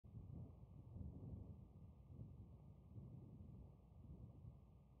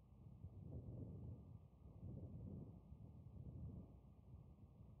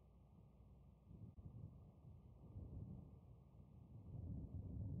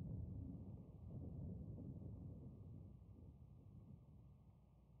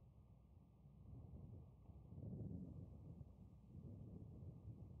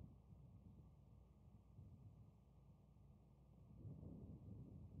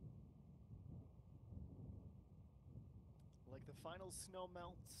Like the final snow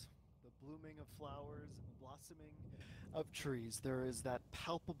melts, the blooming of flowers and the blossoming of trees, there is that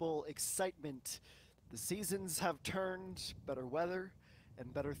palpable excitement. The seasons have turned, better weather,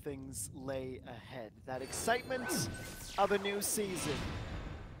 and better things lay ahead. That excitement of a new season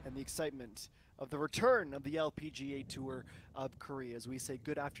and the excitement of the return of the LPGA Tour of Korea. As we say,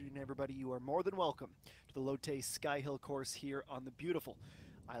 good afternoon, everybody. You are more than welcome to the Lotte Sky Hill course here on the beautiful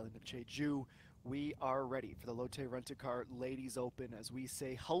island of Jeju. We are ready for the Lotte Rent-A-Car Ladies Open as we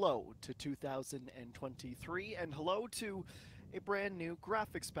say hello to 2023 and hello to a brand new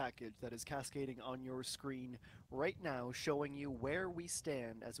graphics package that is cascading on your screen right now, showing you where we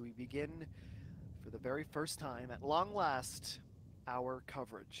stand as we begin for the very first time at long last our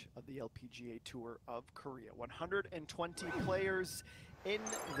coverage of the LPGA Tour of Korea. 120 players in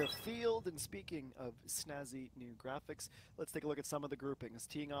the field. And speaking of snazzy new graphics, let's take a look at some of the groupings.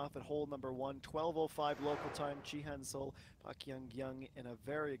 Teeing off at hole number 1, 12:05 local time, Chi Han-sol, Park Young-young in a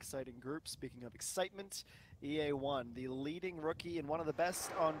very exciting group. Speaking of excitement, EA1, the leading rookie and one of the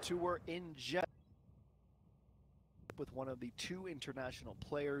best on tour in jet, with one of the two international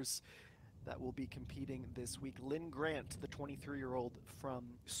players that will be competing this week. Lynn Grant, the 23-year-old from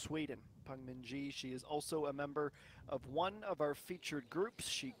Sweden. Pang Min-ji, she is also a member of one of our featured groups.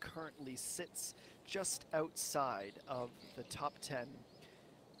 She currently sits just outside of the top 10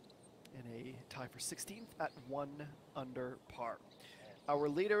 in a tie for 16th at 1 under par. Our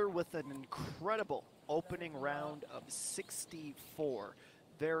leader with an incredible opening round of 64.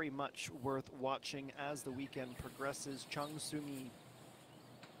 Very much worth watching as the weekend progresses. Chung Sung-yi,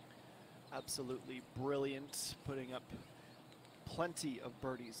 absolutely brilliant, putting up plenty of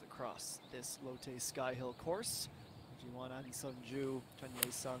birdies across this Lotte Sky Hill course. Jiwon, An Sunju, Chun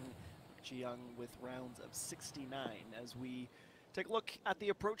Ye-sung, Ji-young with rounds of 69 as we take a look at the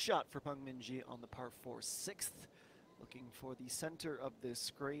approach shot for Pang Min-ji on the par 4 6th. Looking for the center of this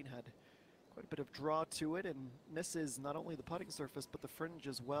screen, had quite a bit of draw to it and misses not only the putting surface but the fringe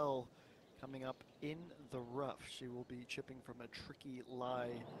as well. Coming up in the rough, she will be chipping from a tricky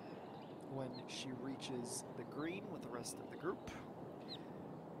lie when she reaches the green with the rest of the group,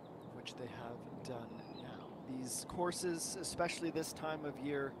 which they have done now. These courses, especially this time of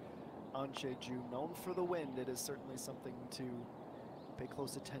year on Jeju, known for the wind, it is certainly something to pay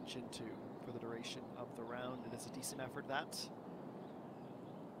close attention to for the duration of the round. It is a decent effort, that.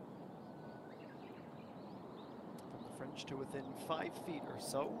 From the fringe to within 5 feet or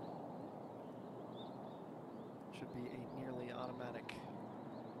so. Should be a nearly automatic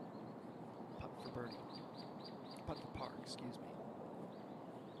putt for birdie. Putt for par, excuse me.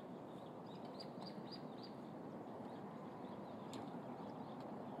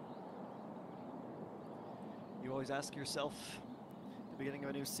 You always ask yourself at the beginning of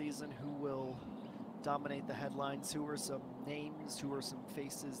a new season, who will dominate the headlines? Who are some names, who are some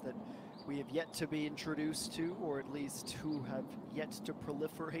faces that we have yet to be introduced to, or at least who have yet to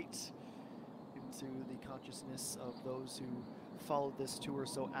proliferate into the consciousness of those who followed this tour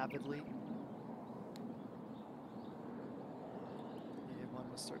so avidly?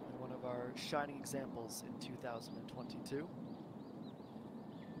 Was certainly one of our shining examples in 2022.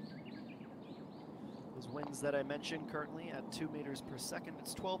 Those winds that I mentioned currently at 2 meters per second.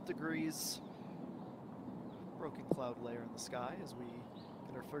 It's 12 degrees. Broken cloud layer in the sky as we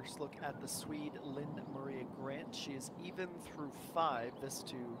get our first look at the Swede Lynn Maria Grant. She is even through 5. This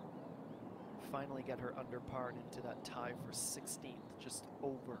to finally get her under par and into that tie for 16th, just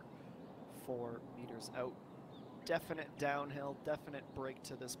over 4 meters out. Definite downhill, definite break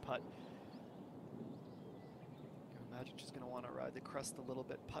to this putt. You can imagine she's going to want to ride the crest a little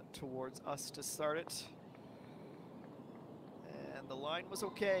bit, putt towards us to start it. And the line was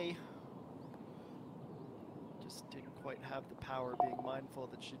okay. Just didn't quite have the power, being mindful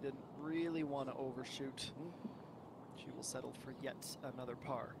that she didn't really want to overshoot. She will settle for yet another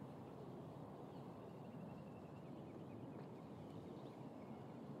par.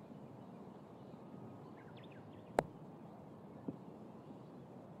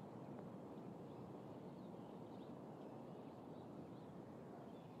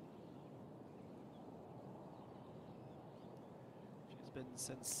 Been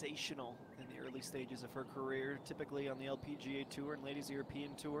sensational in the early stages of her career, typically on the LPGA Tour and Ladies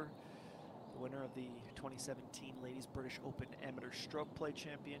European Tour. The winner of the 2017 Ladies British Open Amateur Stroke Play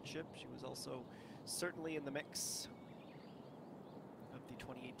Championship. She was also certainly in the mix of the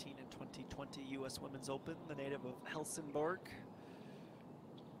 2018 and 2020 US Women's Open, the native of Helsingborg.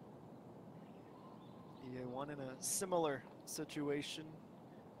 EA1 in a similar situation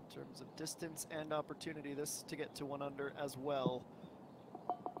in terms of distance and opportunity. This to get to 1 under as well.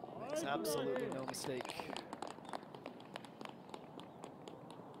 Makes absolutely no mistake.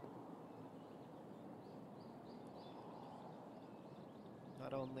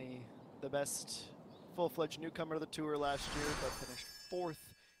 best full-fledged newcomer to the tour last year, but finished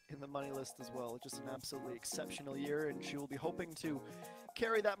 4th in the money list as well. Just an absolutely exceptional year, and she will be hoping to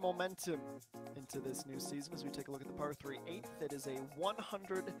carry that momentum into this new season as we take a look at the par 3 8th. It is a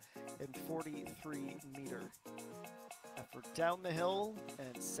 143-meter effort down the hill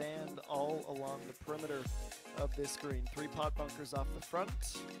and sand all along the perimeter of this green. 3 pot bunkers off the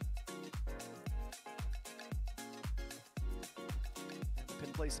front. And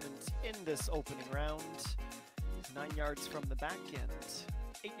pin placement in this opening round. 9 yards from the back end,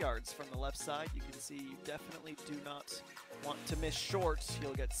 8 yards from the left side. You can see you definitely do not want to miss short.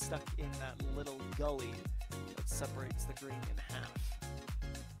 You'll get stuck in that little gully that separates the green in half.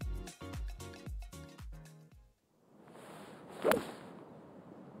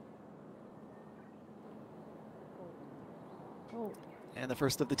 And the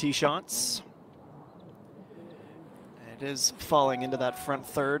first of the tee shots. It is falling into that front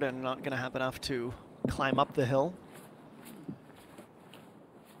third and not going to have enough to climb up the hill.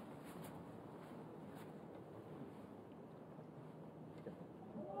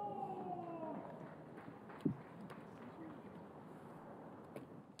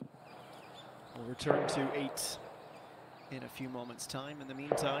 We'll return to 8 in a few moments' time. In the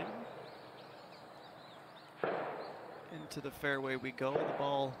meantime, into the fairway we go. The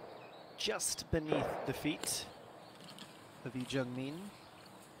ball just beneath the feet of Lee Jung-min.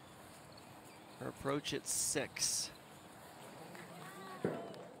 Her approach at 6.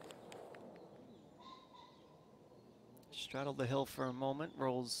 Straddled the hill for a moment,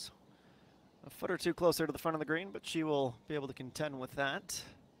 rolls a foot or two closer to the front of the green, but she will be able to contend with that.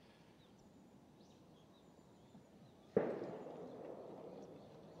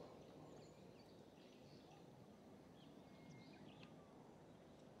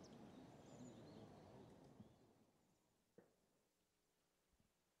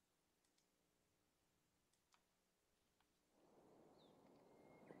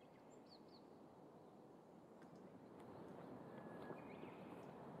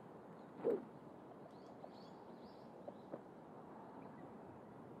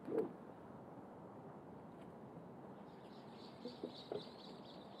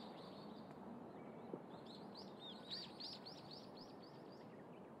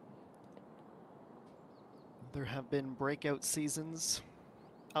 There have been breakout seasons,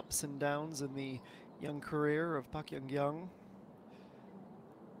 ups and downs in the young career of Park Young-young.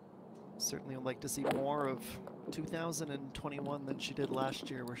 Certainly would like to see more of 2021 than she did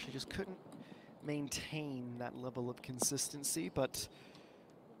last year, where she just couldn't maintain that level of consistency, but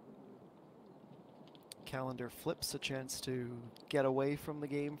calendar flips, a chance to get away from the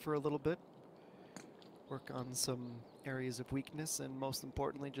game for a little bit, work on some areas of weakness, and most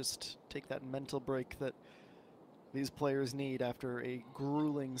importantly, just take that mental break that these players need after a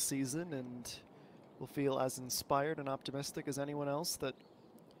grueling season, and will feel as inspired and optimistic as anyone else that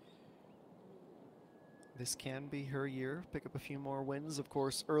this can be her year. Pick up a few more wins. Of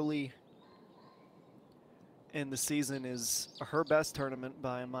course, early in the season is her best tournament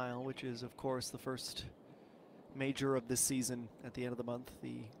by a mile, which is, of course, the first major of the season at the end of the month,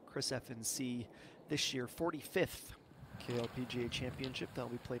 the Chris FNC this year 45th KLPGA Championship. That'll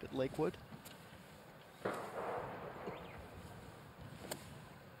be played at Lakewood.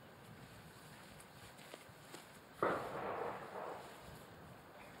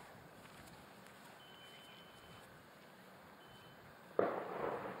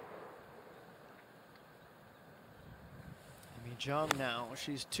 Jung now,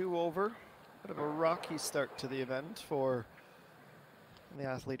 she's 2 over. Bit of a rocky start to the event for the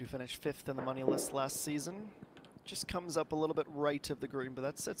athlete who finished 5th in the money list last season. Just comes up a little bit right of the green, but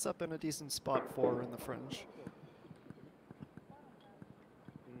that sits up in a decent spot for her in the fringe.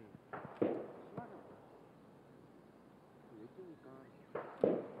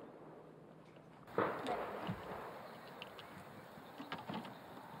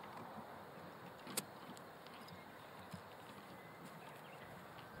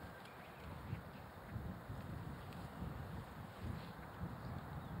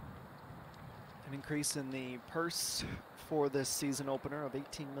 Increase in the purse for this season opener of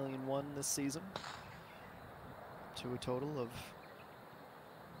 18 million won this season, to a total of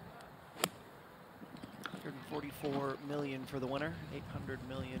 144 million for the winner, 800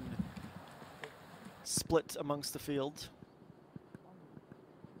 million split amongst the field.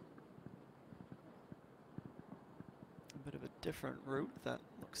 A bit of a different route that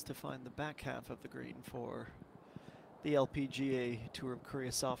looks to find the back half of the green for the LPGA Tour of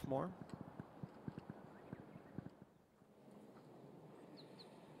Korea sophomore.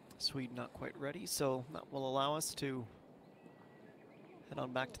 Sweden not quite ready, so that will allow us to Head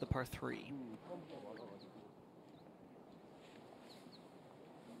on back to the par 3.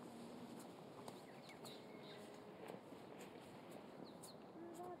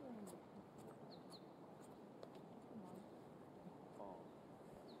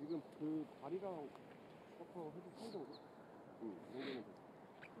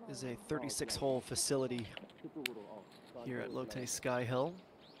 Is a 36-hole facility here at Lotte Sky Hill.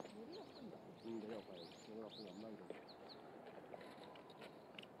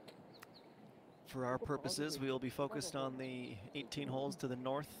 For our purposes, we will be focused on the 18 holes to the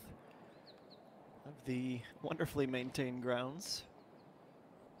north of the wonderfully maintained grounds.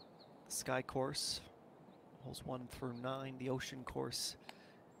 The Sky Course, holes 1 through 9, the Ocean Course,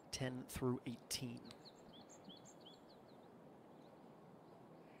 10 through 18.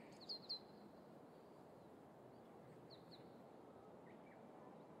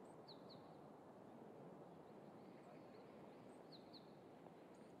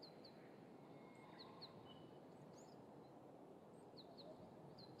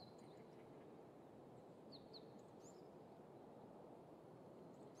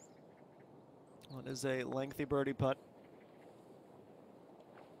 Well, it is a lengthy birdie putt.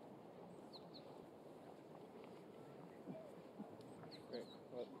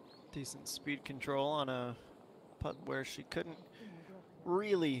 Decent speed control on a putt where she couldn't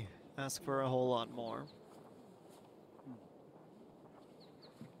really ask for a whole lot more.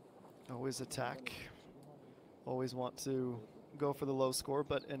 Always attack. Always want to go for the low score,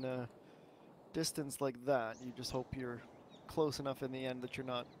 but in a distance like that, you just hope you're close enough in the end that you're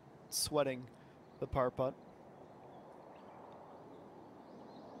not sweating the par putt.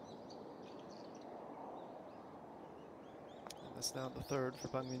 And this now the third for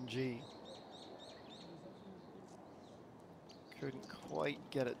Bangmin-ji. Couldn't quite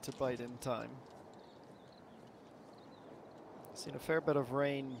get it to bite in time. Seen a fair bit of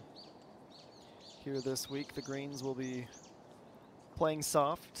rain here this week. The greens will be playing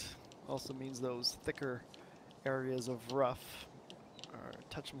soft. Also means those thicker areas of rough are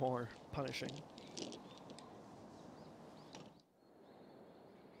a touch more punishing.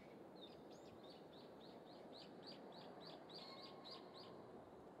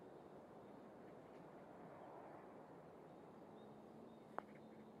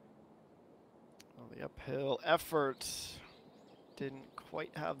 Well, the uphill effort didn't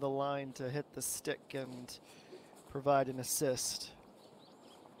quite have the line to hit the stick and provide an assist.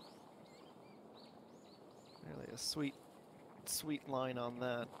 Really a sweet line on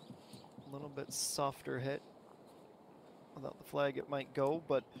that. A little bit softer hit. Without the flag it might go,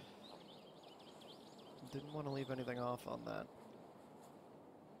 but didn't want to leave anything off on that.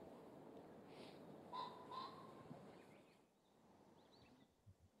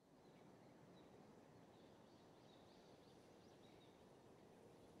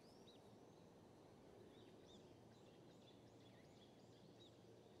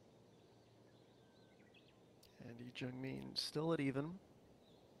 And Lee Jung-min still at even.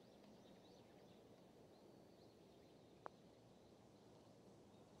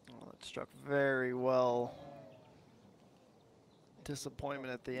 Well, it struck very well.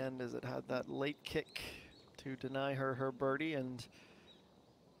 Disappointment at the end as it had that late kick to deny her her birdie and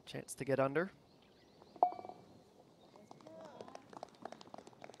chance to get under.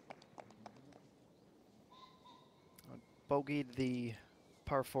 Bogeyed the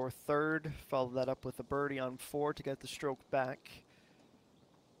par 4 third, followed that up with a birdie on 4 to get the stroke back.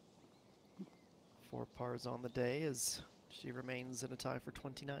 4 pars on the day as she remains in a tie for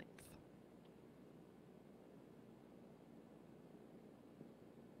 29th.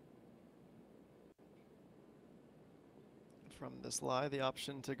 From this lie, the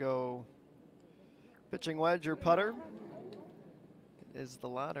option to go pitching wedge or putter is the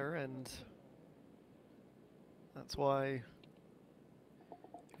latter, and that's why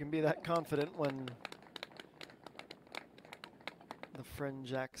you can be that confident when the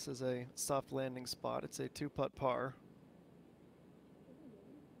fringe acts as a soft landing spot. It's a 2-putt par.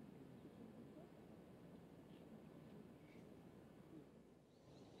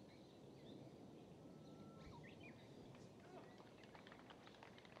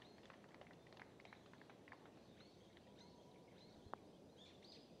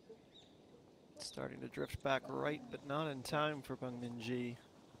 Starting to drift back right, but not in time for Bangmin-ji.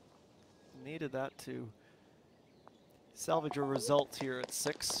 Needed that to salvage a result here at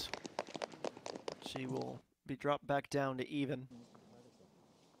 6. She will be dropped back down to even.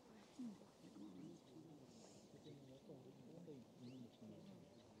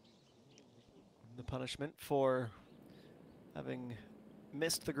 The punishment for having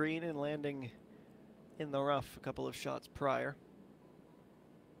missed the green and landing in the rough a couple of shots prior.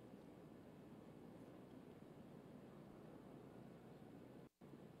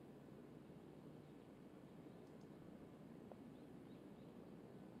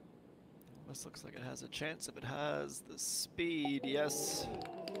 This looks like it has a chance. If it has the speed, yes.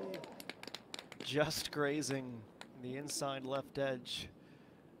 Just grazing the inside left edge.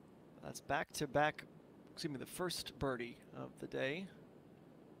 That's back-to-back, excuse me, the first birdie of the day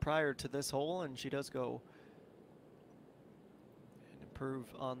prior to this hole, and she does go and improve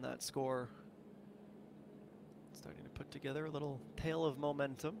on that score. Starting to put together a little tale of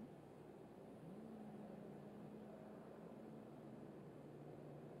momentum.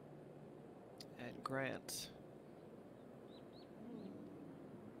 And Grant,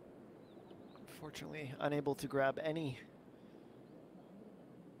 unfortunately unable to grab any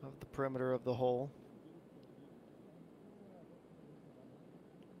of the perimeter of the hole.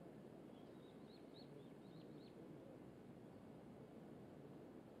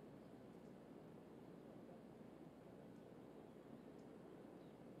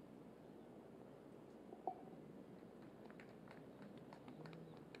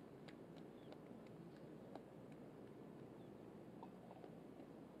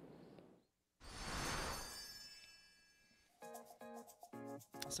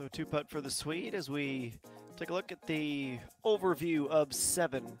 So 2-putt for the Swede as we take a look at the overview of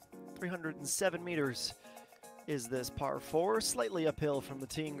 7. 307 meters is this par 4, slightly uphill from the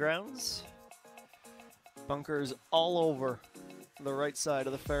teeing grounds. Bunkers all over the right side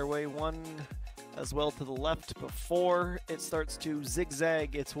of the fairway, one as well to the left before it starts to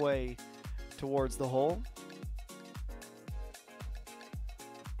zigzag its way towards the hole.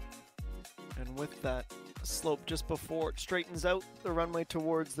 And with that slope just before it straightens out the runway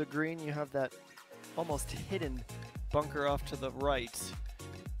towards the green, you have that almost hidden bunker off to the right,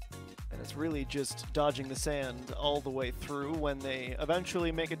 and it's really just dodging the sand all the way through. When they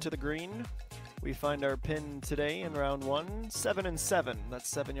eventually make it to the green, we find our pin today in round 1, 7 and 7. That's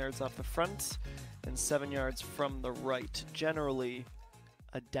 7 yards off the front and 7 yards from the right. Generally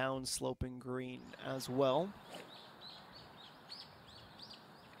a down-sloping green as well.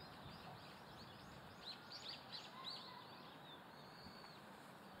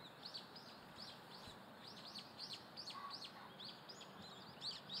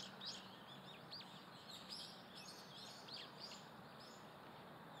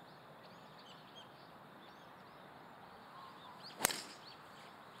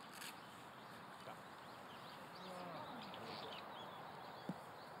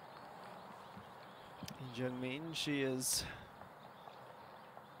 Jungmin, she has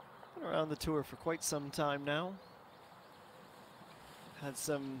been around the tour for quite some time now. Had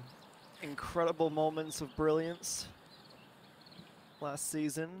some incredible moments of brilliance last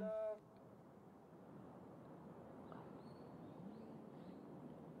season.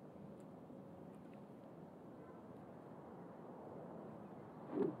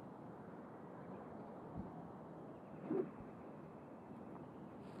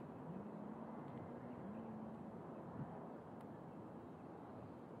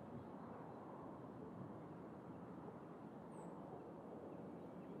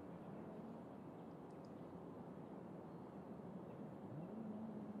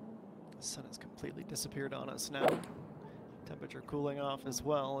 The sun has completely disappeared on us now. Temperature cooling off as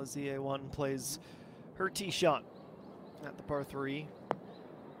well as EA1 plays her tee shot at the par 3.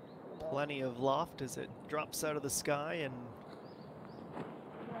 Plenty of loft as it drops out of the sky and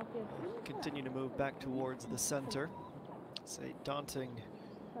continue to move back towards the center. It's a daunting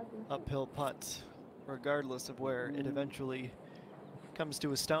uphill putt regardless of where it eventually comes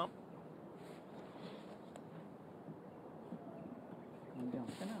to a stop.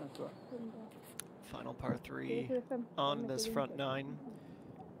 Final par 3 on this front 9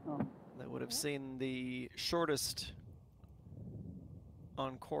 that would have seen the shortest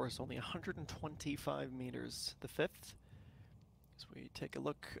on course, only 125 meters, the 5th. As we take a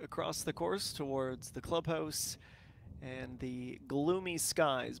look across the course towards the clubhouse and the gloomy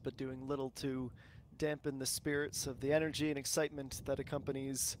skies, but doing little to dampen the spirits of the energy and excitement that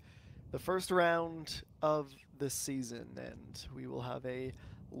accompanies the first round of this season. And we will have a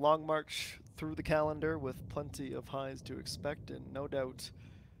long march through the calendar with plenty of highs to expect, and no doubt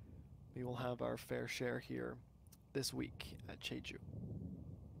we will have our fair share here this week at Jeju.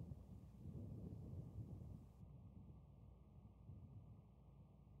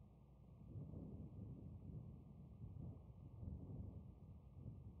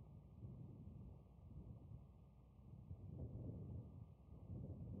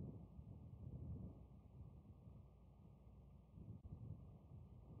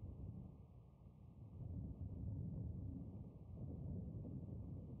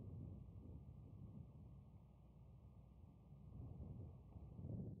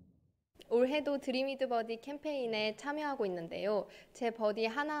 올해도 드림이드 버디 캠페인에 참여하고 있는데요. 제 버디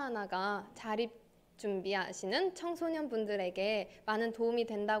하나하나가 자립 준비하시는 청소년분들에게 많은 도움이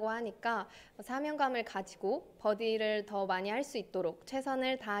된다고 하니까 사명감을 가지고 버디를 더 많이 할 수 있도록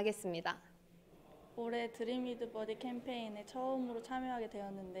최선을 다하겠습니다. 올해 드림이드 버디 캠페인에 처음으로 참여하게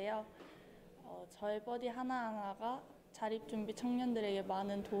되었는데요. 저의 버디 하나하나가 자립준비 청년들에게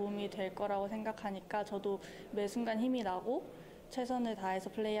많은 도움이 될 거라고 생각하니까 저도 매 순간 힘이 나고 최선을 다해서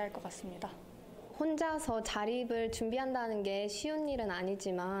플레이할 것 같습니다. 혼자서 자립을 준비한다는 게 쉬운 일은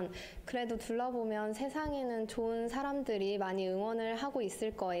아니지만 그래도 둘러보면 세상에는 좋은 사람들이 많이 응원을 하고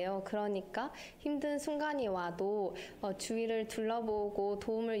있을 거예요. 그러니까 힘든 순간이 와도 주위를 둘러보고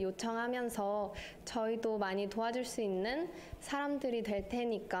도움을 요청하면서 저희도 많이 도와줄 수 있는 사람들이 될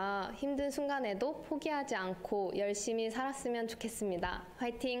테니까 힘든 순간에도 포기하지 않고 열심히 살았으면 좋겠습니다.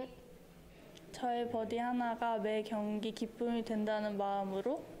 화이팅! 저의 버디 하나가 매 경기 기쁨이 된다는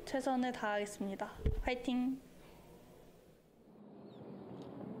마음으로 최선을 다하겠습니다. 화이팅!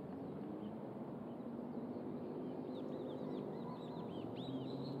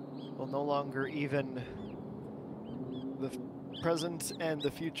 Well, no longer even the present and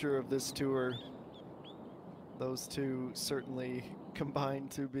the future of this tour. Those two certainly combine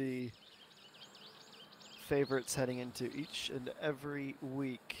to be favorites heading into each and every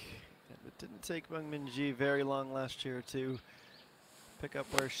week. And it didn't take Meng Minji very long last year to pick up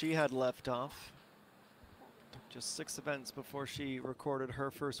where she had left off. Took just 6 events before she recorded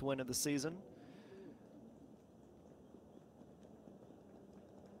her first win of the season.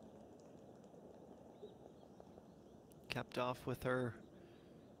 Capped off with her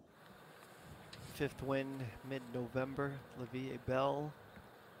 5th win mid-November, Livie Bell.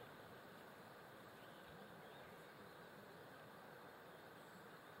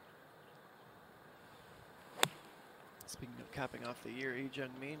 Speaking of capping off the year, Lee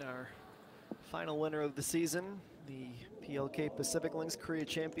Jung-min, our final winner of the season, the PLK Pacific Links Korea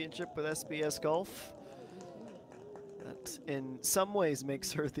Championship with SBS Golf. That in some ways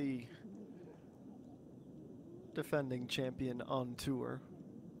makes her the defending champion on tour.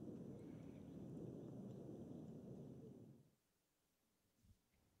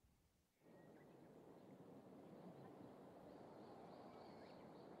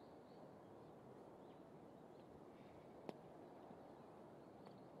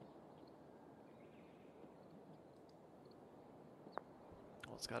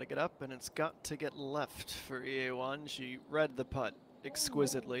 Well, it's got to get up and it's got to get left for EA1. She read the putt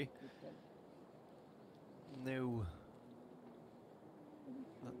exquisitely. Knew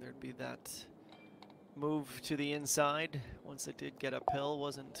that there'd be that move to the inside. Once it did get uphill,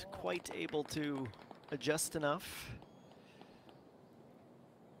 wasn't quite able to adjust enough.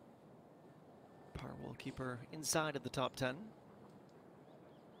 Par will keep her inside of the top 10.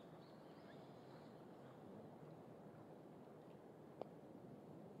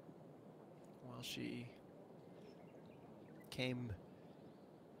 While she came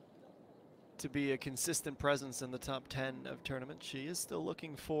to be a consistent presence in the top 10 of tournaments, she is still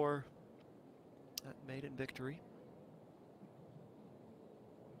looking for that maiden victory.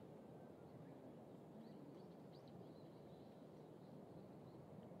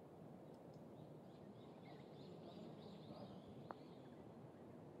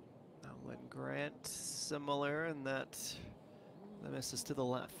 Now Lynn Grant, similar in that the miss is to the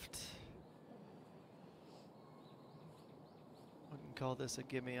left. Wouldn't call this a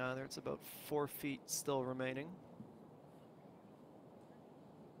gimme either. It's about 4 feet still remaining.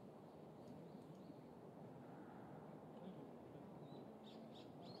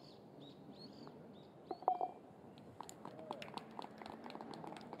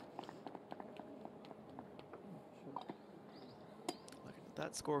 Looking at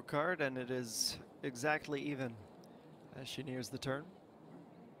that scorecard, and it is exactly even as she nears the turn.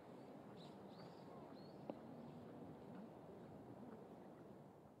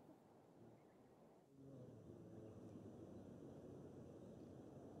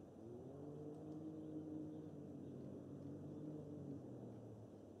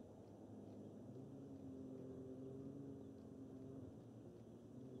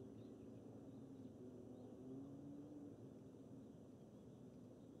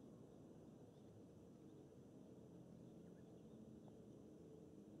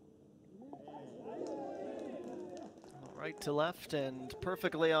 Right to left and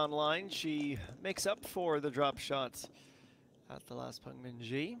perfectly on line. She makes up for the drop shot at the last Peng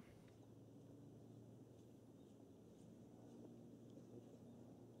Minji.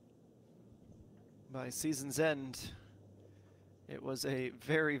 By season's end, it was a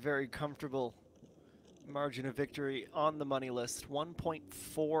very, very comfortable margin of victory on the money list,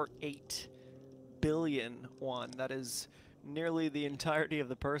 1.48 billion won. That is nearly the entirety of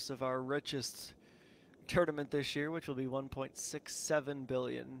the purse of our richest tournament this year, which will be 1.67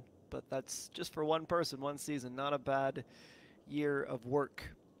 billion. But that's just for one person, one season. Not a bad year of work,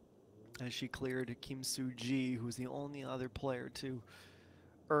 as she cleared Kim Soo-ji, who's the only other player to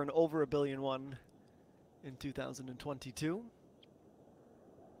earn over $1 billion won in 2022.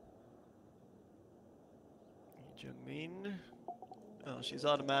 Jungmin. Oh, she's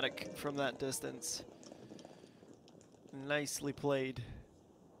automatic from that distance. Nicely played.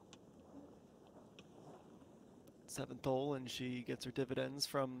 7th hole, and she gets her dividends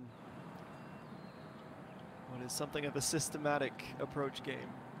from what is something of a systematic approach game.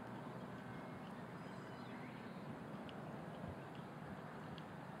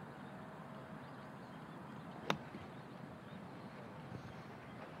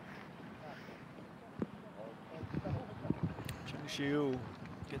 Chung Shiu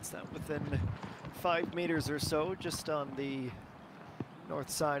gets that within 5 meters or so, just on the north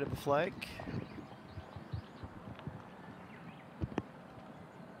side of the flag.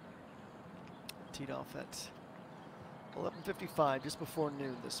 Teed off at 11:55, just before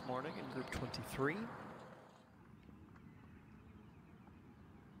noon this morning in Group 23.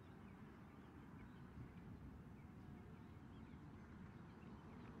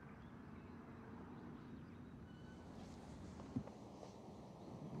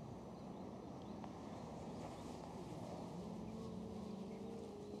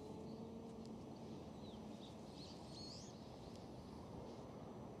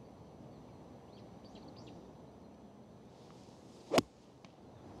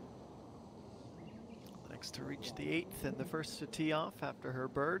 To reach the 8th and the first to tee off after her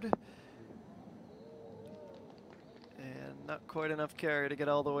bird. And not quite enough carry to get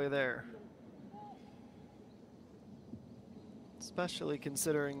all the way there. Especially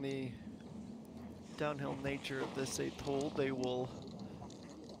considering the downhill nature of this 8th hole, they will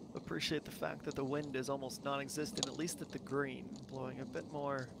appreciate the fact that the wind is almost non-existent, at least at the green, blowing a bit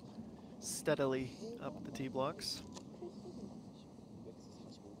more steadily up the tee blocks.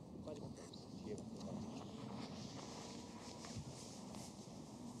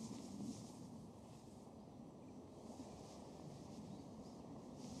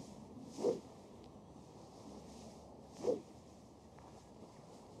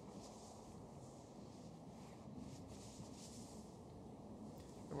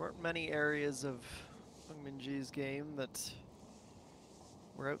 Many areas of Hung Min-ji's game that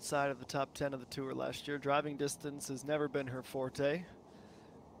were outside of the top 10 of the tour last year. Driving distance has never been her forte,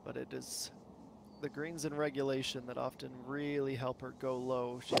 but it is the greens in regulation that often really help her go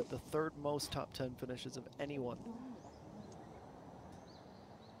low. She had the 3rd most top 10 finishes of anyone.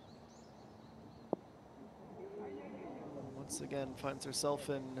 Once again finds herself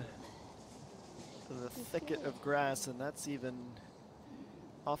in the thicket of grass, and that's even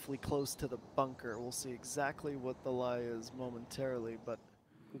awfully close to the bunker. We'll see exactly what the lie is momentarily, but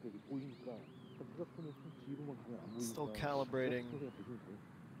still calibrating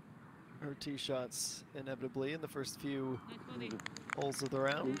her tee shots inevitably in the first few holes of the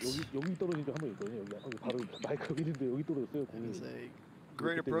round. It is a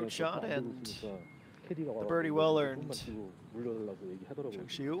great approach shot and the birdie well earned. Chung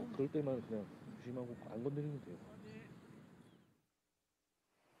Shiu.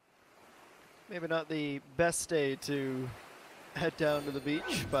 Maybe not the best day to head down to the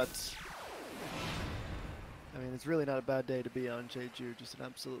beach, but I mean, it's really not a bad day to be on Jeju. Just an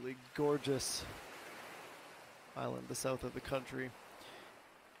absolutely gorgeous island, the south of the country.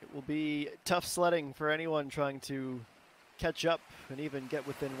 It will be tough sledding for anyone trying to catch up and even get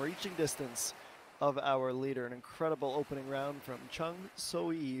within reaching distance of our leader. An incredible opening round from Chung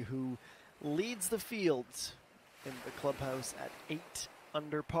So-yi, who leads the field in the clubhouse at 8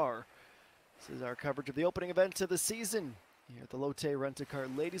 under par. This is our coverage of the opening event of the season here at the Lotte Rent-A-Car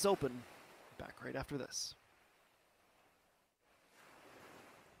Ladies Open. Back right after this.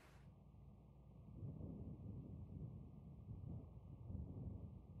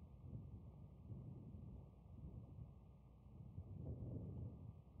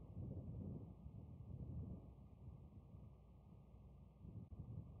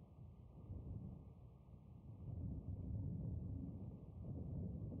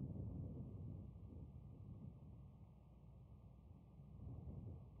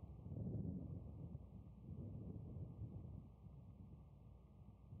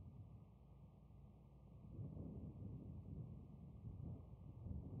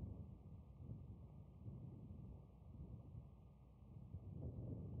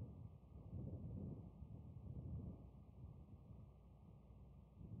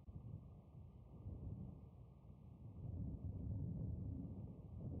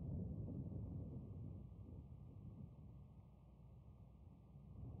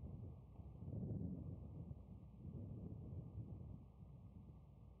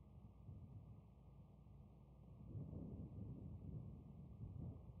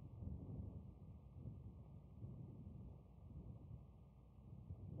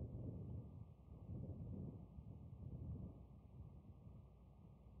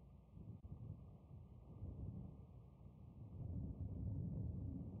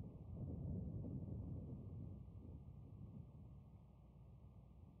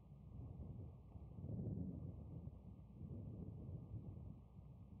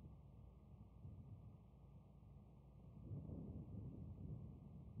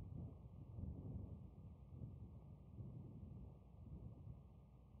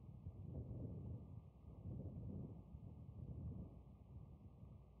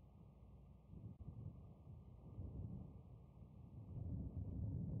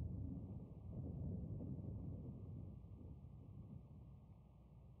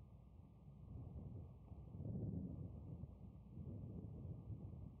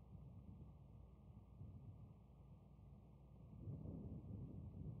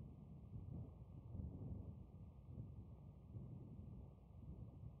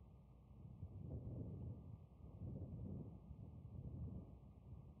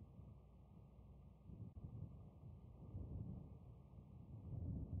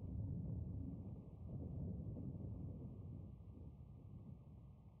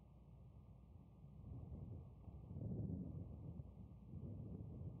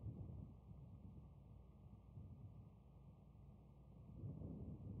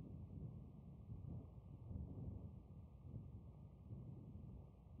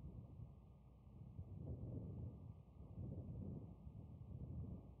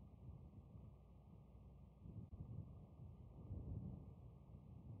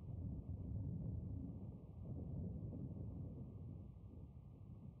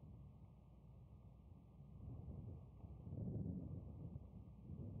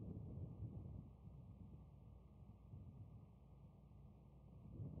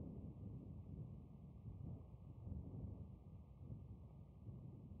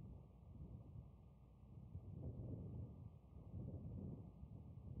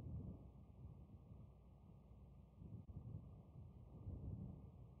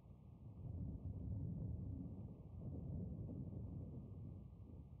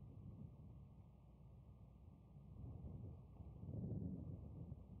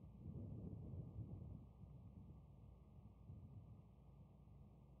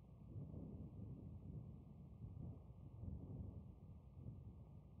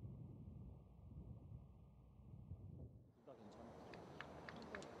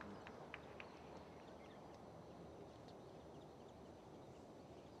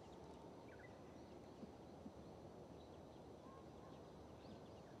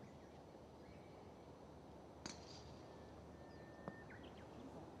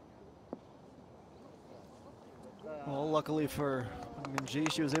 Well, luckily for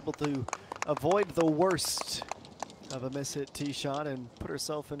Minji, she was able to avoid the worst of a mishit tee shot and put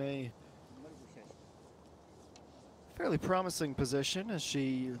herself in a fairly promising position as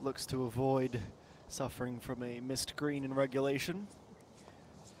she looks to avoid suffering from a missed green in regulation.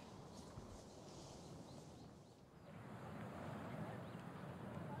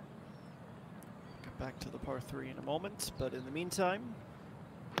 Get back to the par 3 in a moment, but in the meantime,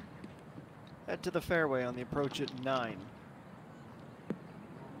 head to the fairway on the approach at 9.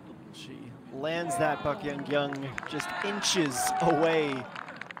 She lands that Buck Young just inches away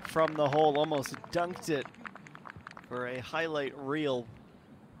from the hole, almost dunked it for a highlight reel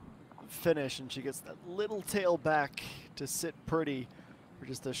finish, and she gets that little tail back to sit pretty for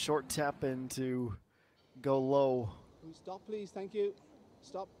just a short tap in to go low. Stop, please. Thank you.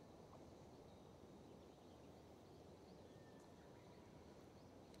 Stop.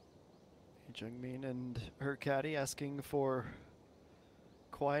 Jungmin and her caddy asking for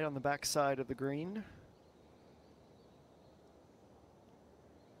quiet on the backside of the green.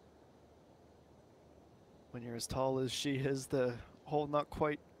 When you're as tall as she is, the hole not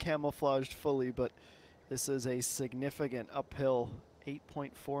quite camouflaged fully, but this is a significant uphill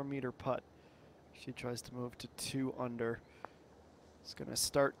 8.4 meter putt. She tries to move to 2 under. It's going to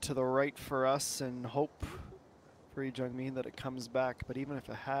start to the right for us and hope for Lee Jungmin that it comes back, but even if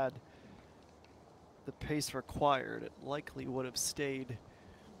it had the pace required, it likely would have stayed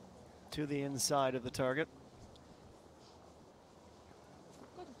to the inside of the target.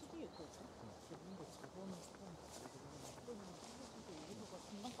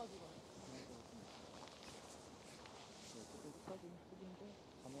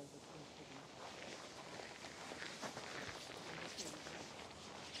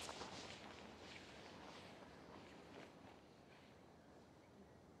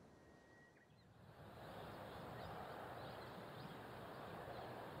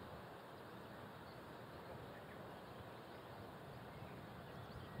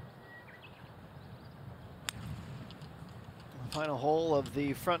 Final hole of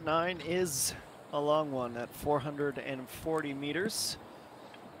the front 9 is a long one at 440 meters.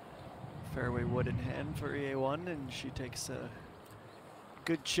 Fairway wood in hand for EA1, and she takes a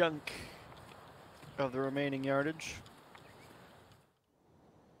good chunk of the remaining yardage.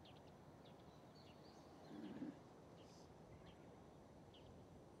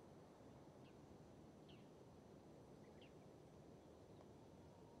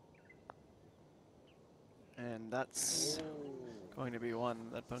 And that's going to be one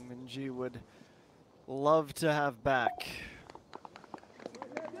that Bang Min-ji would love to have back.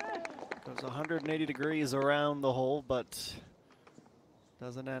 Goes 180 degrees around the hole, but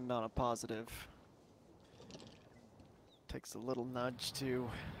doesn't end on a positive. Takes a little nudge to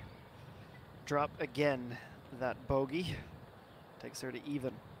drop again that bogey. Takes her to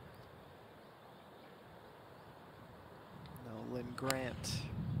even. Now Lynn Grant,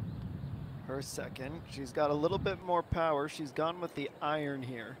 her second. She's got a little bit more power. She's gone with the iron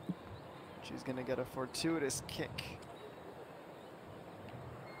here. She's gonna get a fortuitous kick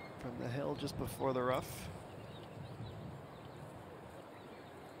from the hill just before the rough.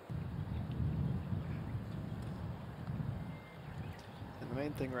 And the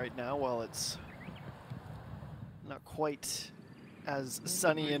main thing right now, while it's not quite as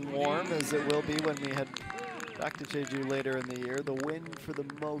sunny and warm as it will be when we head back to Jeju later in the year, the wind for the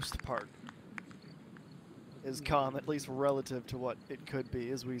most part is calm, at least relative to what it could be,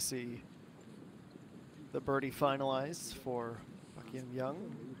 as we see the birdie finalized for Park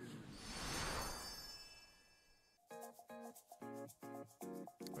Young.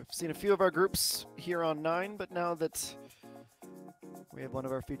 We've seen a few of our groups here on 9, but now that we have one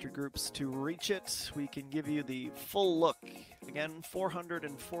of our featured groups to reach it, we can give you the full look. Again,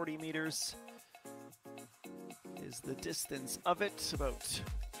 440 meters is the distance of it. About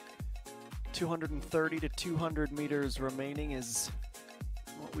 230 to 200 meters remaining is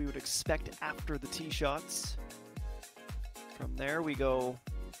what we would expect after the tee shots. From there we go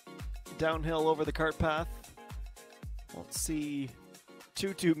downhill over the cart path. Won't see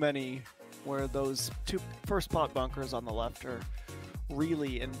too many where those two first pot bunkers on the left are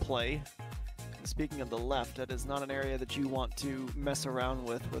really in play. And speaking of the left, that is not an area that you want to mess around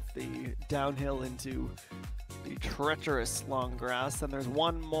with the downhill into the treacherous long grass. And there's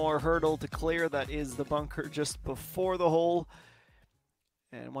one more hurdle to clear, that is the bunker just before the hole.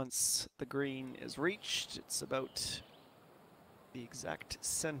 And once the green is reached, it's about the exact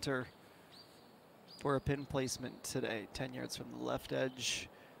center for a pin placement today. 10 yards from the left edge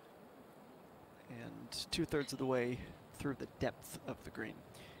and 2/3 of the way through the depth of the green.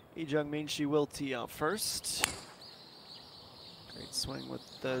 Lee Jungmin, she will tee out first. Great swing with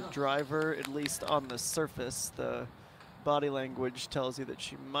the driver, at least on the surface. The body language tells you that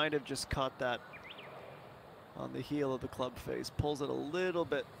she might have just caught that on the heel of the club face. Pulls it a little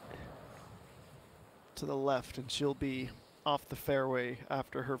bit to the left, and she'll be off the fairway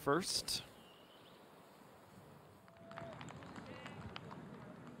after her first.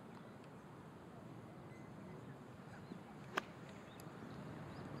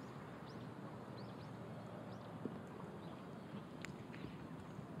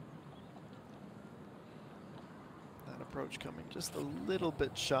 That approach coming just a little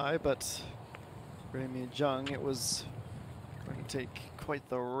bit shy, but Remy Jung, it was going to take quite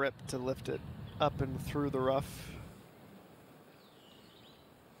the rip to lift it up and through the rough.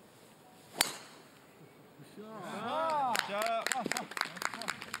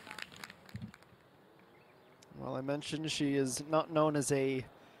 Well, I mentioned she is not known as a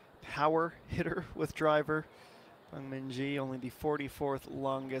power hitter with driver. Bang Min-ji, only the 44th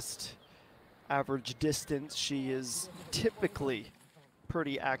longest average distance. She is typically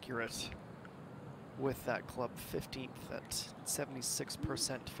pretty accurate with that club, 15th at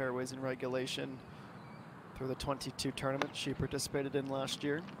 76% fairways in regulation through the 22 tournaments she participated in last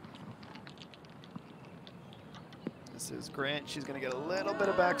year. This is Grant. She's going to get a little bit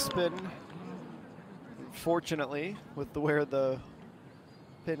of backspin. Unfortunately, with where the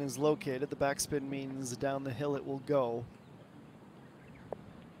pin is located, the backspin means down the hill it will go.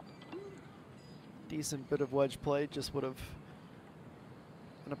 Decent bit of wedge play, just would have,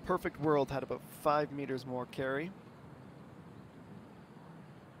 in a perfect world, had about 5 meters more carry.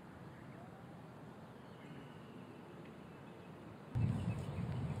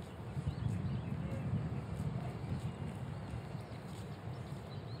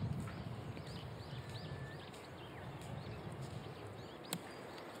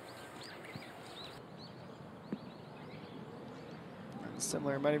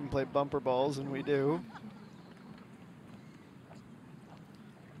 Similar, might even play bumper balls, and we do.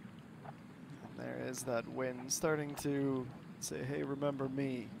 And there is that wind starting to say, hey, remember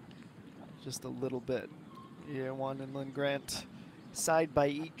me, just a little bit. Yeah, Juan and Lynn Grant side by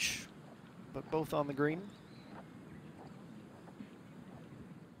each, but both on the green.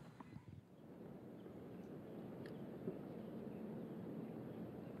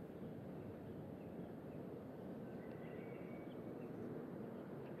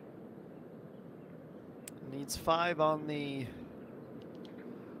 Needs 5 on the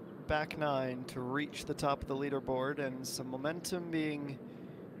back 9 to reach the top of the leaderboard, and some momentum being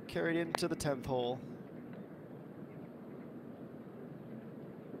carried into the 10th hole.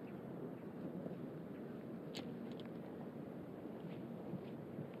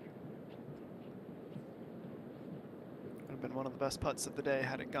 Would have been one of the best putts of the day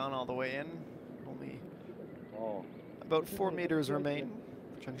had it gone all the way in. Only about 4 meters remain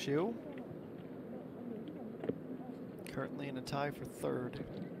for Chung Shiu. Currently in a tie for 3rd.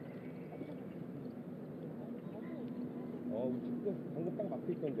 방금 딱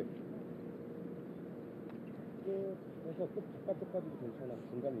막혀 있던데. 그래서 끝 바깥쪽까지도 괜찮아.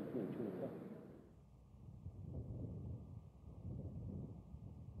 중간에 있긴 있으니까.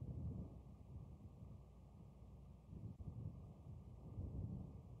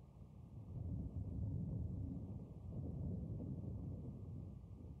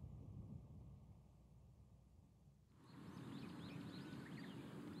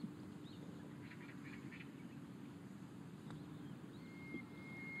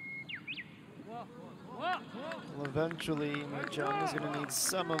 Well, eventually, Jung is going to need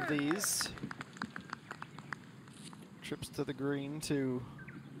some of these trips to the green to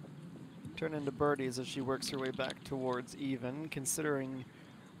turn into birdies as she works her way back towards even, considering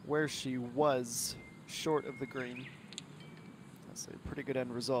where she was short of the green. That's a pretty good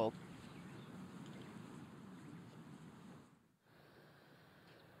end result.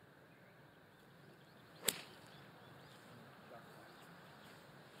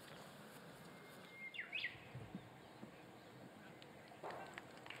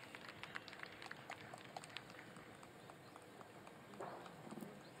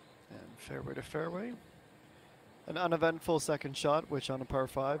 Fairway to fairway. An uneventful second shot, which on a par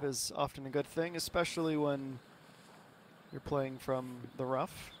 5 is often a good thing, especially when you're playing from the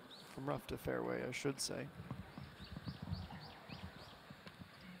rough. From rough to fairway, I should say.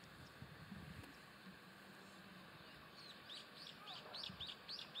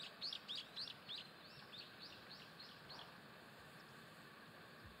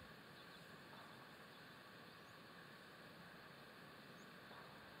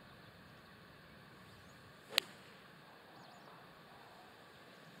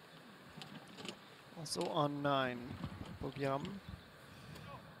 Also on 9, Bogyam.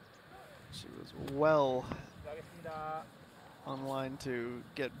 She was well on line to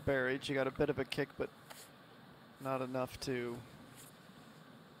get buried. She got a bit of a kick, but not enough to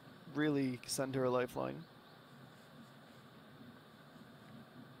really send her a lifeline.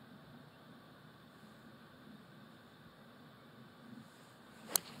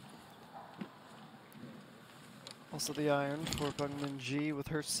 Also the iron for Bungmin Ji with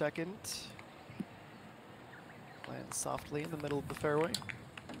her second. Lands softly in the middle of the fairway.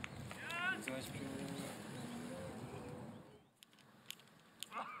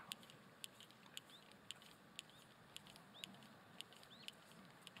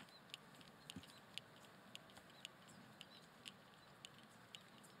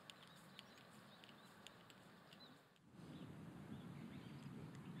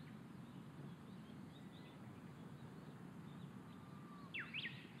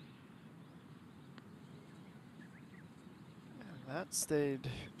 That stayed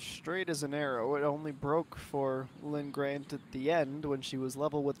straight as an arrow. It only broke for Lynn Grant at the end when she was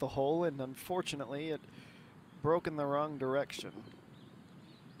level with the hole, and unfortunately it broke in the wrong direction.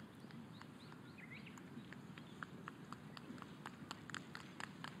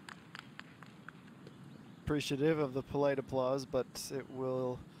 Appreciative of the polite applause, but it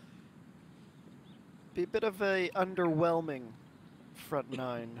will be a bit of a underwhelming front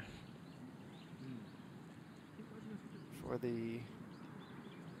nine for the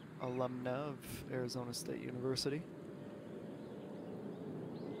alumna of Arizona State University.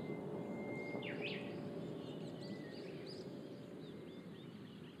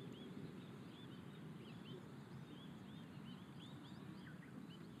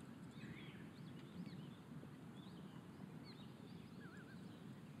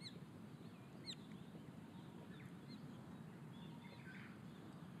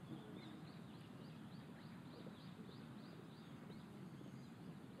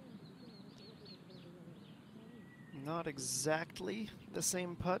 Not exactly the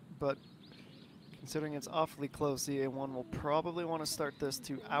same putt, but considering it's awfully close, the A1 will probably want to start this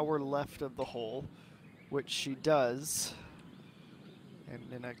to our left of the hole, which she does. And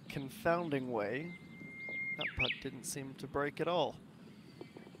in a confounding way, that putt didn't seem to break at all.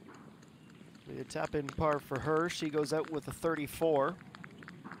 Be a tap-in par for her. She goes out with a 34.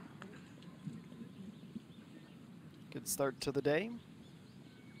 Good start to the day.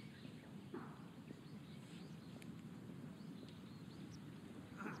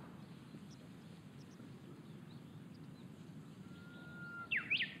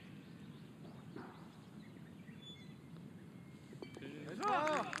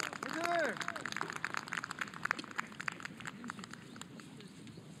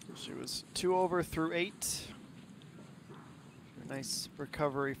 She was 2 over through 8. A nice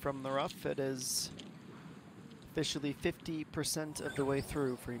recovery from the rough. It is officially 50% of the way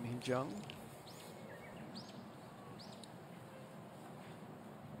through for Im Hee Jung.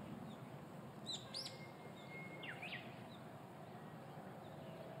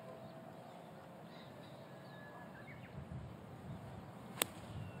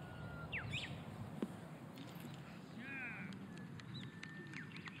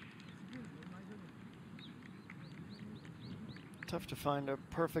 Tough to find a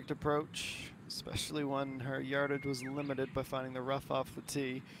perfect approach, especially when her yardage was limited by finding the rough off the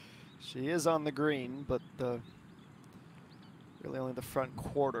tee. She is on the green, but really only the front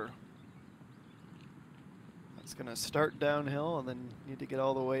quarter. That's going to start downhill and then need to get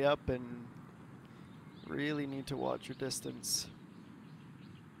all the way up and really need to watch your distance.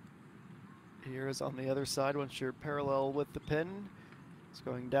 Here is on the other side once you're parallel with the pin. It's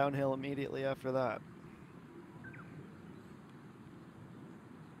going downhill immediately after that.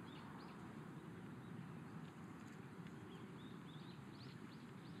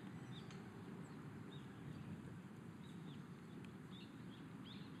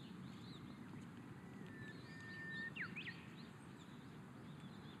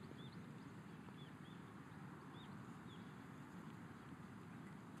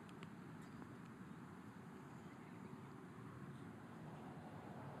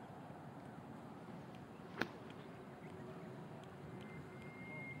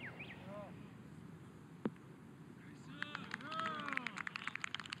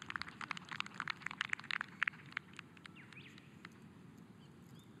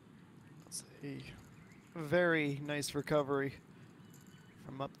 A very nice recovery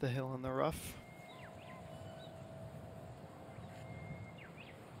from up the hill in the rough.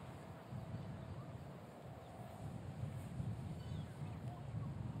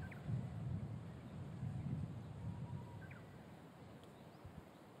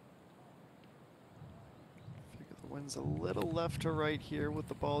 Figure the Winds a little left to right here with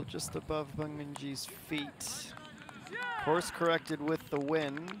the ball just above Bung Minji's feet. Course corrected with the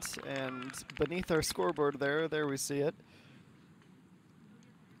wind, and beneath our scoreboard there we see it.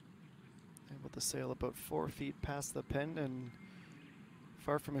 Able to sail about 4 feet past the pin, and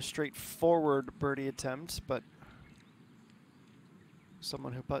far from a straightforward birdie attempt, but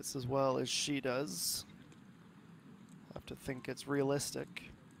someone who putts as well as she does have to think it's realistic.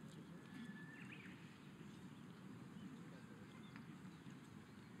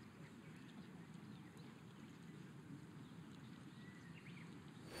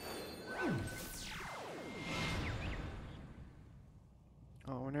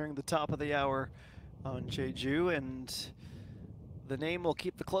 Oh, we're nearing the top of the hour on Jeju, and the name we'll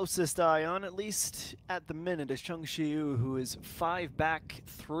keep the closest eye on, at least at the minute, is Chung Shi-yu, who is 5 back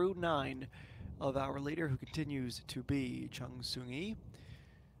through 9 of our leader, who continues to be Chung Seung-ii.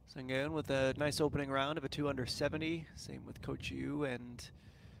 Sang-eun with a nice opening round of a 2 under 70, same with Coach Yu and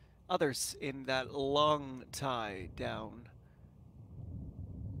others in that long tie down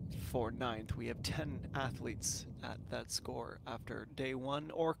for 9th. We have 10 athletes at that score after day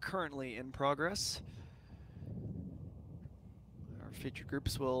 1 or currently in progress. Our feature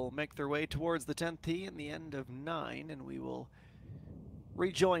groups will make their way towards the 10th tee in the end of 9, and we will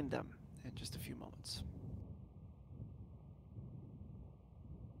rejoin them in just a few moments.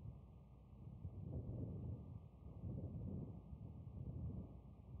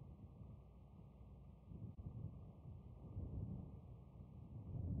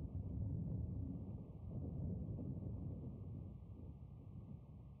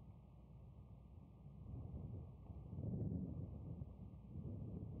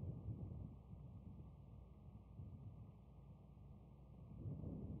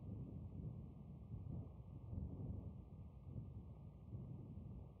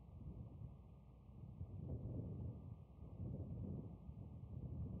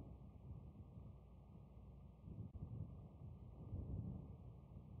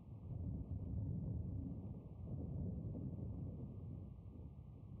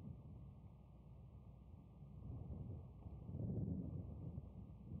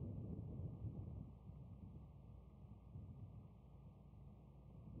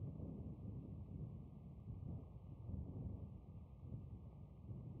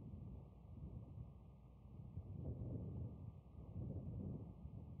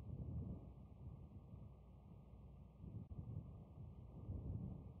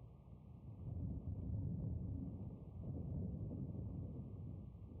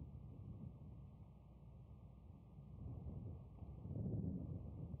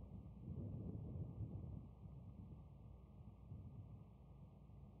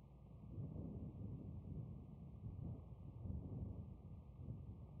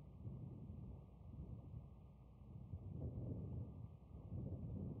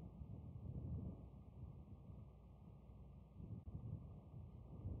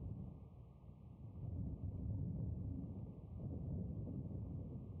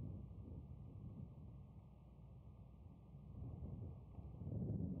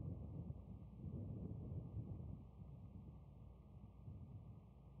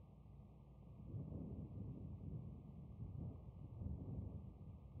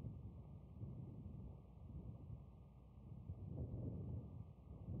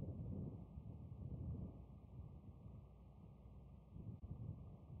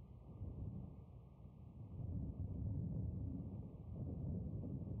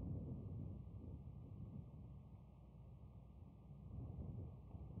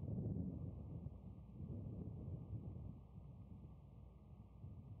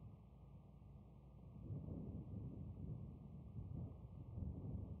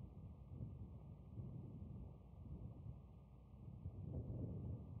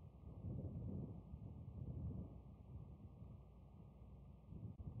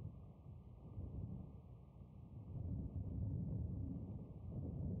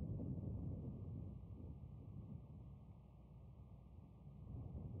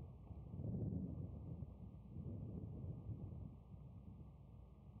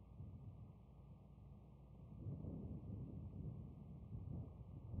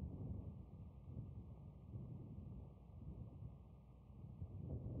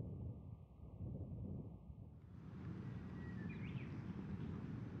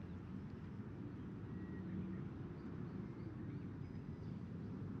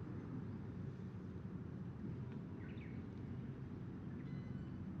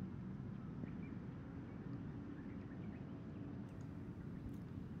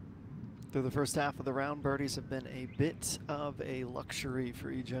 Through the first half of the round, birdies have been a bit of a luxury for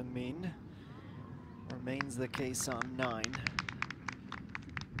Lee Jung-min. remains the case on 9.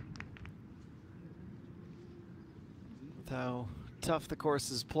 With how tough the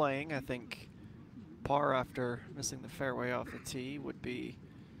course is playing, I think par after missing the fairway off the tee would be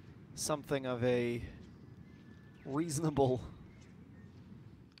something of a reasonable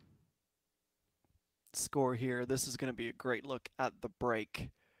score here. This is going to be a great look at the break. You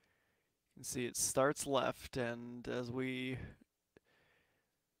can see it starts left, and as we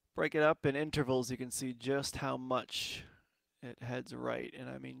break it up in intervals, you can see just how much it heads right. And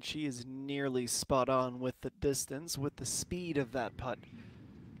I mean, she is nearly spot on with the distance, with the speed of that putt.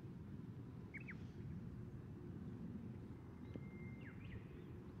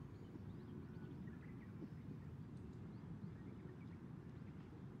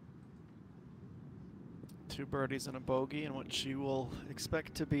 Two birdies and a bogey, and what she will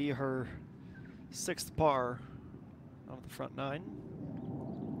expect to be her 6th par of the front 9.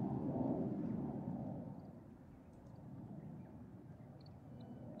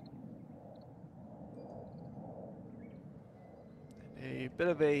 A bit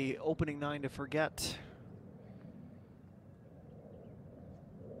of a opening 9 to forget.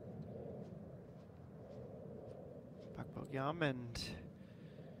 Bakbogyam and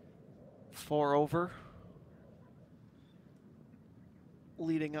 4 over.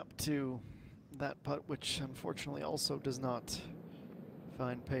 Leading up to that putt, which unfortunately also does not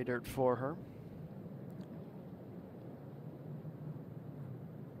find pay dirt for her.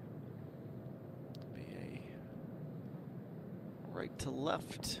 Be a right to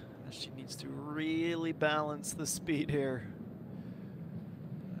left as she needs to really balance the speed here.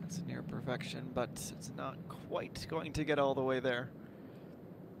 That's near perfection, but it's not quite going to get all the way there.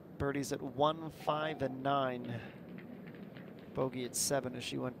 Birdies at 1, 5, and 9. Bogey at 7 as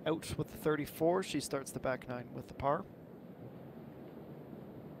she went out with the 34. She starts the back 9 with the par.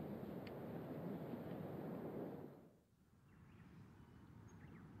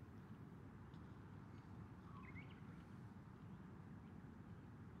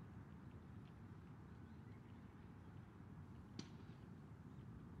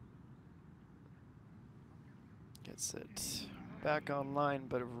 Gets it back online,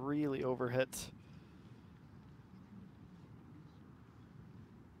 but really overhit.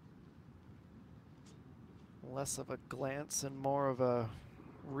 Less of a glance and more of a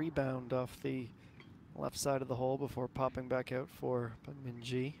rebound off the left side of the hole before popping back out for Min.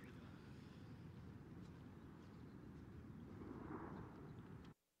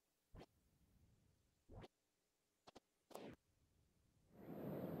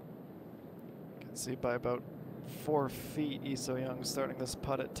 Can see by about 4 feet, Lee So-young starting this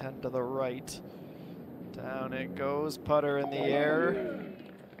putt at 10 to the right. Down it goes, putter in the air.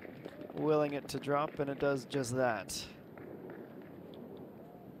 Willing it to drop, and it does just that.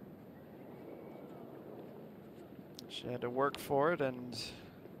 She had to work for it, and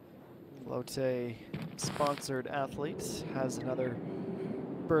LOTTE sponsored athlete has another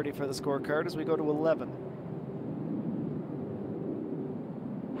birdie for the scorecard as we go to 11.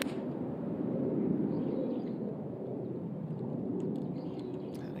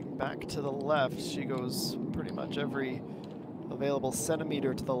 Heading back to the left, she goes pretty much every available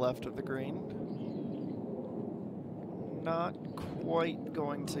centimeter to the left of the green. Not quite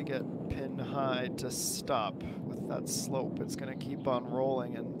going to get pin high to stop with that slope. It's going to keep on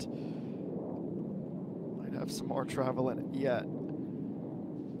rolling and might have some more travel in it yet.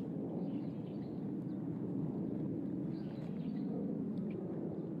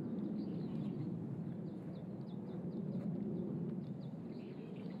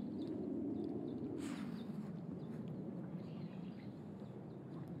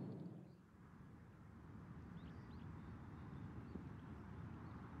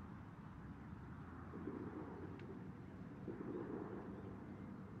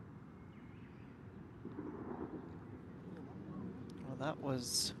 That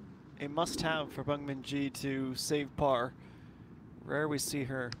was a must-have for Min to save par. Rare we see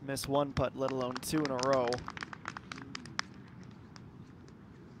her miss 1 putt, let alone 2 in a row.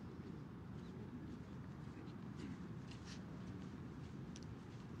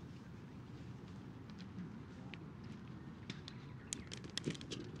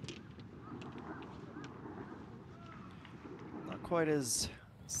 Not quite as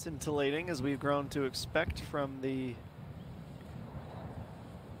scintillating as we've grown to expect from the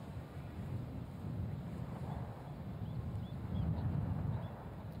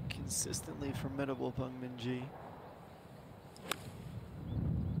consistently formidable Min.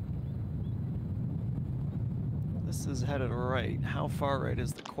 This is headed right. How far right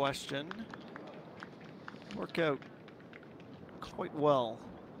is the question? Work out quite well.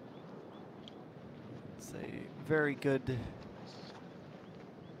 It's a very good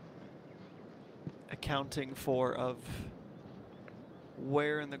accounting for of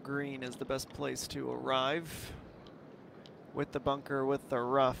where in the green is the best place to arrive. With the bunker, with the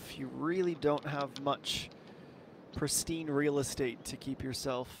rough, you really don't have much pristine real estate to keep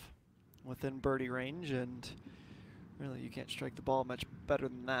yourself within birdie range, and really you can't strike the ball much better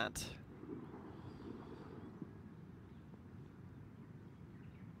than that.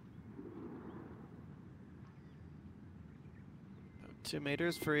 2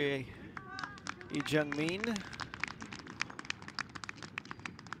 meters for Lee Jung-min.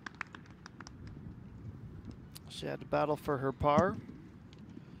 She had to battle for her par.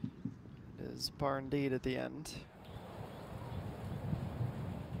 It is par indeed at the end.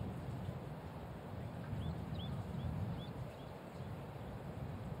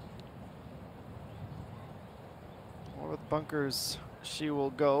 With bunkers, she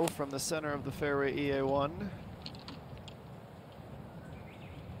will go from the center of the fairway EA1.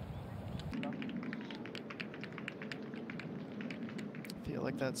 Feel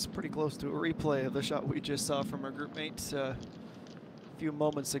like that's pretty close to a replay of the shot we just saw from our group mate a few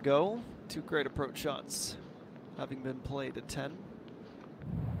moments ago. 2 great approach shots having been played at 10.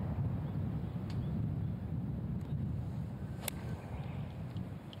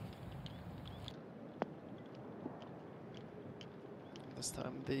 This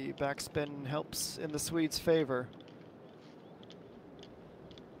time the backspin helps in the Swedes' favor.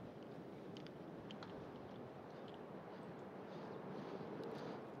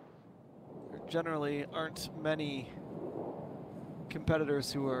 There generally aren't many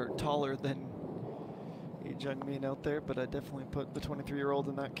competitors who are taller than Lee Jung-min out there, but I definitely put the 23-year-old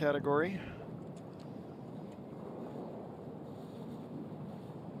in that category.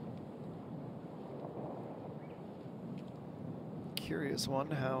 Curious one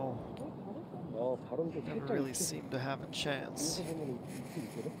how never really seemed to have a chance.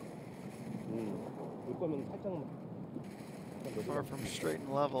 Far from straight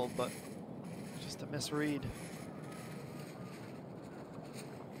and level, but just a misread.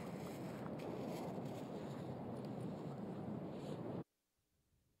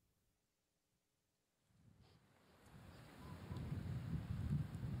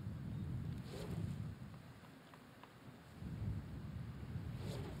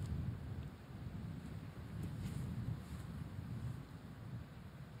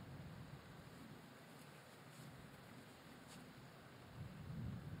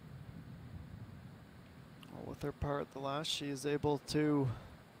 With her par at the last, she is able to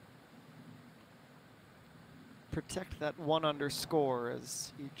protect that 1 under score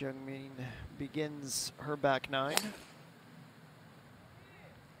as Lee Jung-min begins her back 9.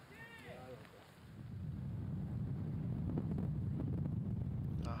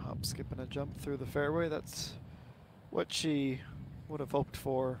 A hop, skip, and a jump through the fairway. That's what she would have hoped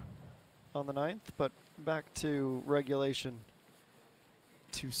for on the 9th, but back to regulation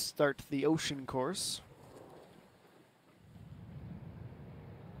to start the Ocean course.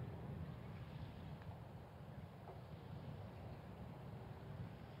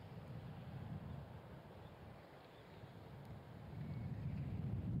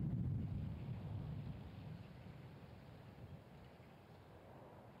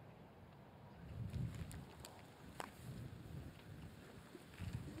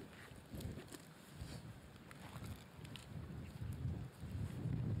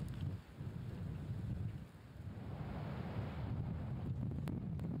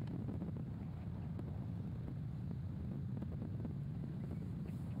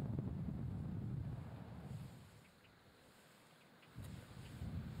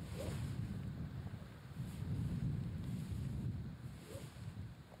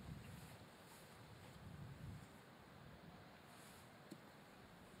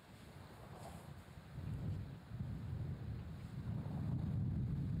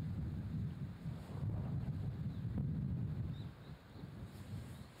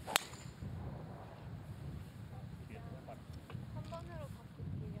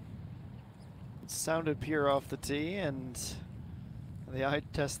 Sounded pure off the tee, and the eye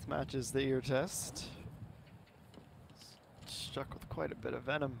test matches the ear test. Struck with quite a bit of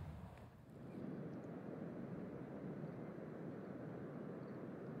venom.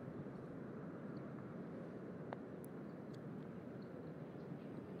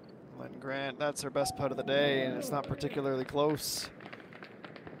 Lynn Grant, that's her best putt of the day, and it's not particularly close.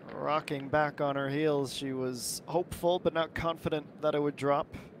 Rocking back on her heels, she was hopeful but not confident that it would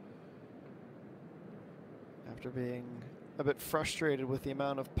drop. After being a bit frustrated with the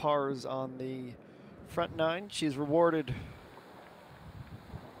amount of pars on the front 9, she's rewarded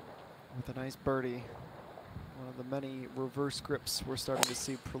with a nice birdie One of the many reverse grips we're starting to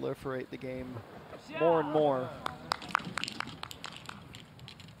see proliferate the game more and more.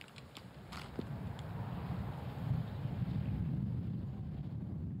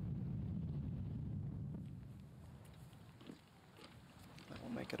 That will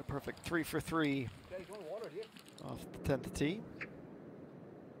make it a perfect 3 for 3 off the 10th tee.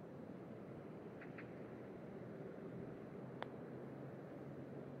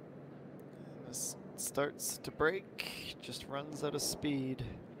 And this starts to break, just runs out of speed.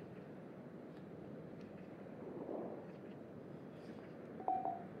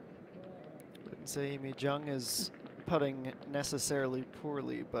 Wouldn't say Amy Jung is putting necessarily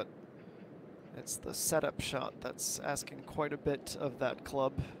poorly, but it's the setup shot that's asking quite a bit of that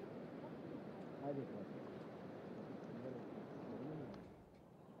club.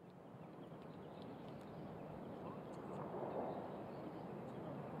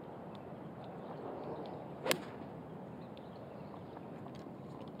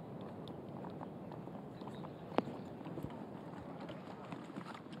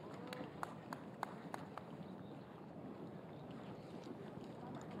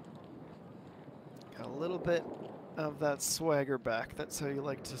 Got a little bit of that swagger back. That's how you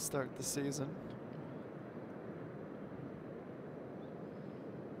like to start the season.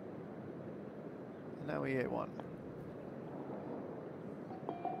 And now we hit one.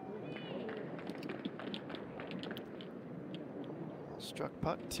 Struck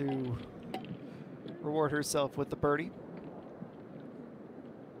putt to reward herself with the birdie.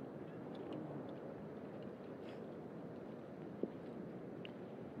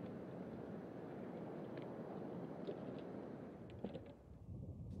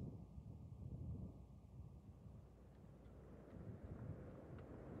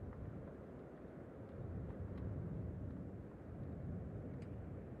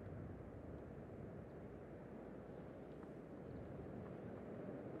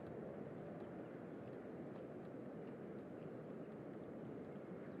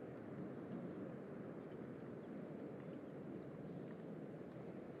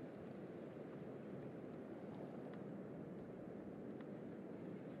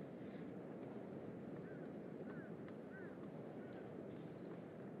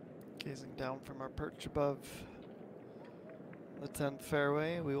 Gazing down from our perch above the 10th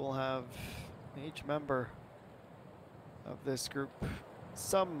fairway, we will have each member of this group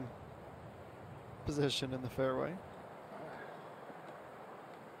some position in the fairway.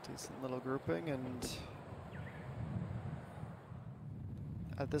 Decent little grouping, and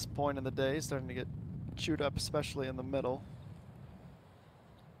at this point in the day, starting to get chewed up, especially in the middle.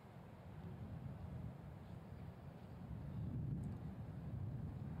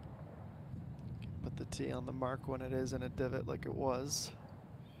 Put the tee on the mark when it is in a divot like it was.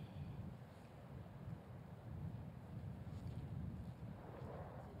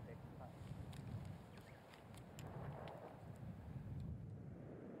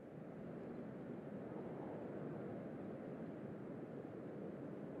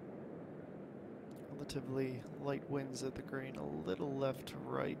 Relatively light winds at the green, a little left to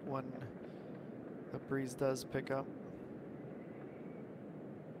right when the breeze does pick up.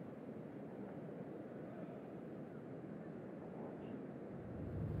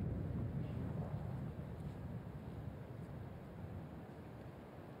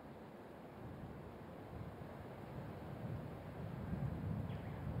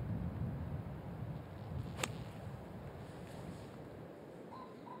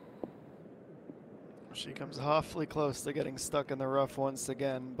 She comes awfully close to getting stuck in the rough once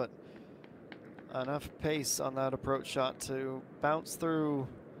again, but enough pace on that approach shot to bounce through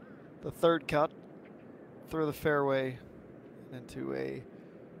the third cut, through the fairway, into a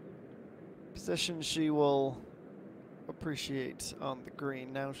position she will appreciate on the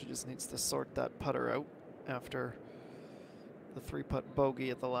green. Now she just needs to sort that putter out after the 3-putt bogey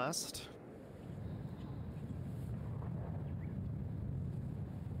at the last.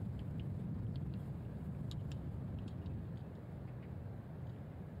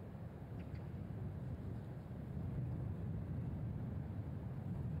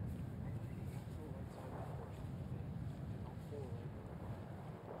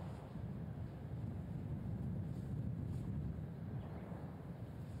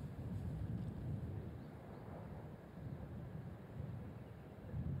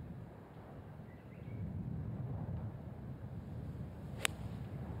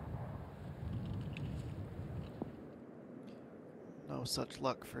 No such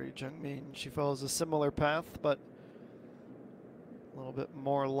luck for Lee Jung-min. She follows a similar path, but a little bit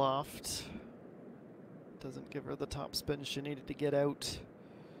more loft. Doesn't give her the top spin she needed to get out.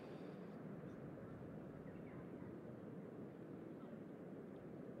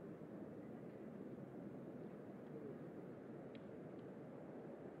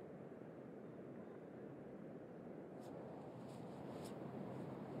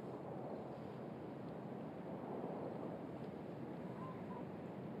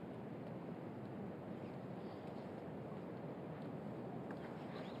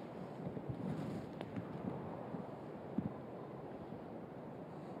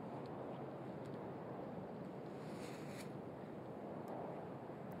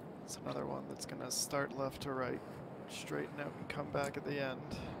 It's another one that's going to start left to right, straighten out and come back at the end.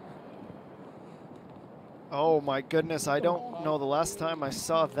 Oh my goodness, I don't know the last time I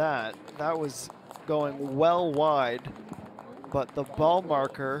saw that. That was going well wide, but the ball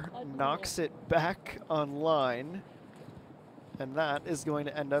marker knocks it back on line, and that is going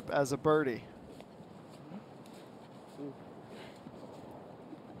to end up as a birdie.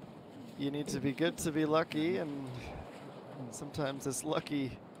 You need to be good to be lucky, and sometimes it's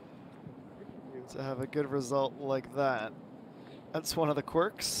lucky to have a good result like that. That's one of the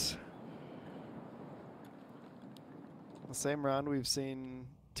quirks. The same round, we've seen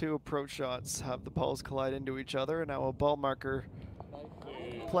 2 approach shots have the balls collide into each other, and now a ball marker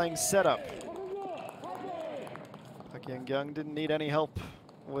playing setup. Park Young didn't need any help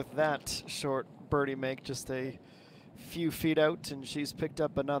with that short birdie make, just a few feet out, and she's picked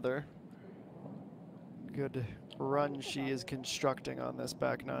up another. Good run she is constructing on this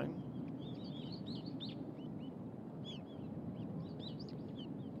back nine.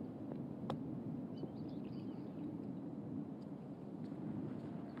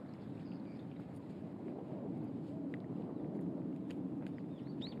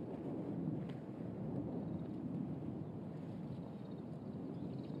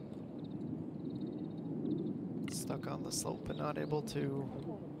 Stuck on the slope and not able to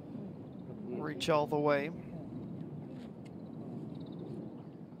reach all the way.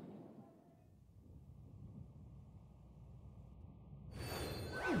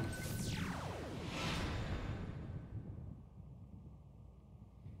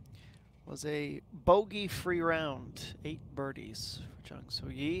 Was a bogey-free round, 8 birdies for Jung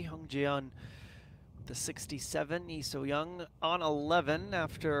So-yi. Hung Ji-yeon with the 67, Lee So-young on 11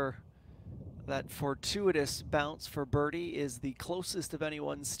 after that fortuitous bounce for birdie is the closest of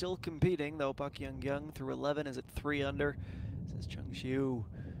anyone still competing, though Park Young through 11 is at 3 under. Says Chung Siu.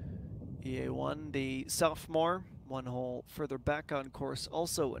 EA1, the sophomore, 1 hole further back on course,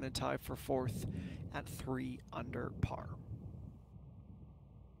 also in a tie for 4th at 3 under par.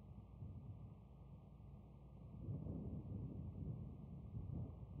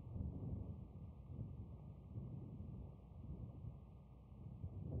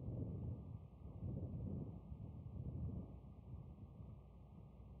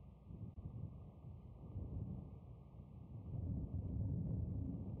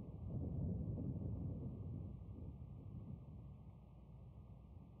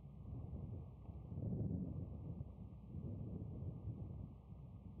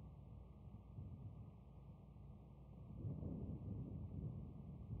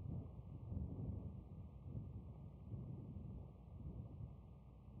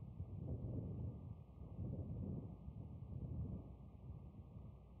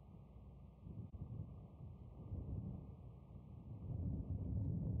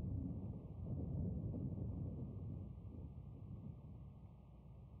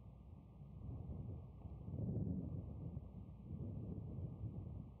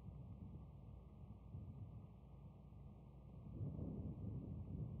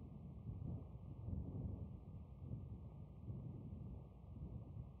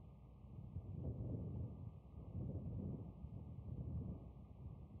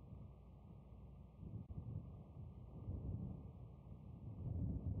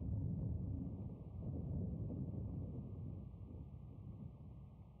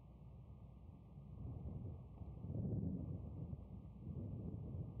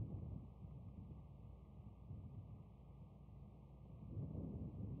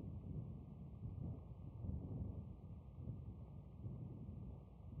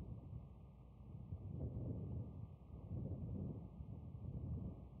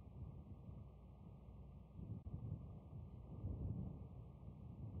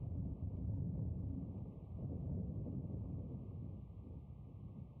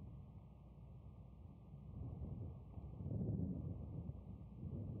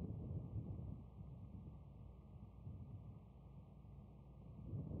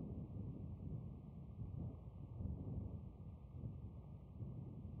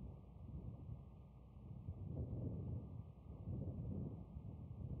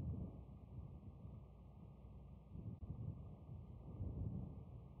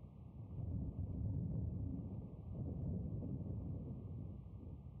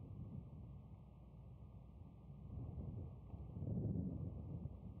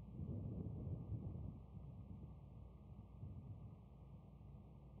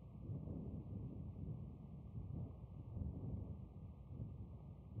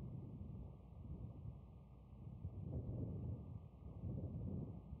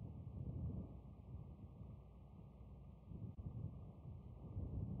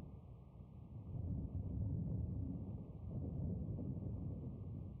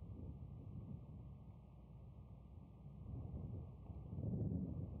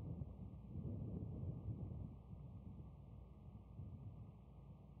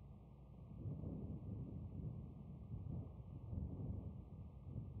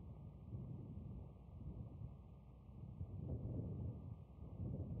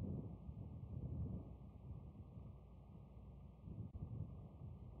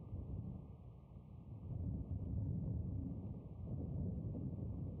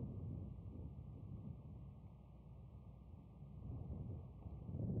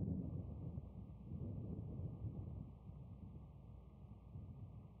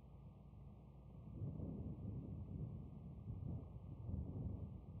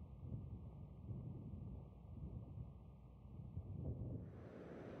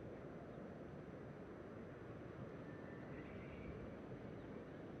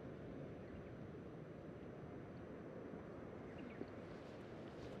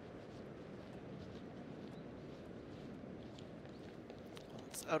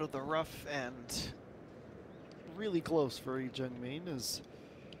 just out of the rough and really close for Lee Jung-min as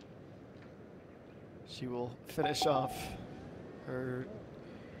she will finish off her,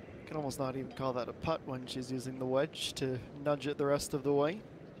 you can almost not even call that a putt when she's using the wedge to nudge it the rest of the way.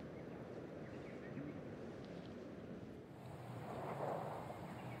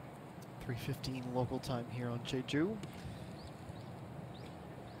 .315 local time here on Jeju.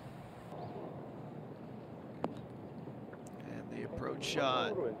 And the approach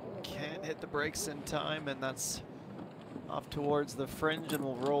shot can't hit the brakes in time, and that's off towards the fringe and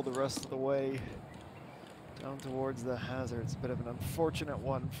will roll the rest of the way down towards the hazard. It's a bit of an unfortunate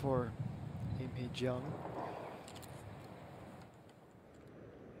one for Im Hee-jung.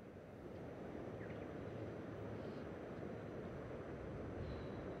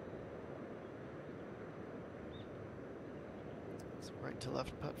 Right to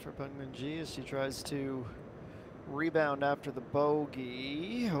left putt for Bang Min-ji as she tries to rebound after the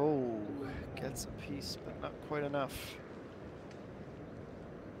bogey. Oh, gets a piece, but not quite enough.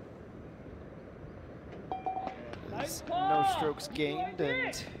 There's no strokes gained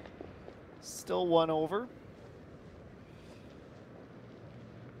and still one over.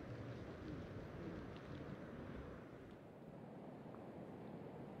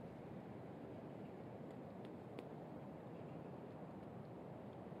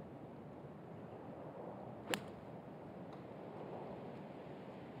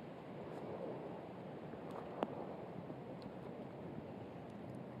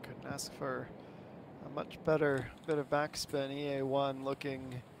 Ask for a much better bit of backspin. EA1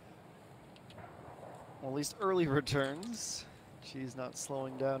 looking, well, at least early returns. She's not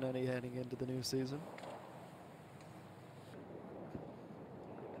slowing down any heading into the new season.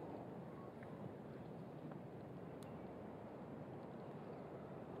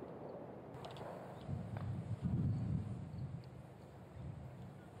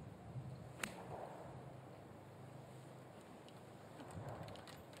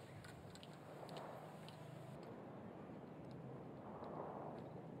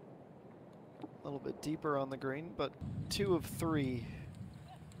 A little bit deeper on the green, but 2 of 3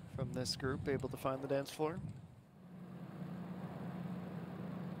 from this group able to find the dance floor.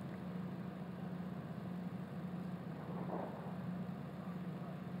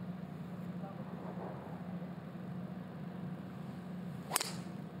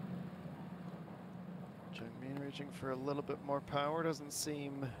 Jung-min reaching for a little bit more power. Doesn't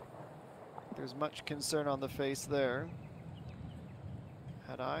seem there's much concern on the face there.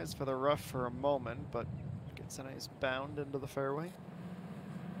 Had eyes for the rough for a moment, but gets a nice bound into the fairway.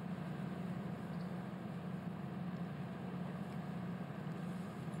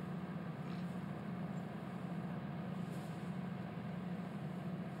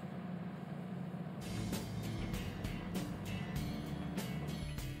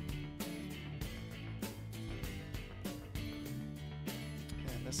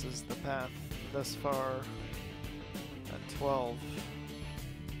 And this is the path thus far at 12.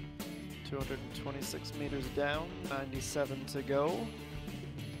 226 meters down, 97 to go.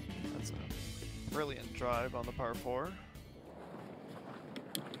 That's a brilliant drive on the par 4.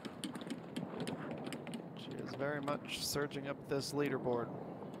 She is very much surging up this leaderboard.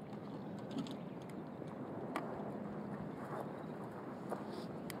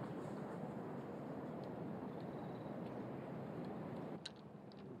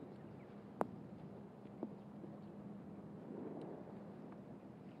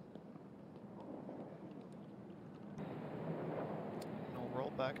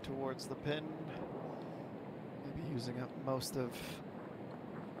 Back towards the pin, maybe using up most of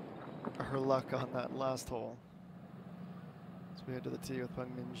her luck on that last hole. As we head to the tee with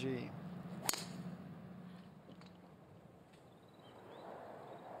Bang Min-ji.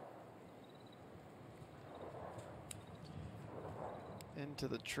 Into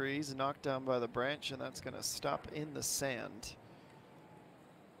the trees, knocked down by the branch, and that's going to stop in the sand.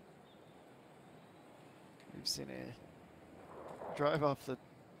 We've seen a drive off the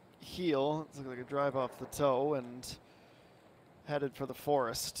heel, it's like a drive off the toe, and headed for the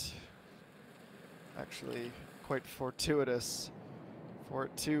forest. Actually quite fortuitous for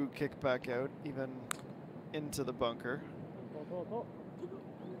it to kick back out, even into the bunker.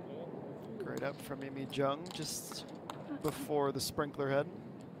 Great up from Im Hee-jung just before the sprinkler head.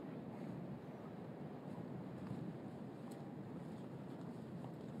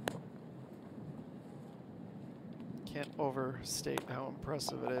 Can't overstate how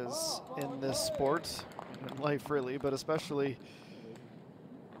impressive it is in this sport, in life really, but especially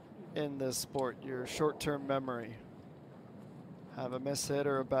in this sport, your short-term memory. Have a miss hit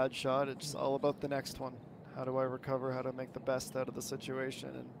or a bad shot, it's all about the next one. how do I recover, how to make the best out of the situation,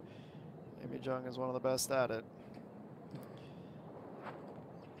 and Amy Jung is one of the best at it.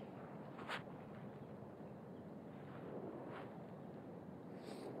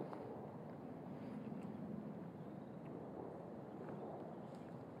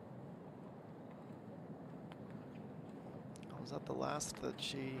 Was that the last that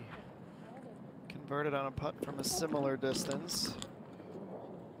she converted on a putt from a similar distance?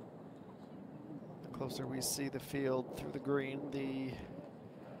 The closer we see the field through the green, the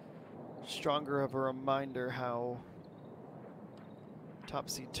stronger of a reminder how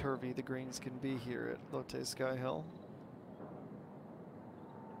topsy-turvy the greens can be here at Lotte Sky Hill.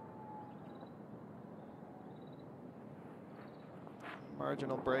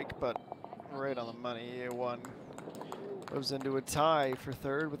 Marginal break, but right on the money. A1 moves into a tie for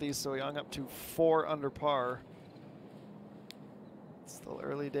third with Lee So-young up to 4 under par. Still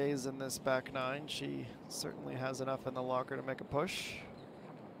early days in this back nine. She certainly has enough in the locker to make a push.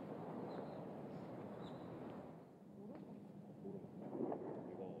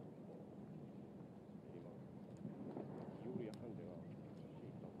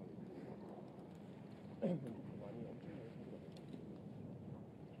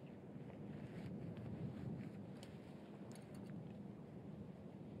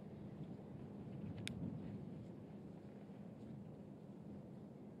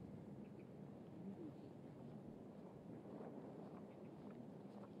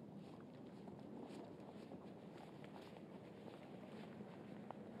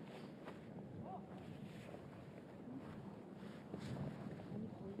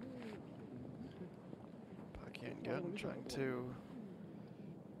 Good, trying to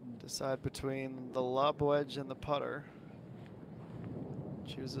decide between the lob wedge and the putter.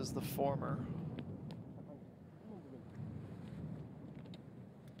 Chooses the former.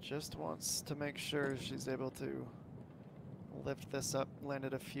 Just wants to make sure she's able to lift this up, land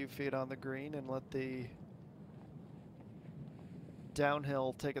it a few feet on the green, and let the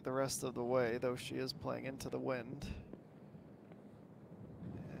downhill take it the rest of the way, though she is playing into the wind.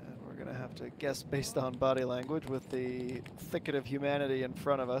 Gonna have to guess based on body language with the thicket of humanity in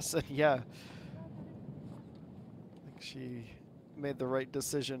front of us. Yeah, I think she made the right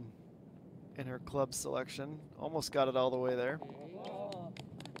decision in her club selection. Almost got it all the way there.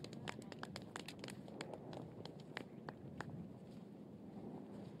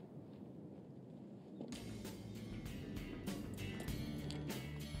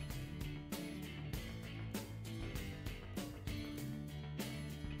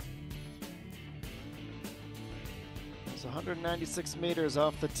 It's 196 meters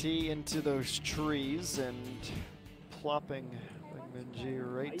off the tee into those trees and plopping Minji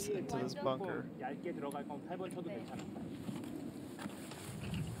right into this bunker. 얇게 들어갈 건 8번 쳐도 괜찮아.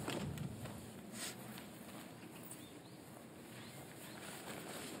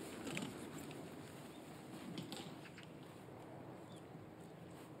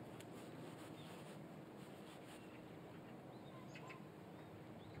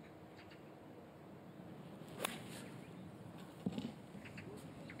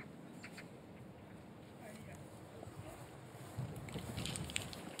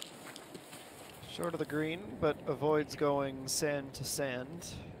 Short of the green, but avoids going sand to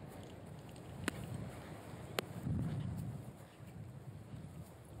sand.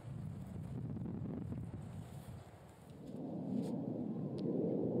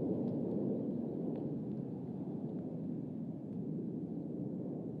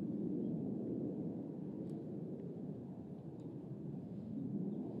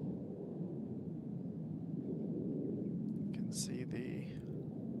 You can see the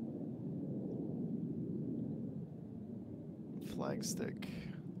flagstick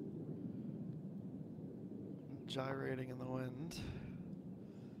gyrating in the wind.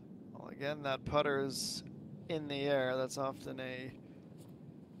 Well, again, that putter is in the air. That's often a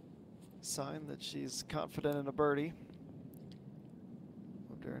sign that she's confident in a birdie.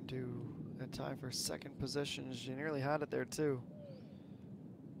 Moved her into a tie for second position. She nearly had it there too.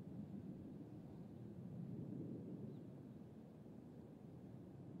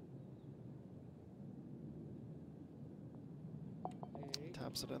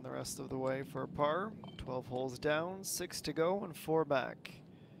 Taps it in the rest of the way for a par. 12 holes down, 6 to go, and 4 back.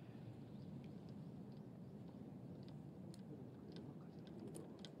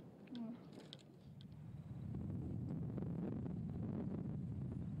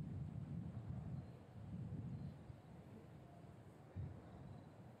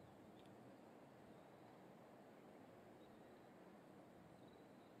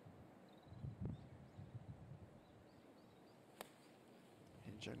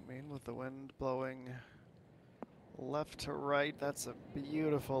 Jungmin with the wind blowing left to right. That's a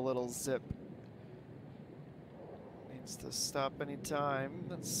beautiful little zip. Needs to stop any time.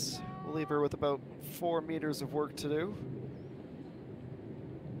 We'll leave her with about 4 meters of work to do.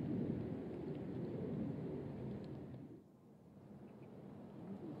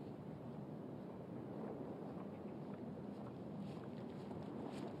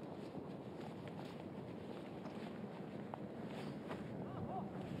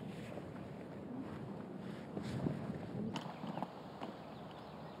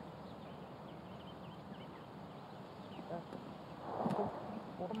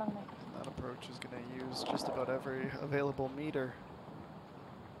 That approach is going to use just about every available meter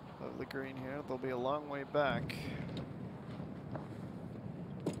of the green here. They'll be a long way back.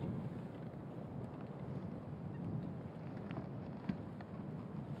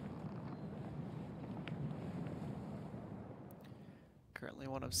 Currently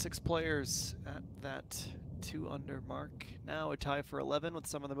one of 6 players at that 2 under mark. Now a tie for 11 with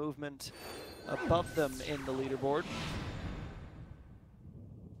some of the movement above them in the leaderboard.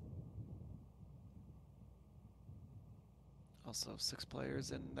 Also 6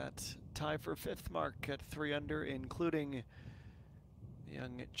 players in that tie for 5th mark at 3 under, including the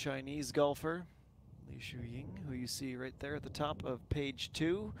young Chinese golfer, Li Shuying, who you see right there at the top of page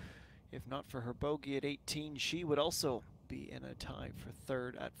 2. If not for her bogey at 18, she would also be in a tie for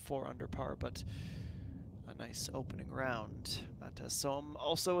 3rd at 4 under par, but a nice opening round. Mata Som,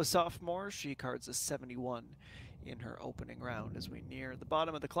 also a sophomore, she cards a 71 in her opening round as we near the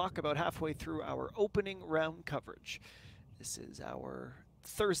bottom of the clock, about halfway through our opening round coverage. This is our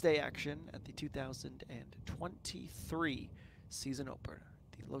Thursday action at the 2023 season opener,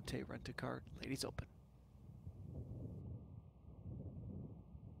 the Lotte Rent-A-Car Ladies Open.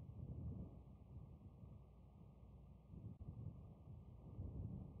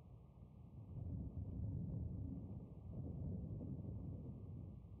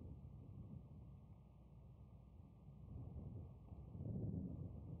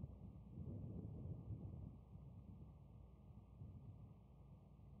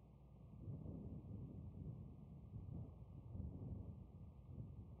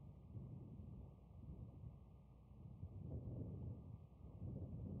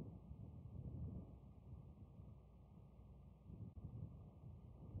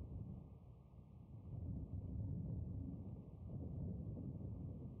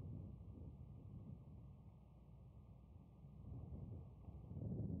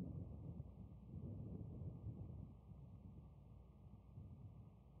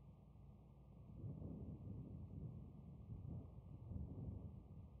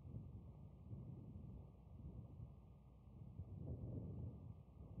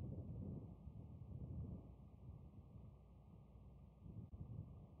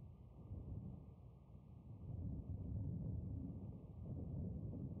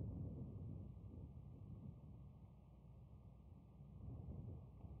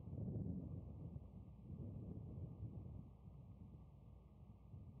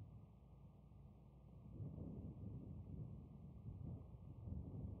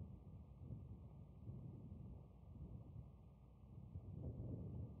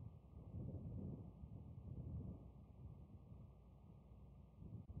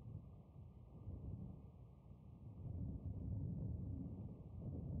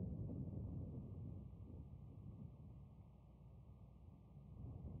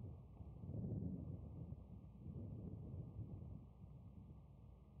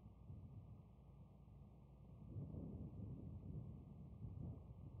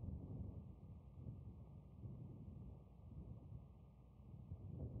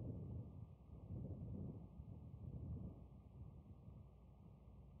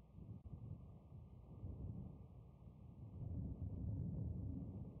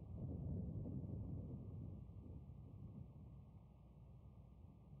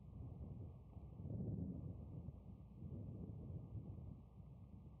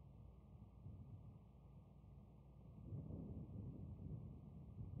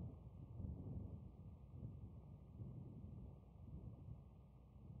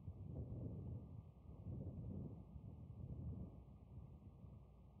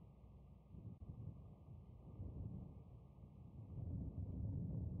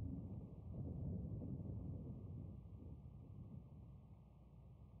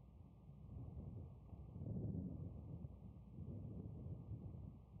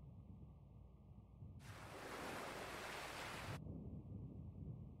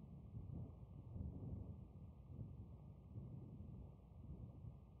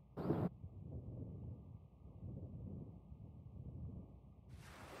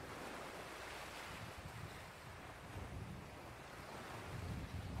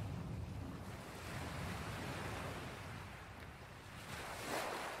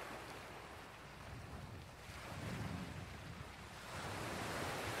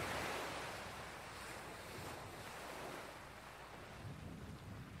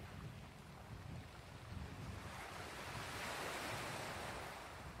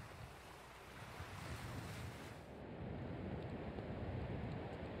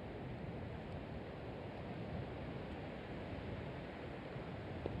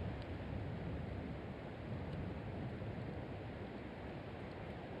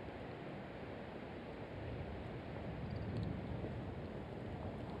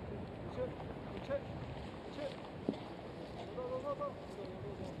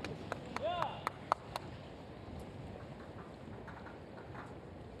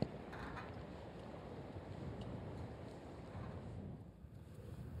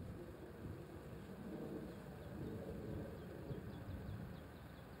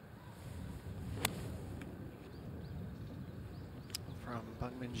 from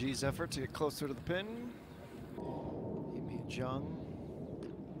Bang Min-ji's effort to get closer to the pin. Imi Jung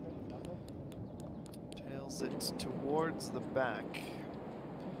tails it towards the back.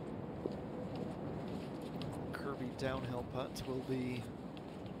 Curvy downhill putt will be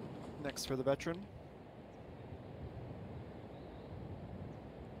next for the veteran.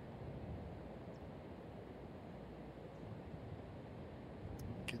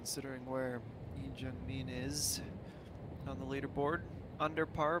 Considering where Lee Jung-min is on the leaderboard, under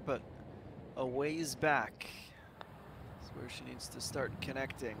par, but a ways back. That's where she needs to start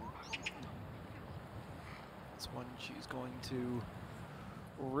connecting. It's one she's going to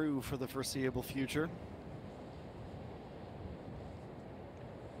rue for the foreseeable future.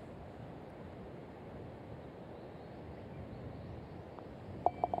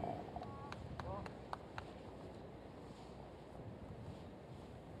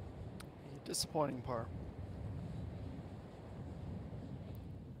 Disappointing par.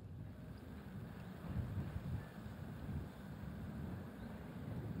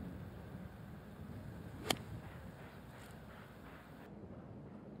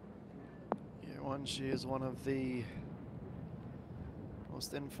 She is one of the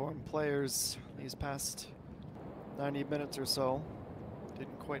most informed players these past 90 minutes or so.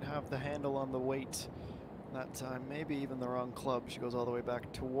 Didn't quite have the handle on the weight that time, maybe even the wrong club. She goes all the way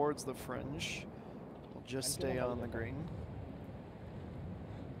back towards the fringe. Will just stay on the green.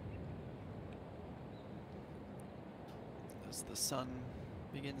 As the sun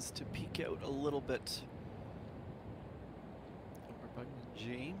begins to peek out a little bit over Bang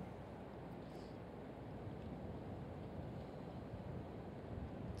Min-ji.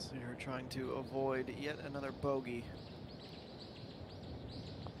 See her trying to avoid yet another bogey.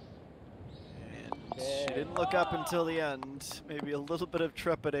 And she didn't look up until the end. Maybe a little bit of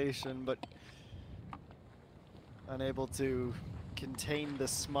trepidation, but unable to contain the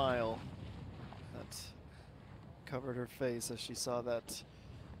smile that covered her face as she saw that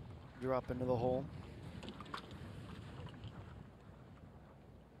drop into the hole.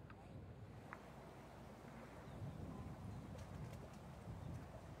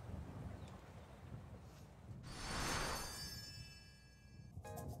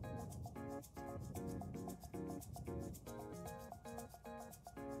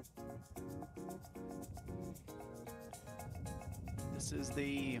 This is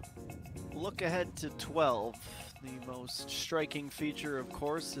the look ahead to 12. The most striking feature, of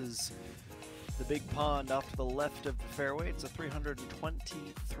course, is the big pond off to the left of the fairway. It's a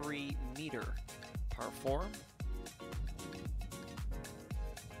 323-meter par 4.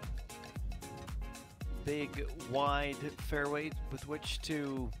 Big, wide fairway with which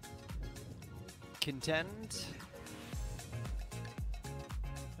to contend.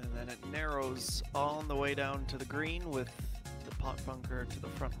 And then it narrows all the way down to the green with the pot bunker to the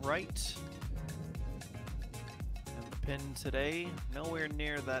front right. And the pin today, nowhere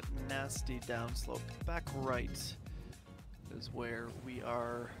near that nasty downslope. Back right is where we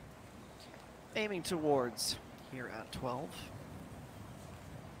are aiming towards here at 12.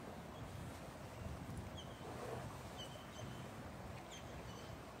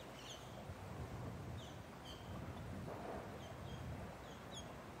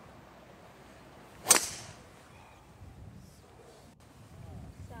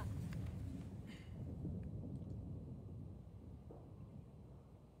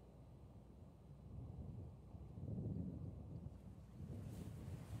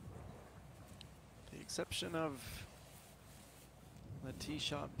 Exception of the tee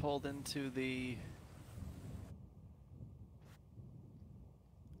shot pulled into the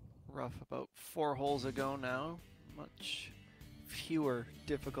rough about 4 holes ago now. Much fewer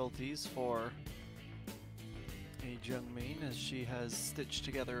difficulties for Lee Jung-min as she has stitched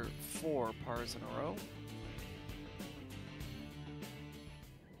together 4 pars in a row.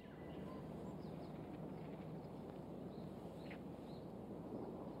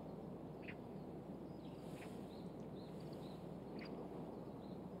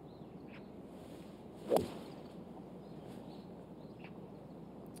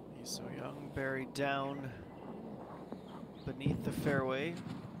 So Young buried down beneath the fairway.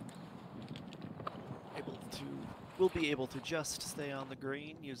 Will be able to just stay on the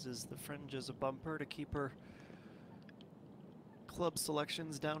green, uses the fringe as a bumper to keep her club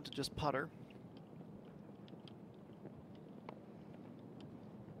selections down to just putter.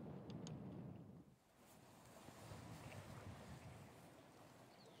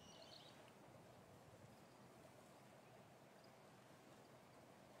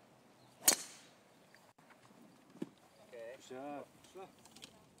 샷.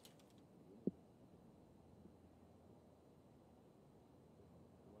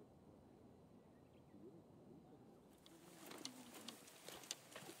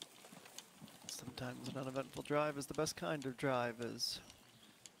 Sometimes an uneventful drive is the best kind of drive, as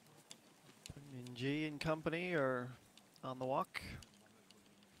ENG and company are on the walk.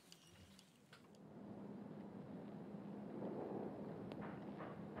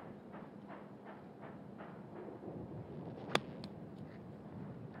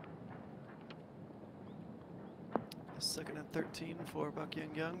 Second and 13 for Buck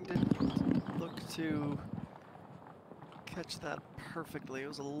Young. Didn't look to catch that perfectly. It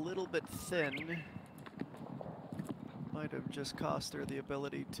was a little bit thin. Might have just cost her the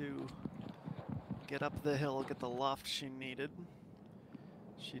ability to get up the hill, get the loft she needed.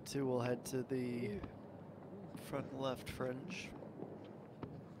 She too will head to the front left fringe.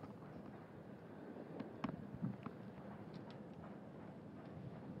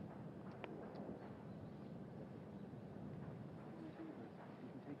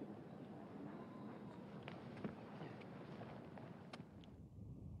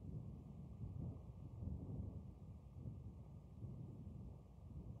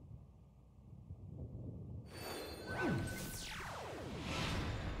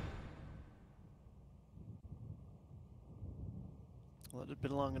 Well, it had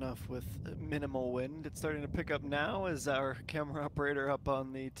been long enough with minimal wind. It's starting to pick up now, as our camera operator up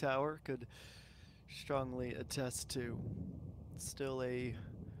on the tower could strongly attest to. Still a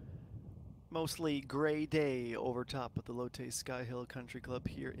mostly gray day over top of the Lotte Sky Hill Country Club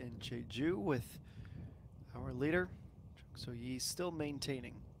here in Jeju, with our leader, So Yi, still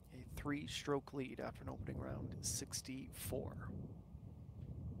maintaining a 3-stroke lead after an opening round 64.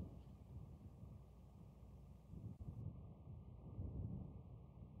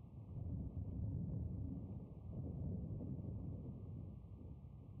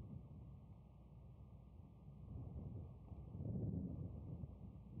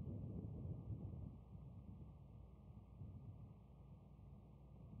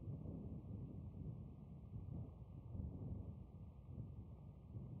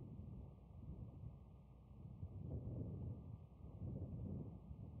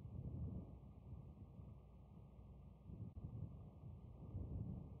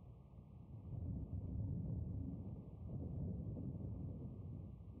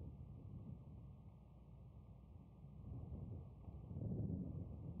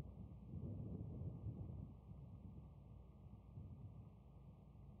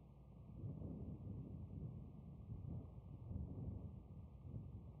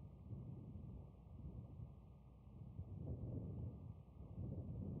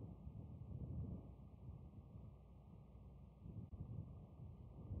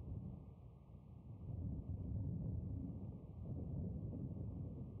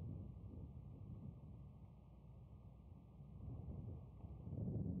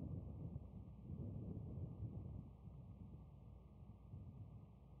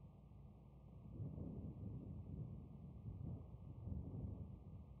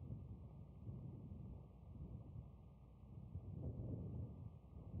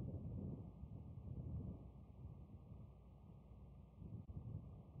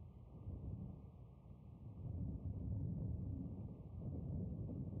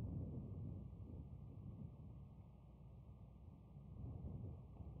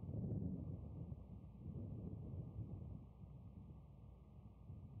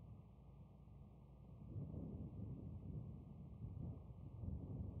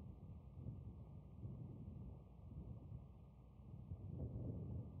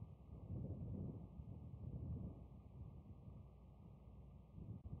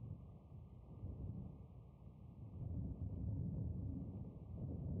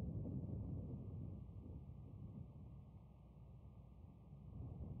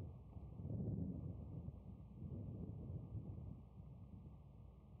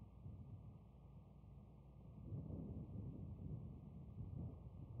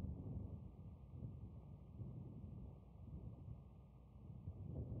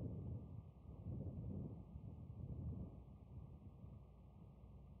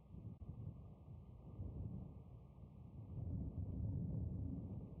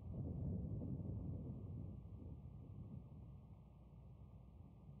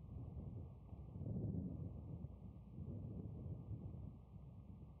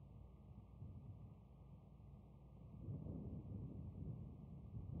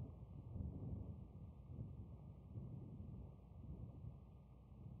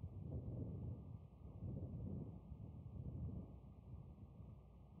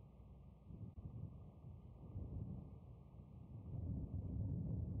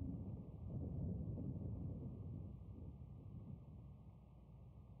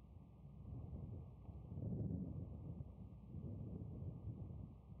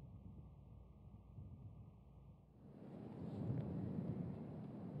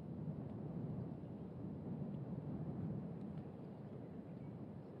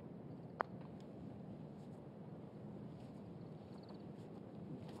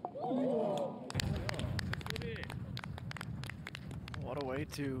 What a way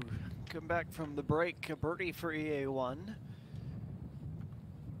to come back from the break. A birdie for EA1.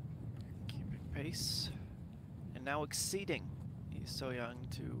 Keeping pace. And now exceeding Lee So-young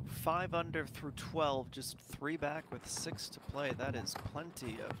to 5 under through 12, just 3 back with 6 to play. That is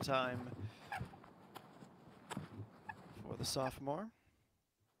plenty of time for the sophomore.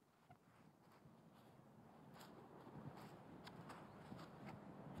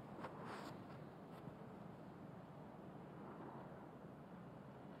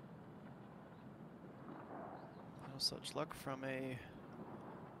 No such luck from a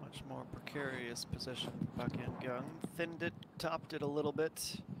much more precarious position for Park Hyun-kyung. Thinned it, topped it a little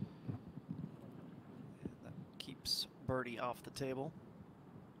bit. And that keeps birdie off the table.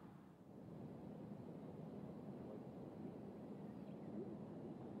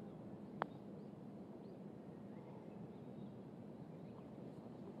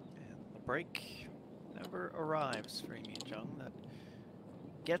 And the break never arrives for Im Min-jung. That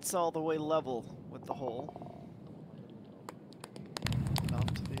gets all the way level with the hole.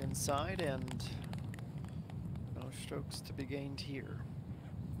 Off to the inside, and no strokes to be gained here.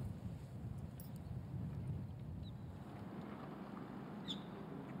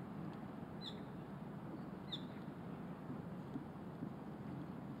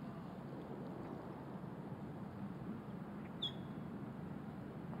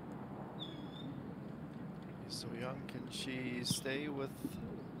 So-young, can she stay with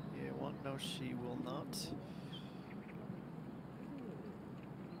EA1? No, she will not.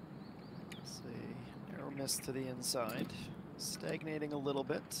 Narrow miss to the inside, stagnating a little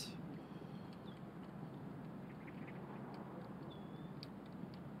bit.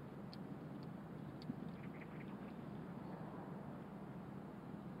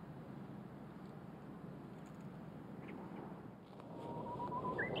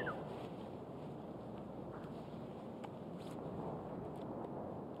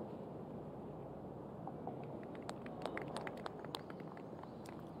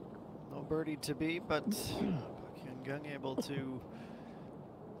 Birdie to be, but Park Hyun-kyung able to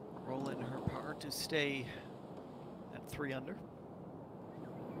roll in her par to stay at 3 under.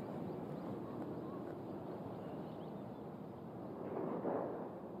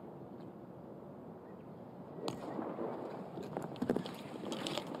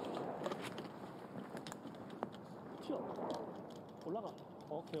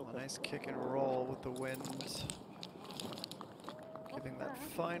 A nice kick and roll with the wind. Giving that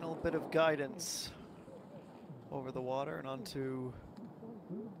final bit of guidance over the water and onto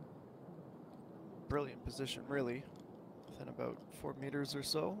brilliant position, really, within about 4 meters or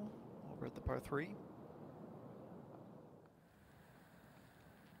so over at the par 3.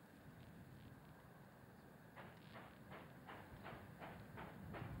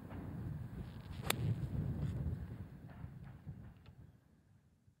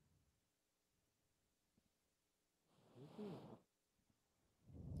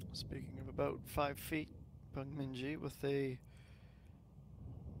 Speaking of about 5 feet, Bang Min-ji with a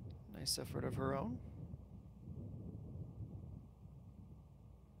nice effort of her own.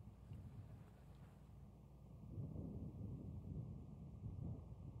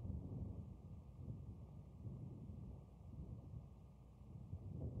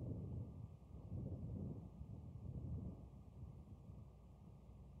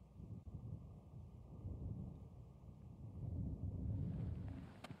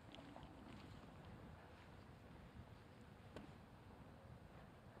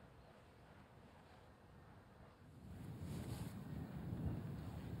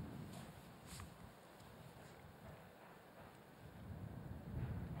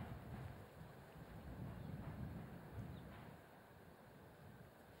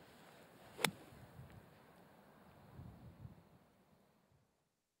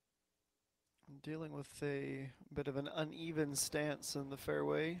 Dealing with a bit of an uneven stance in the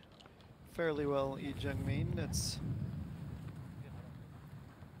fairway. Fairly well, Lee Jung-min. It's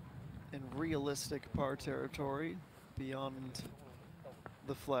in realistic par territory beyond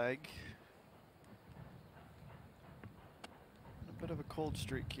the flag. A bit of a cold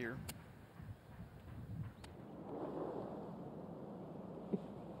streak here.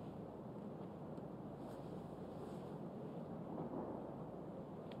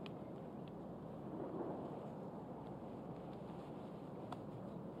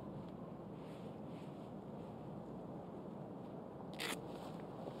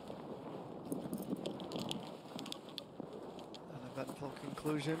 Eventful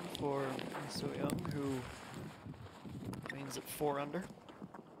conclusion for Lee So-young, who remains at 4 under.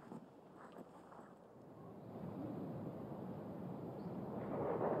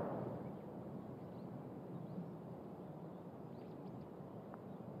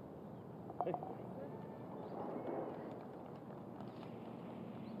 아,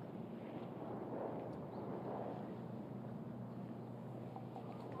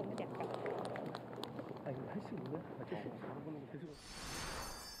 이거 할 수 있는 거야? 어쩔 수 없어. 이거는 계속.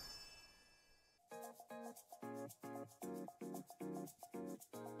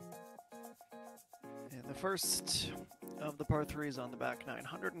 And the first of the par threes on the back nine,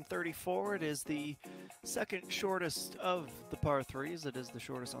 134. It is the second shortest of the par threes. It is the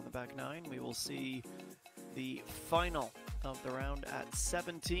shortest on the back nine. We will see the final of the round at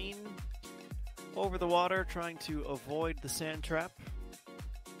 17. Over the water, trying to avoid the sand trap.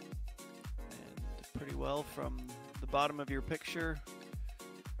 And pretty well from the bottom of your picture,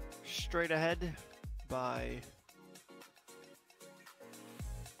 straight ahead by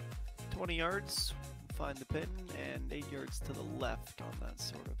 20 yards. Find the pin, and 8 yards to the left on that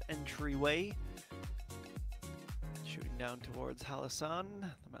sort of entryway. Shooting down towards Halasan,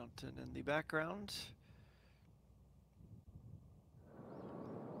 the mountain in the background.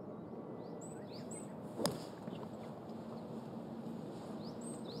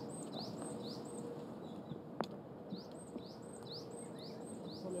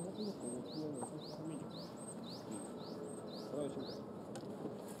 처음에 하신 거 보고 치면은 33mm. 돌아가시면 돼.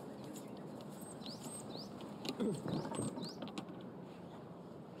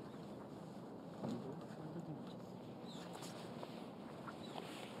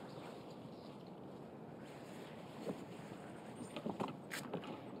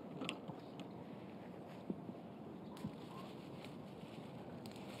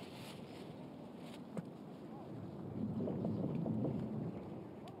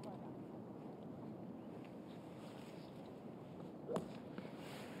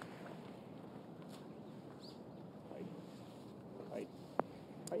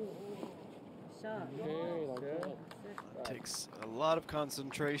 It takes a lot of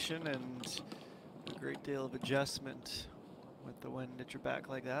concentration and a great deal of adjustment with the wind at your back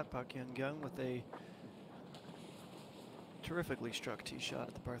like that. Park Hyun-kyung with a terrifically struck tee shot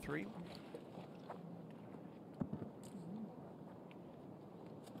at the par 3.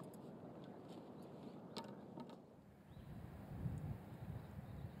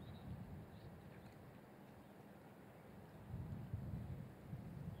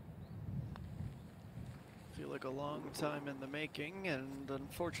 Feel like a long time in the making, and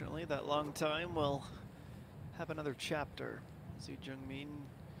unfortunately that long time will have another chapter. See, Jungmin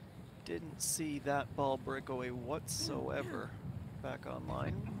didn't see that ball break away whatsoever back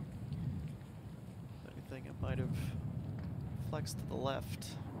online. If anything, it might have flexed to the left.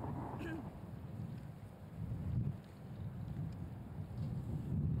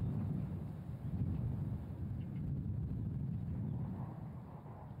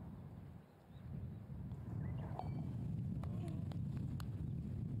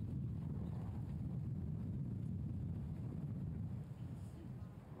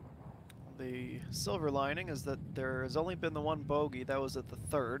 The silver lining is that there has only been the one bogey. That was at the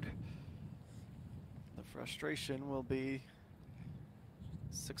third. The frustration will be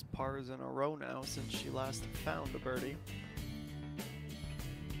 6 pars in a row now since she last found a birdie.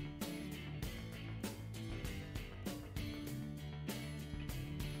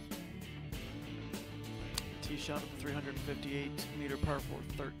 Tee shot at the 358-meter par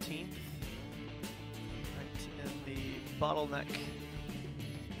 4 13th. Right in the bottleneck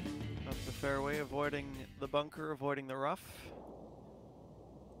of the fairway, avoiding the bunker, avoiding the rough.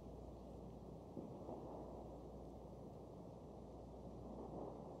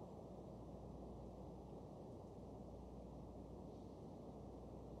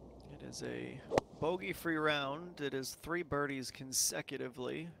 It is a bogey-free round. It is 3 birdies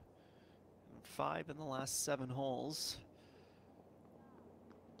consecutively, and 5 in the last 7 holes.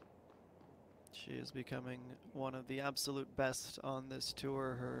 She is becoming one of the absolute best on this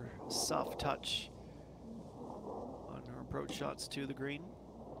tour. Her soft touch on her approach shots to the green.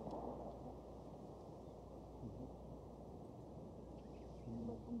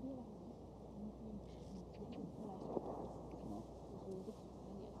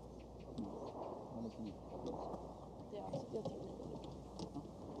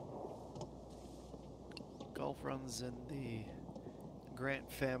 Golf runs in the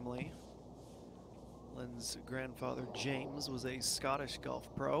Grant family. Lynn's grandfather, James, was a Scottish golf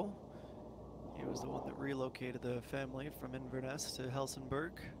pro. He was the one that relocated the family from Inverness to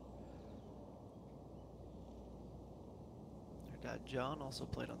Helsingborg. Her dad, John, also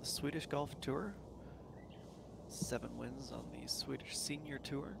played on the Swedish golf tour. 7 wins on the Swedish senior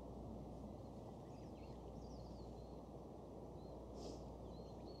tour.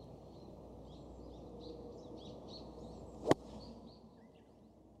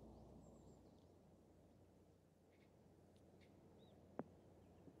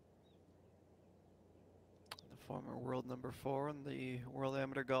 former world number 4 in the World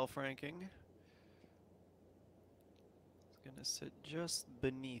Amateur Golf ranking. It's going to sit just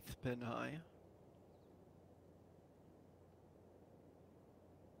beneath pin high.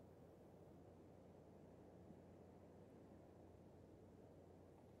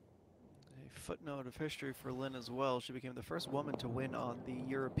 A footnote of history for Lynn as well. She became the first woman to win on the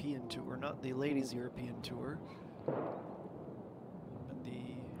European Tour, not the Ladies European Tour, but the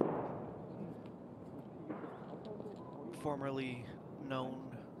formerly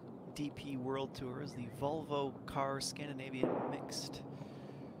known DP World Tour is the Volvo Car Scandinavian Mixed.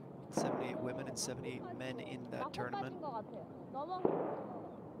 78 women and 78 men in that tournament.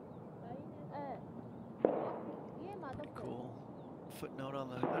 Pretty cool footnote on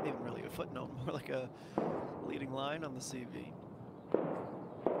the, not even really a footnote, more like a leading line on the CV.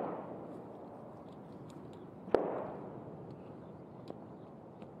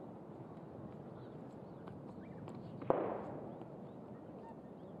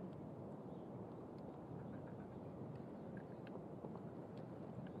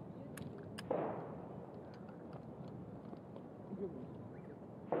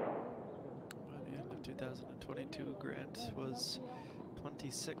 By the end of 2022, Grant was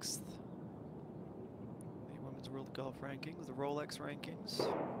 26th. The Women's World Golf Rankings, the Rolex rankings.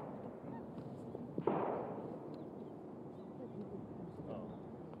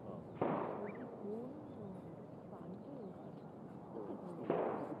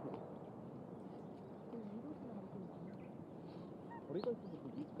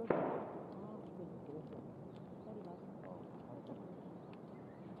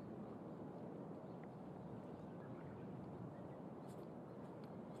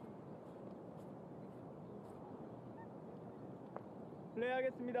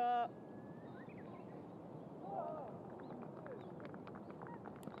 플레이하겠습니다.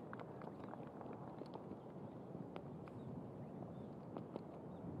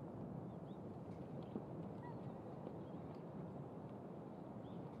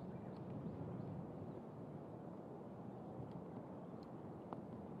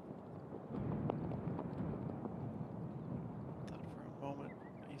 Thought for a moment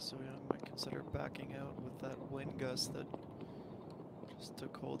So Young might consider backing out with that wind gust that just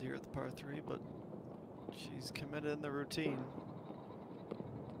took hold here at the par 3, but she's committed in the routine.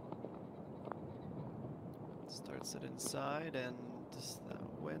 Starts it inside, and just that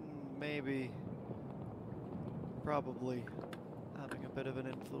wind maybe, probably having a bit of an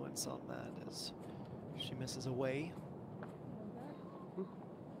influence on that as she misses away.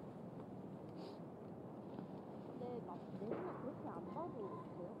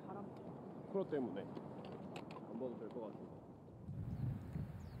 프로 때문에 안 봐도 될 것 같습니다.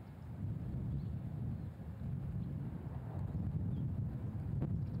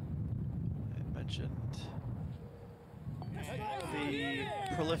 I mentioned the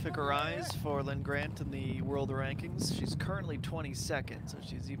prolific rise for Lynn Grant in the world rankings. She's currently 22nd, so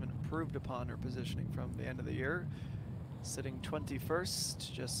she's even improved upon her positioning from the end of the year. Sitting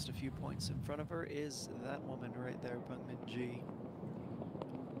 21st, just a few points in front of her, is that woman right there, Bungmin Ji.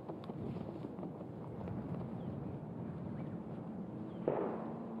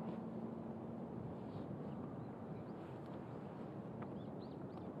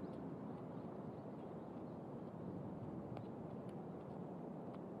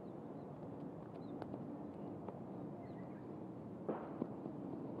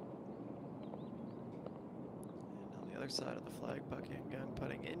 Side of the flag, Buckingham Gun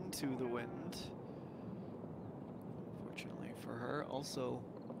putting into the wind. Fortunately for her, also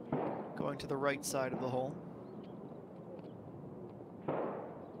going to the right side of the hole.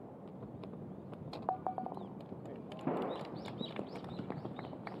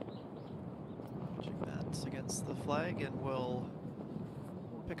 Watching that against the flag, and will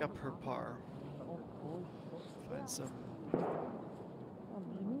pick up her par. Find some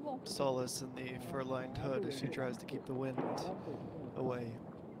solace in the fur-lined hood as she tries to keep the wind away.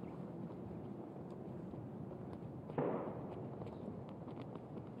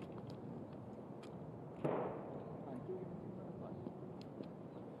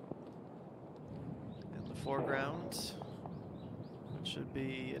 In the foreground, it should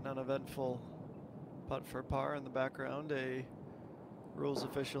be an uneventful putt for par. In the background, a rules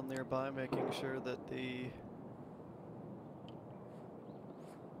official nearby making sure that the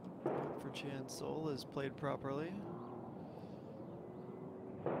for Chan Sol is played properly.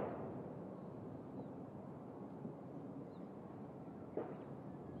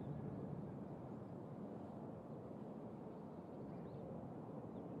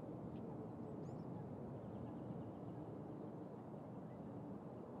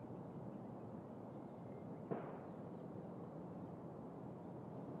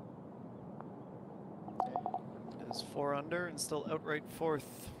 is 4 under and still outright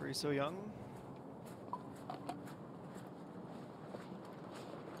fourth for Lee So-young.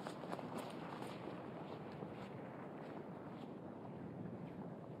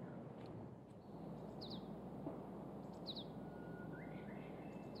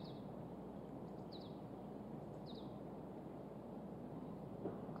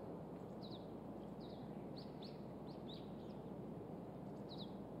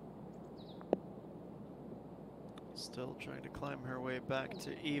 Still trying to climb her way back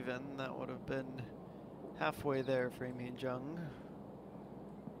to even. That would have been halfway there for Amy Jung.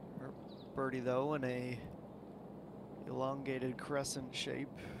 Her birdie though in a elongated crescent shape.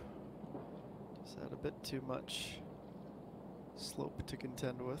 Just had a bit too much slope to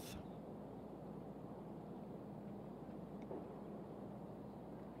contend with.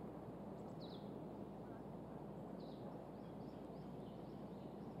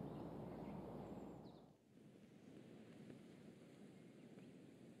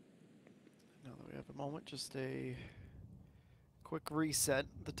 Now that we have a moment, just a quick reset.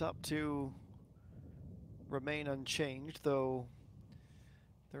 The top two remain unchanged, though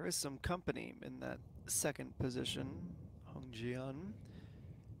there is some company in that second position. Hong Jian.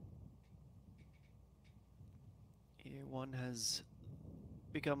 E1 has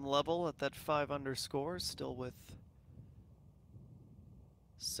become level at that 5 under score, still with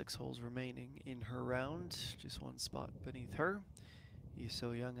 6 holes remaining in her round, just 1 spot beneath her. Lee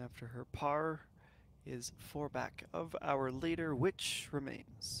So-young, after her par, is 4 back of our leader, which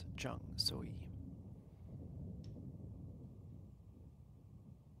remains Jung So-yi.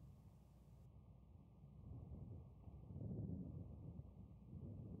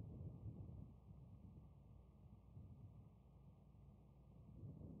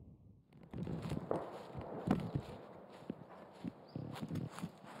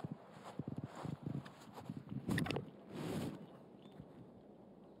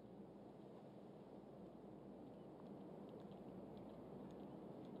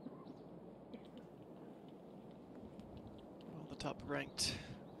 The top-ranked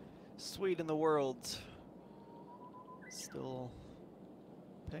Swede in the world, still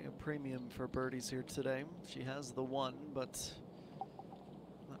paying a premium for birdies here today. She has the 1, but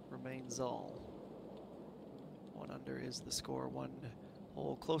that remains all. 1 under is the score, 1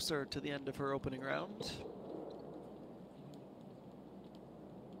 hole closer to the end of her opening round.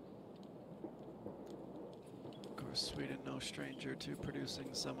 Of course, Sweden no stranger to producing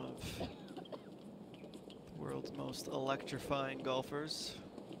some of world's most electrifying golfers.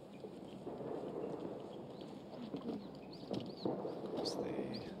 Of course,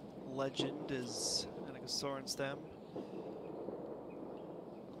 the legend is Annika Sorenstam.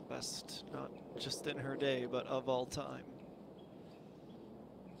 Best not just in her day, but of all time.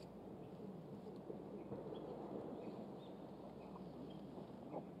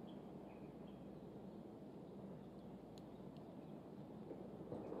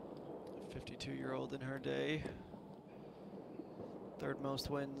 A 52-year-old in her day. 3rd most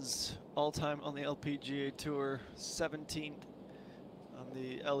wins all-time on the LPGA Tour, 17th on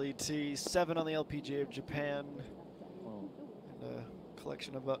the LET, 7 on the LPGA of Japan, and a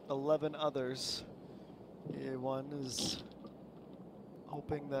collection of 11 others. EA1 is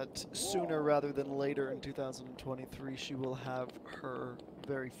hoping that sooner rather than later in 2023 she will have her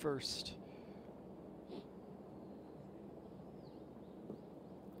very first.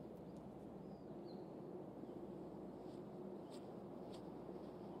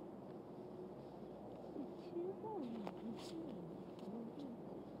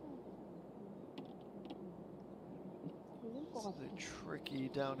 This is a tricky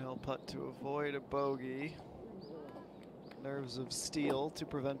downhill putt to avoid a bogey. Nerves of steel to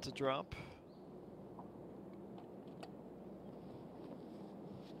prevent a drop.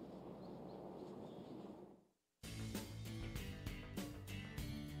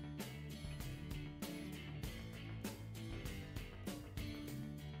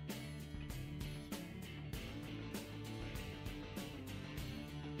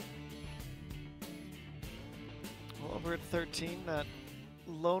 Well, over at 13, that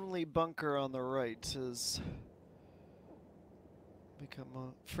lonely bunker on the right has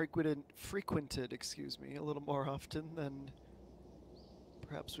become frequented, excuse me, a little more often than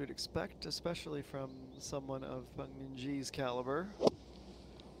perhaps we'd expect, especially from someone of Bang Min-ji's caliber.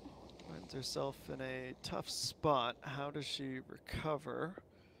 Finds herself in a tough spot. How does she recover?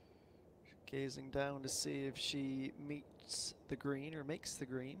 Gazing down to see if she meets the green or makes the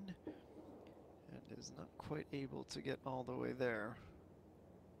green, and is not quite able to get all the way there.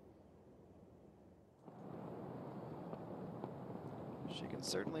 She can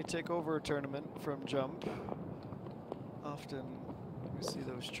certainly take over a tournament from jump. Often we see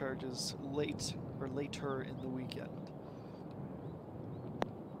those charges late or later in the weekend.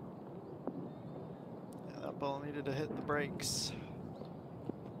 Yeah, that ball needed to hit the brakes.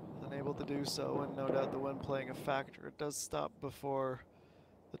 Unable to do so, and no doubt the wind playing a factor. It does stop before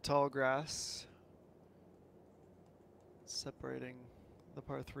the tall grass, separating the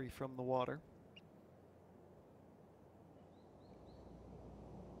par 3 from the water.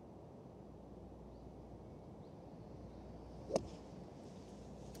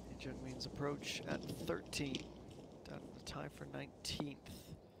 Jungmin's approach at 13, down to the tie for 19th.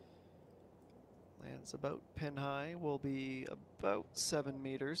 Lands about pin high, will be about 7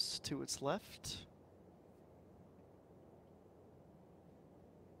 meters to its left.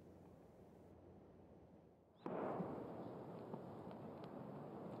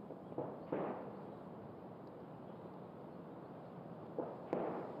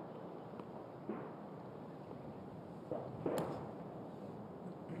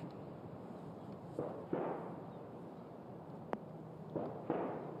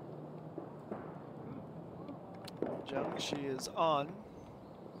 Jung, she is on,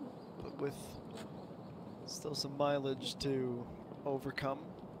 but with still some mileage to overcome.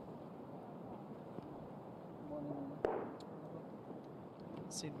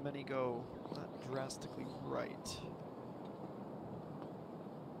 Haven't seen many go that drastically right.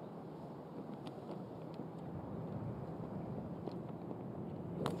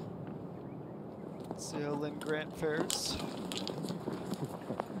 Let's see how Lynn Grant fares.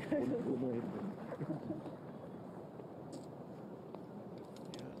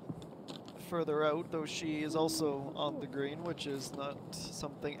 Further out, though she is also on the green, which is not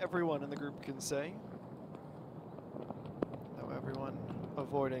something everyone in the group can say. Though everyone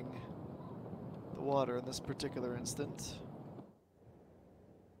avoiding the water in this particular instant.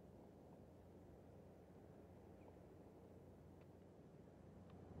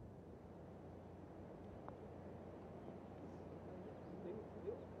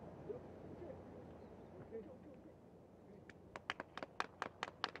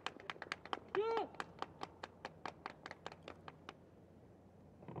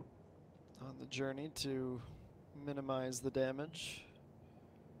 On the journey to minimize the damage.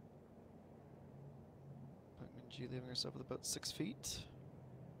 G leaving herself with about 6 feet.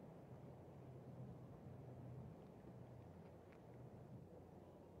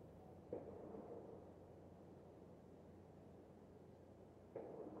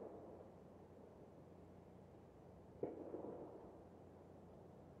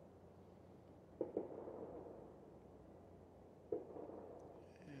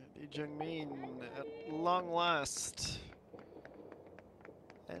 Jungmin at long last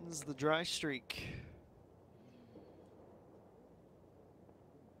ends the dry streak.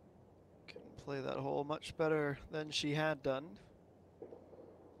 Can play that hole much better than she had done.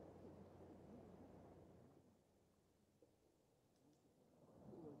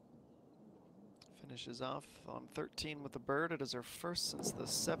 Finishes off on 13 with the bird. It is her first since the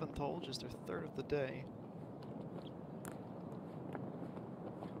 7th hole, just her 3rd of the day.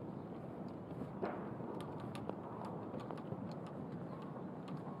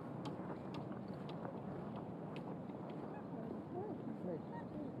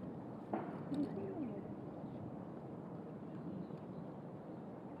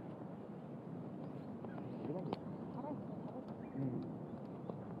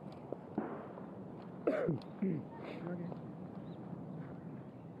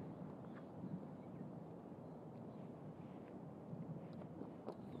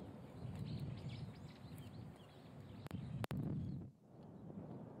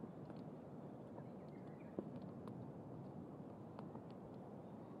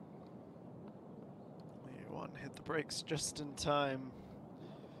 Hit the brakes just in time,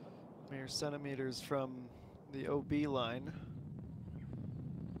 mere centimeters from the OB line.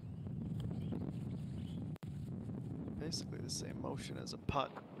 Basically the same motion as a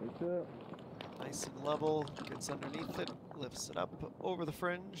putt. Nice and level, gets underneath it, lifts it up over the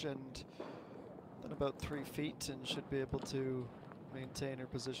fringe, and then about 3 feet, and should be able to maintain her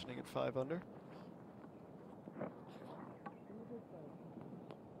positioning at 5 under.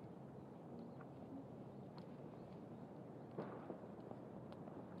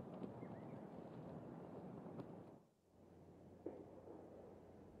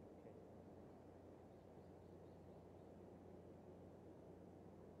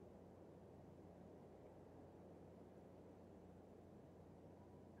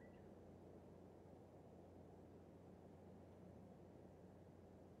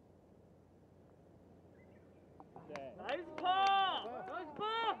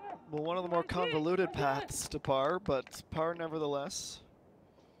 Well, one of the more convoluted paths to par, but par nevertheless.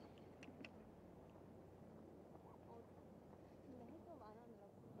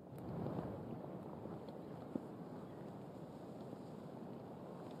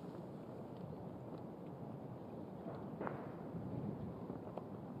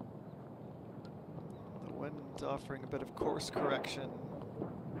 The wind offering a bit of course correction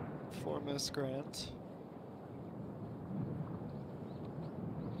for Miss Grant.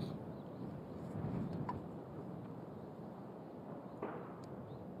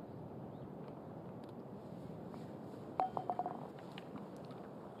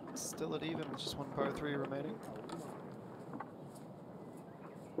 Still at even with just one par 3 remaining.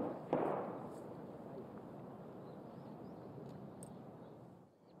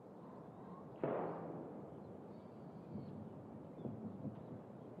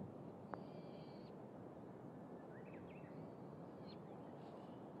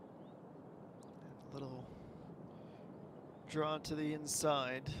 A little draw to the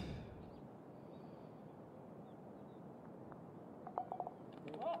inside.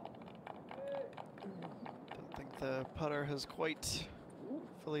 The putter has quite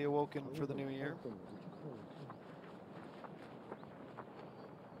fully awoken for the new year.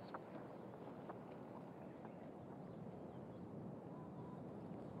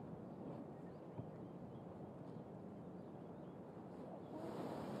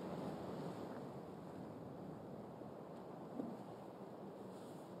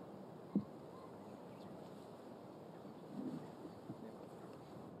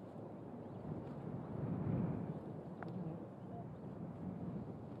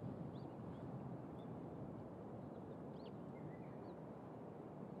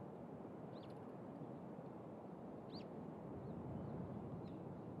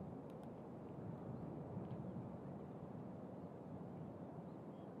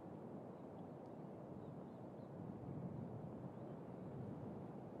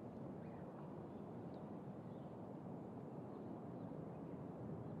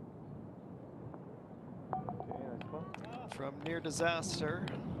 From near disaster,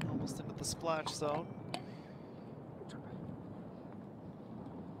 almost into the splash zone.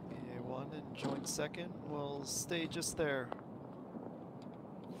 EA1 in joint second will stay just there.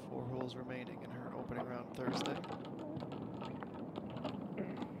 4 holes remaining in her opening round Thursday.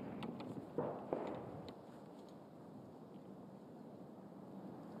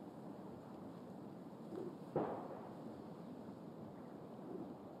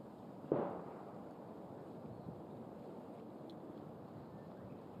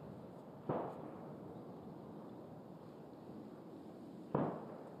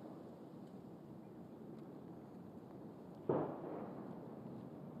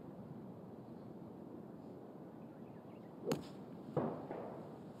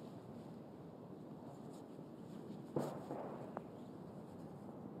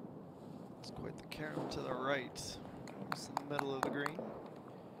 It's quite the carom to the right, almost in the middle of the green.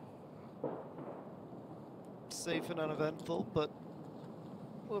 Safe and uneventful, but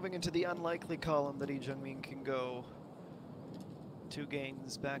moving into the unlikely column that Lee Jung-min can go 2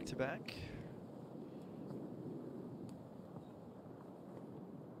 games back to back.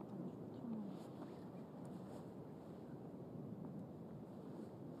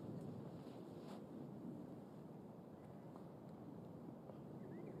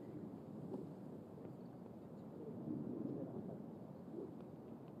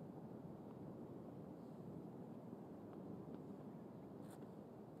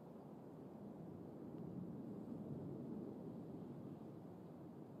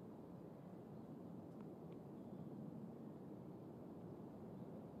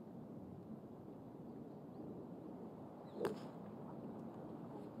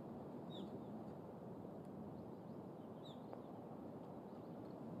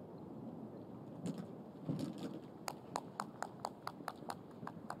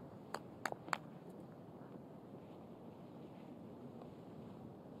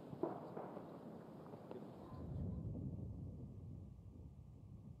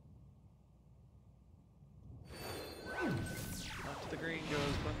 The green goes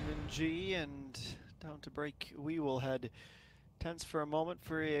Bungmin G, and down to break we will head. Tense for a moment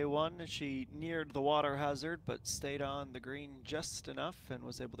for EA1. She neared the water hazard but stayed on the green just enough and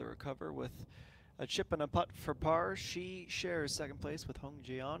was able to recover with a chip and a putt for par. She shares second place with Hong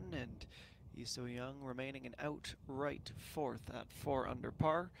Ji-yeon, and Lee So-young remaining an outright 4th at 4 under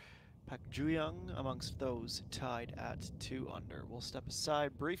par. Pak Ju-young amongst those tied at 2 under. We'll step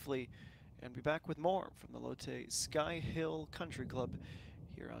aside briefly and be back with more from the Lotte Sky Hill Country Club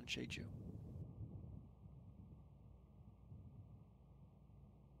here on Jeju.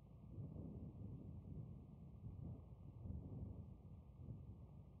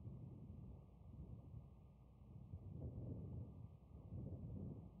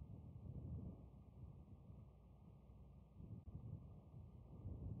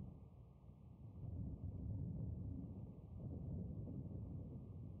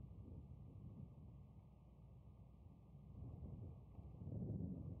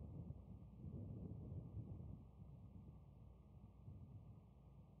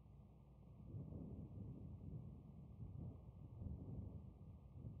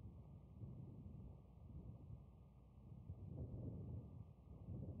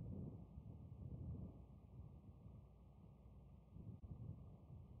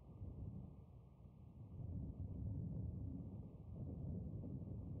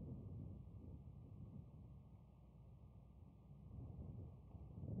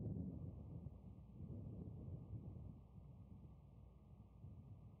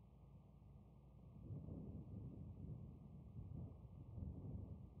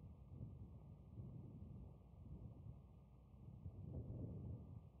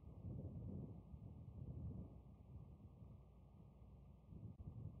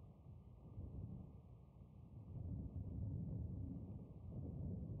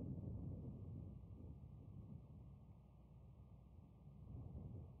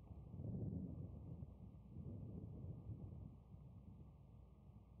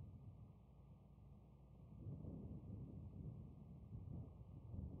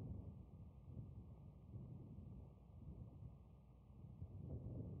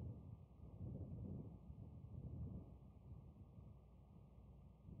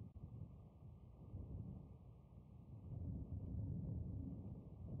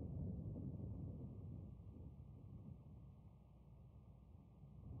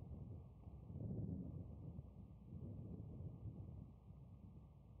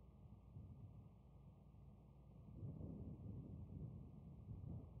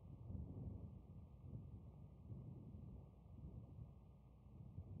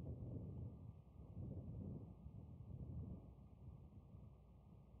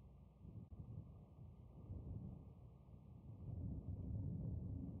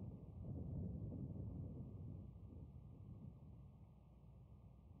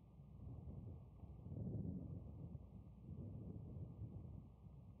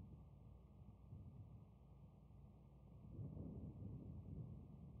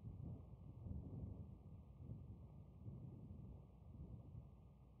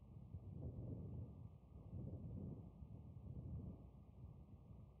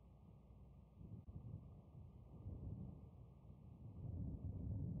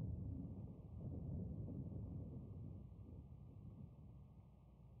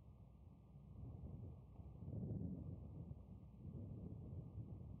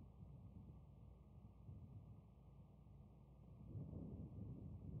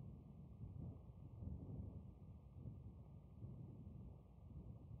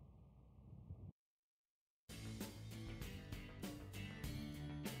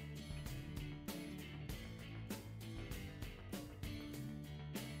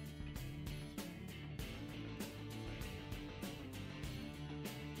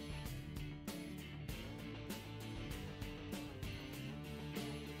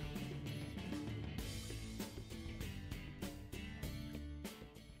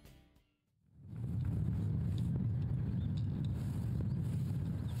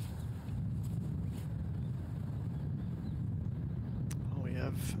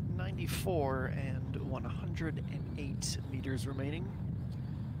 24 and 108 meters remaining.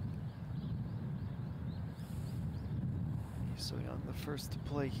 So Young, the first to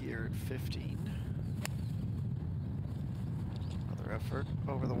play here at 15. Another effort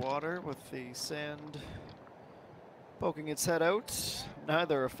over the water with the sand poking its head out.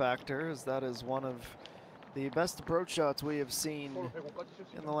 Neither a factor, as that is one of the best approach shots we have seen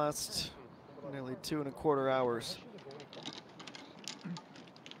in the last nearly 2¼ hours.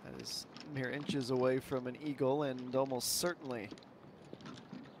 That is mere inches away from an eagle and almost certainly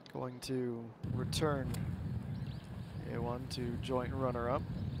going to return A1 to joint runner-up.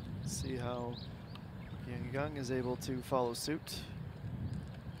 See how Young is able to follow suit.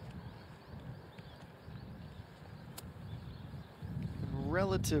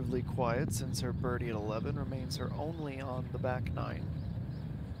 Relatively quiet since her birdie at 11, remains her only on the back nine.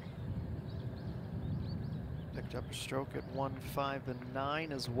 Picked up a stroke at 1, 5, and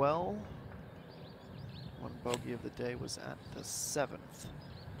 9 as well. One bogey of the day was at the 7th.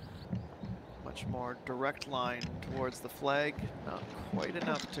 Much more direct line towards the flag, not quite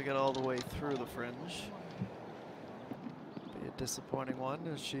enough to get all the way through the fringe. Be a disappointing one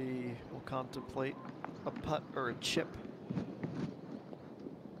as she will contemplate a putt or a chip.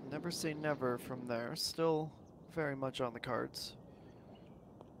 Never say never from there, still very much on the cards.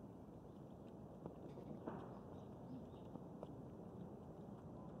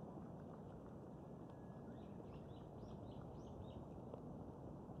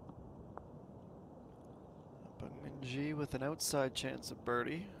 ENG with an outside chance of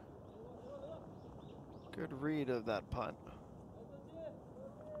birdie. Good read of that putt.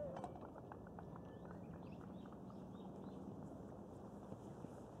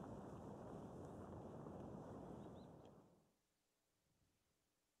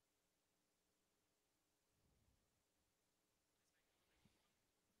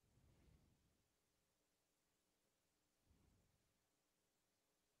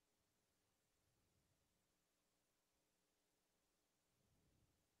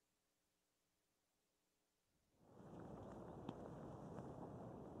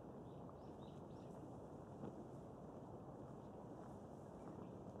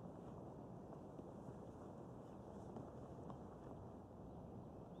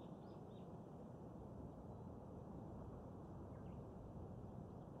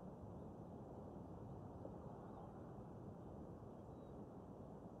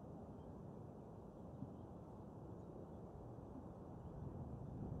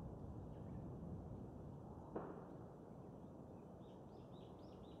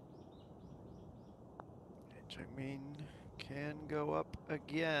 Jungmin can go up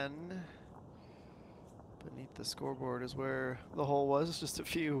again. Beneath the scoreboard is where the hole was, just a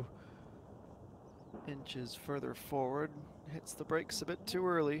few inches further forward. Hits the brakes a bit too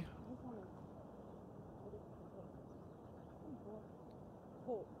early.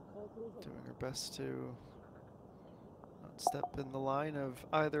 Doing her best to not step in the line of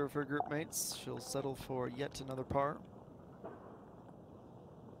either of her group mates. She'll settle for yet another par.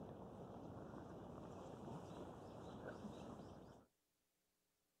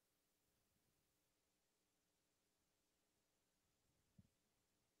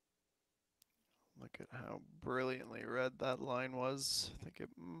 Look at how brilliantly read that line was. I think it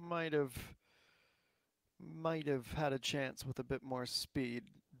might have had a chance with a bit more speed.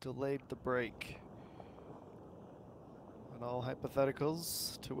 Delayed the break. And all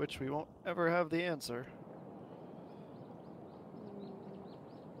hypotheticals to which we won't ever have the answer.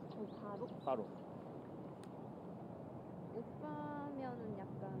 바로. 오빠면은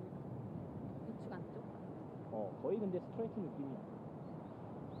약간 우측 안쪽? 거의 근데 스트레이트 느낌이야.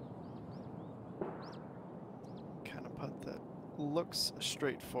 Kind of putt that looks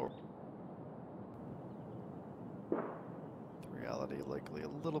straightforward. The reality likely a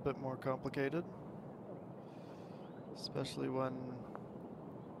little bit more complicated, especially when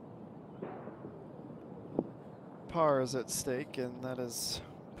par is at stake, and that is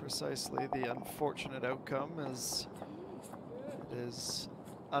precisely the unfortunate outcome, as it is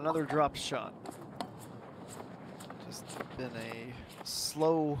another dropped shot. Just been a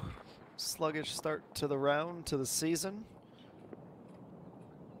slow, sluggish start to the round, to the season.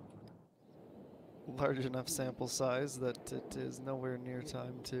 Large enough sample size that it is nowhere near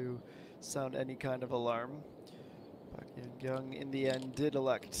time to sound any kind of alarm. But Young in the end did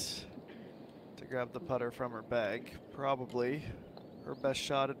elect to grab the putter from her bag. Probably her best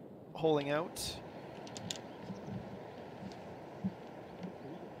shot at holing out.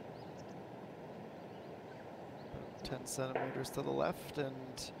 About 10 centimeters to the left,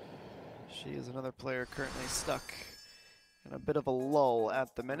 and she is another player currently stuck And a bit of a lull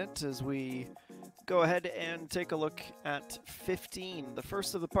at the minute as we go ahead and take a look at 15, the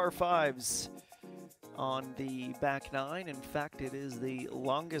first of the par 5s on the back 9. In fact, it is the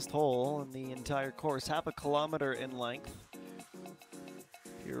longest hole in the entire course, half a kilometer in length.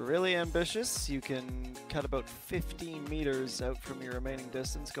 If you're really ambitious, you can cut about 15 meters out from your remaining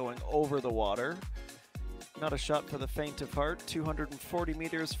distance going over the water. Not a shot for the faint of heart. 240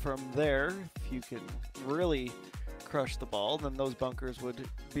 meters from there, if you can really crush the ball, then those bunkers would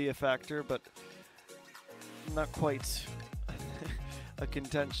be a factor, but not quite a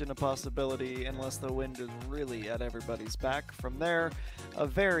contention, a possibility, unless the wind is really at everybody's back. From there, a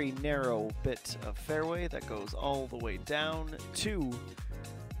very narrow bit of fairway that goes all the way down to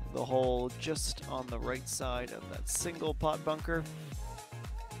the hole just on the right side of that single pot bunker.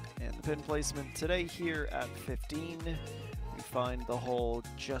 And the pin placement today here at 15, we find the hole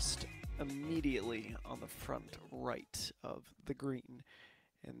just immediately on the front right of the green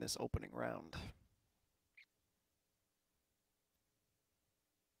in this opening round.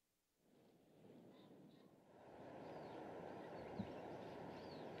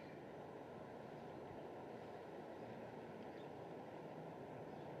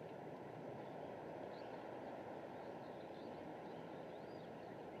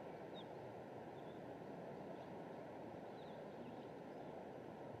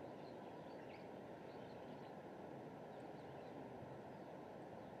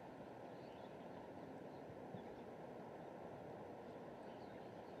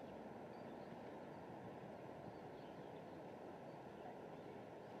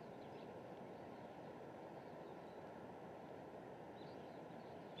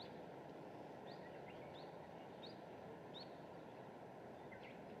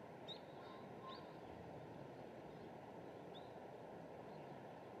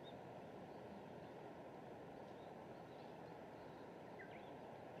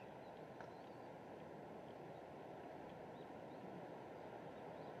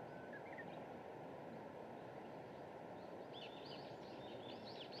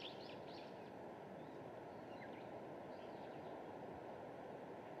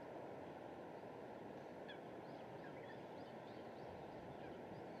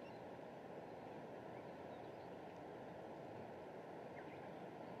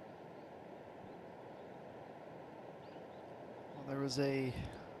 There was a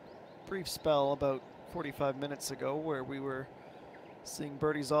brief spell about 45 minutes ago where we were seeing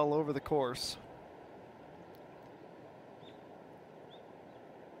birdies all over the course.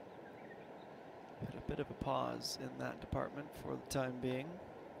 Had a bit of a pause in that department for the time being.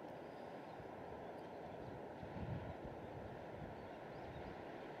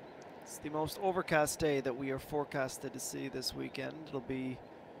 It's the most overcast day that we are forecasted to see this weekend. It'll be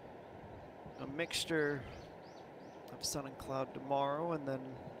a mixture of sun and cloud tomorrow, and then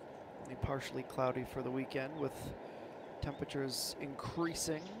only partially cloudy for the weekend, with temperatures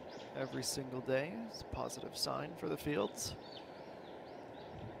increasing every single day. It's a positive sign for the fields.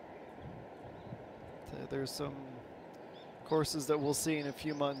 There's some courses that we'll see in a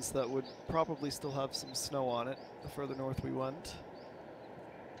few months that would probably still have some snow on it the further north we went.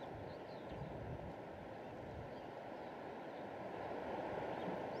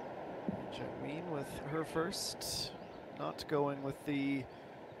 Jacqueline with her first, not going with the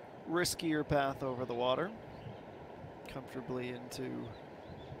riskier path over the water, comfortably into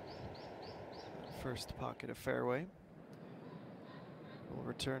the first pocket of fairway. We'll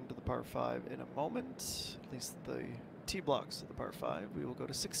return to the par 5 in a moment, at least the tee blocks of the par 5. We will go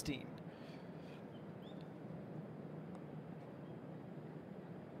to 16.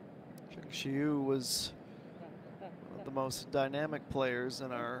 Zheng Xiu was one of the most dynamic players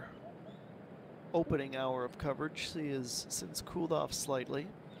in our opening hour of coverage. He has since cooled off slightly.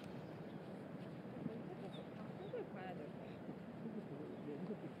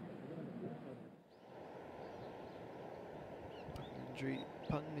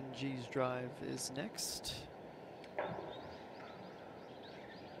 Peng Minji's drive is next.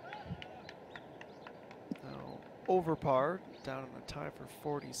 Now over par, down on a tie for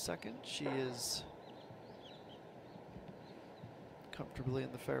 42nd. She is comfortably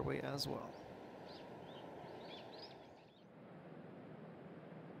in the fairway as well.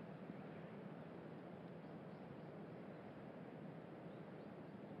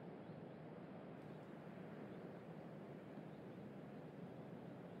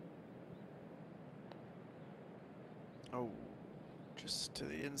 Oh, just to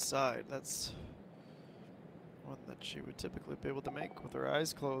the inside. That's one that she would typically be able to make with her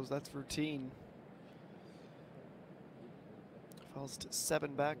eyes closed. That's routine. Falls to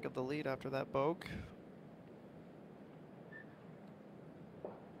 7 back of the lead after that bogue.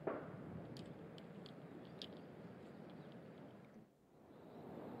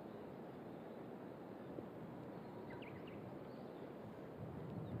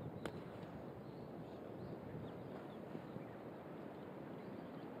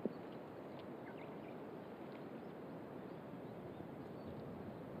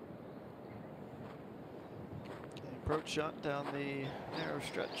 approach shot down the narrow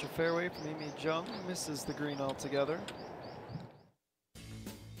stretch of fairway from Amy Jung. Misses the green altogether.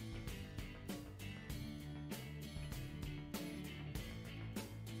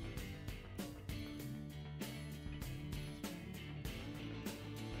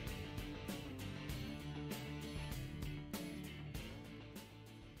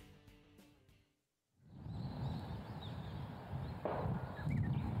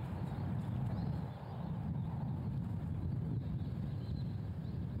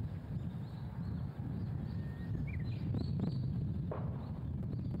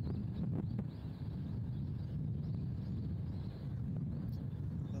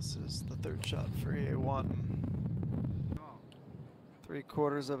 This is the third shot for EA1.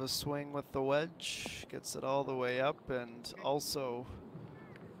 3/4 of a swing with the wedge. Gets it all the way up and also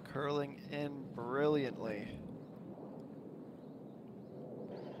curling in brilliantly.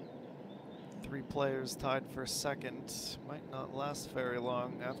 3 players tied for second. Might not last very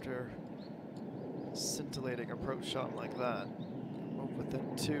long after a scintillating approach shot like that. Move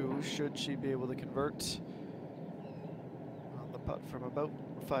within 2 should she be able to convert on the putt from about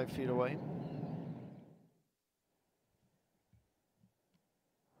 5 feet away.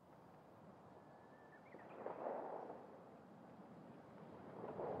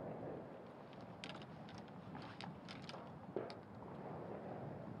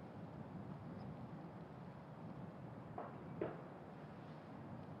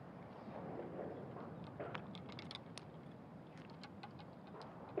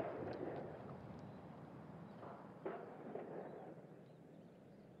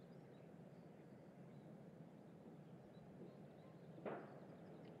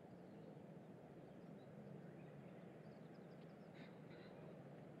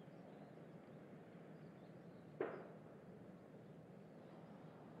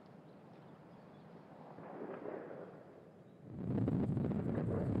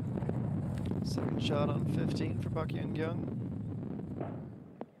 Second shot on 15 for Park Young.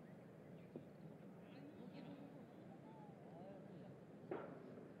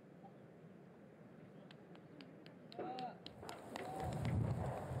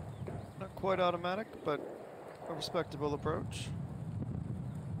 Not quite automatic, but a respectable approach.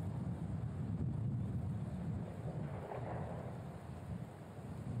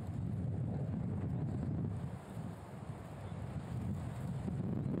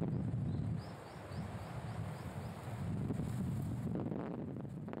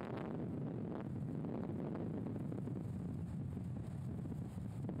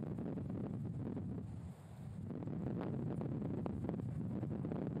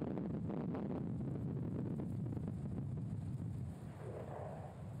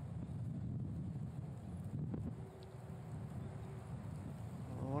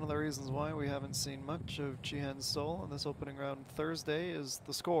 One of the reasons why we haven't seen much of Jihan Sol on this opening round Thursday is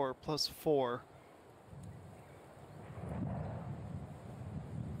the score, +4.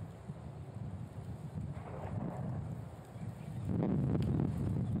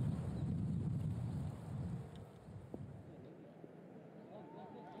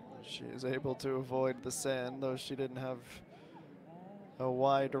 She is able to avoid the sand, though she didn't have a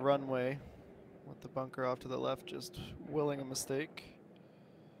wide runway with the bunker off to the left, just willing a mistake.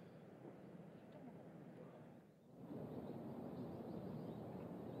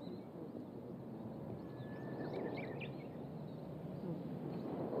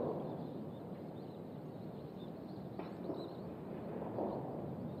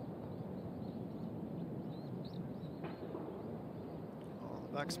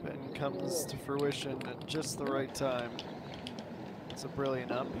 Backspin comes to fruition at just the right time. It's a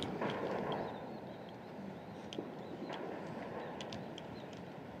brilliant up.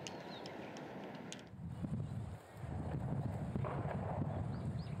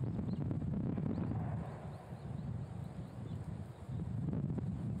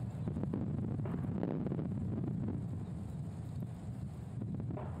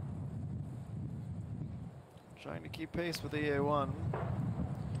 Trying to keep pace with EA1.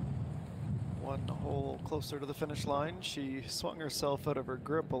 One hole closer to the finish line. She swung herself out of her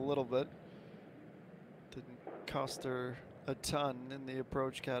grip a little bit. Didn't cost her a ton in the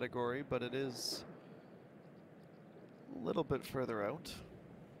approach category, but it is a little bit further out.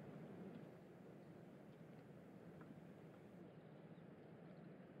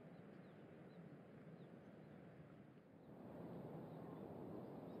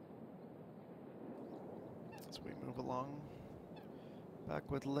 As we move along, back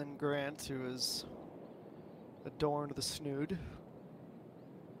with Lynn Grant, who is adorned the snood.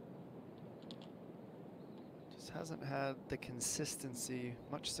 Just hasn't had the consistency,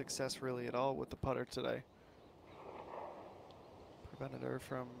 much success really at all with the putter today. prevented her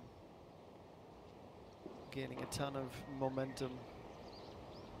from gaining a ton of momentum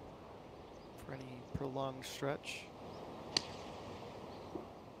for any prolonged stretch.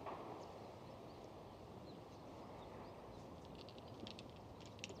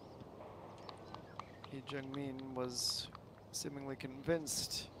 Lee Jung-min was seemingly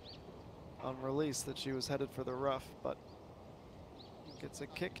convinced on release that she was headed for the rough, but gets a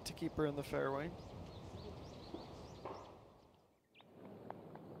kick to keep her in the fairway.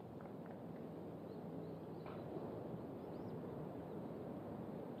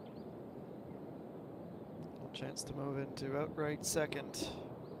 Chance to move into outright second.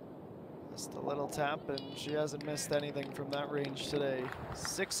 Just a little tap, and she hasn't missed anything from that range today.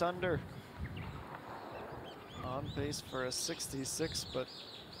 6 under. On pace for a 66, but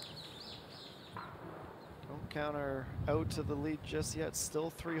don't count her out to the lead just yet. Still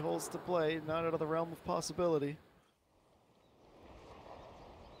 3 holes to play, not out of the realm of possibility.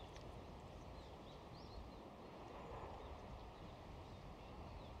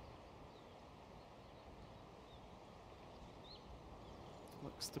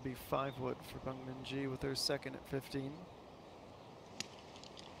 Looks to be 5 wood for Bung Min-ji with her second at 15.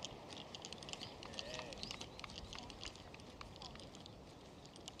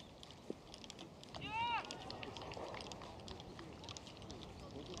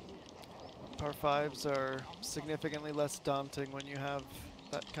 Par 5s are significantly less daunting when you have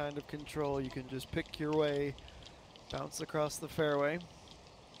that kind of control. You can just pick your way, bounce across the fairway.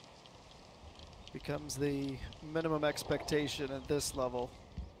 Becomes the minimum expectation at this level.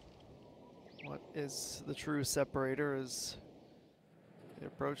 What is the true separator is the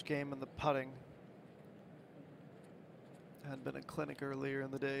approach game and the putting. Had been a clinic earlier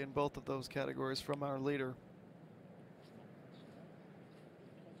in the day in both of those categories from our leader.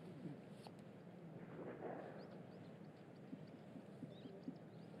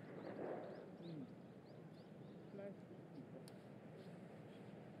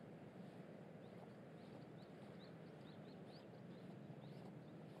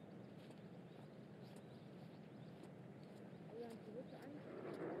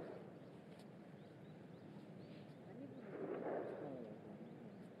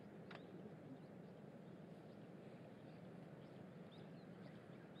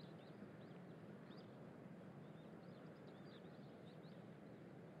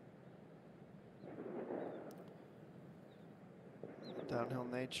 Downhill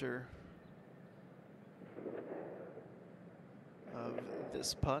nature of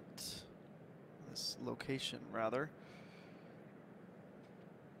this putt, this location rather,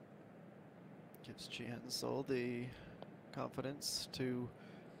 gives Ji Hyun-Sol the confidence to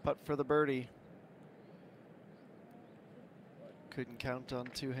putt for the birdie. Couldn't count on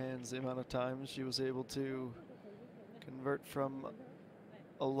 2 hands the amount of times she was able to convert from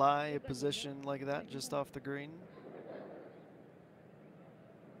a lie position like that just off the green.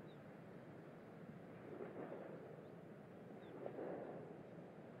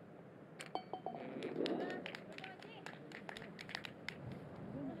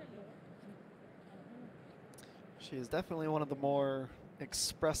 She is definitely one of the more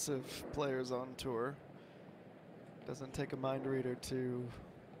expressive players on tour. Doesn't take a mind reader to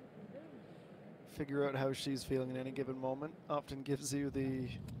figure out how she's feeling in any given moment. Often gives you the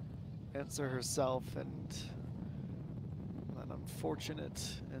answer herself, and an unfortunate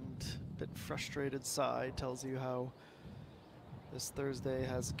and bit frustrated sigh tells you how this Thursday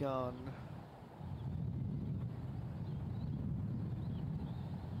has gone.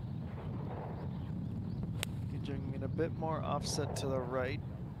 A bit more offset to the right.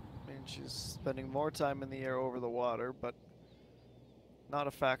 I mean, she's spending more time in the air over the water, but not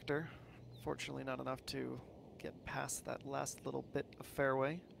a factor. Fortunately, not enough to get past that last little bit of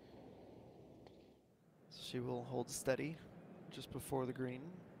fairway. So she will hold steady just before the green.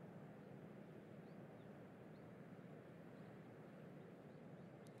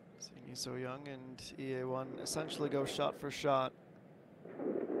 Seeing Lee So-young and EA1 essentially go shot for shot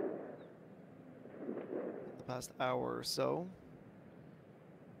past hour or so.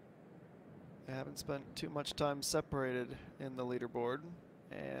 They haven't spent too much time separated in the leaderboard,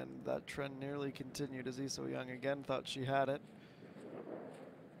 and that trend nearly continued as Lee So-young again thought she had it.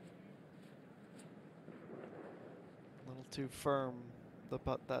 A little too firm, the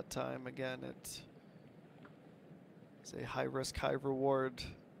putt that time. Again, it's a high risk, high reward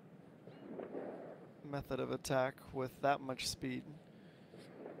method of attack with that much speed.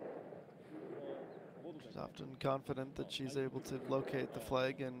 She's often confident that she's able to locate the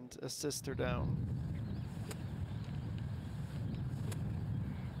flag and assist her down.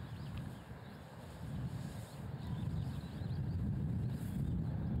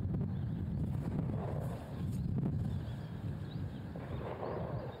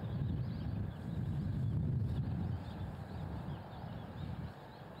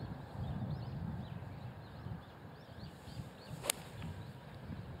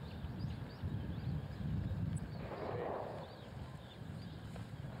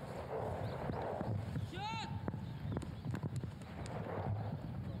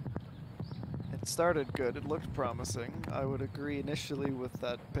 It started good, it looked promising. I would agree initially with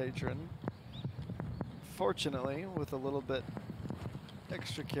that patron. Fortunately, with a little bit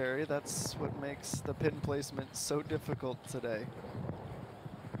extra carry, that's what makes the pin placement so difficult today.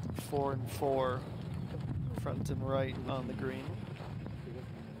 4 and 4, front and right on the green.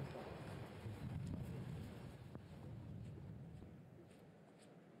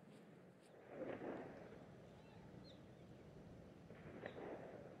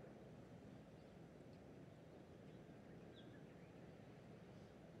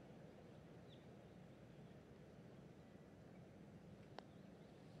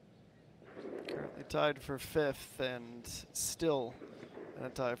 Currently tied for 5th and still in a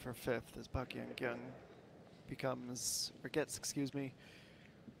tie for 5th as Park Young becomes, or gets, excuse me,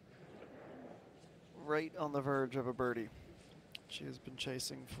 right on the verge of a birdie. She has been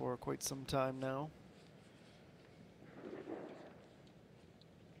chasing for quite some time now.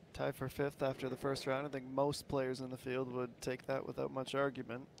 Tie for 5th after the first round. I think most players in the field would take that without much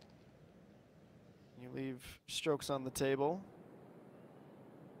argument. You leave strokes on the table.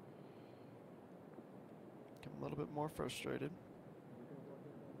 Become a little bit more frustrated.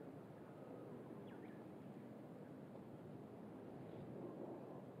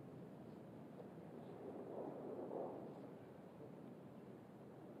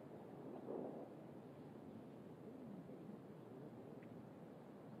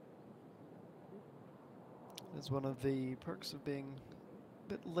 Is one of the perks of being a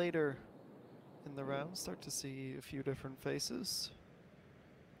bit later in the round. Start to see a few different faces.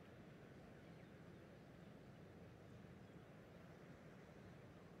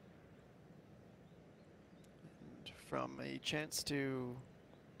 And from a chance to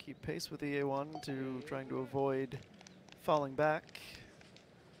keep pace with the A1 to trying to avoid falling back.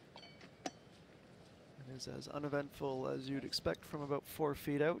 It is as uneventful as you'd expect from about 4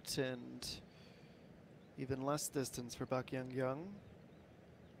 feet out, and even less distance for Park Young.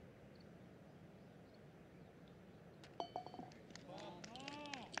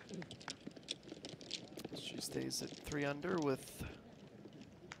 She stays at 3 under with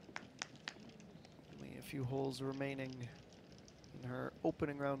only a few holes remaining in her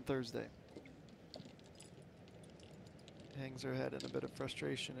opening round Thursday. Hangs her head in a bit of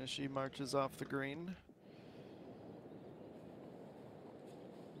frustration as she marches off the green.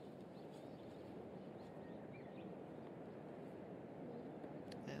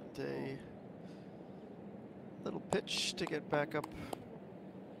 And a little pitch to get back up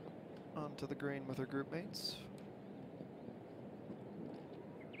onto the green with her group mates.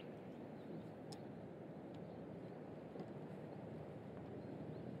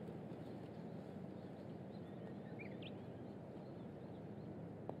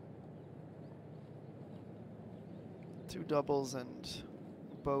 Two doubles and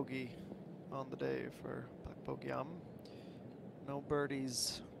bogey on the day for Park Bo-gyam. No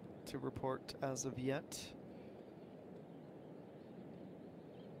birdies to report as of yet.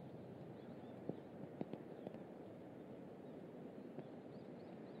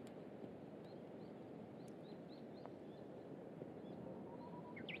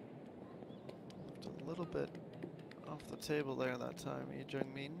 Left a little bit off the table there that time, Lee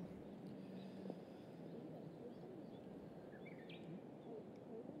Jung-min.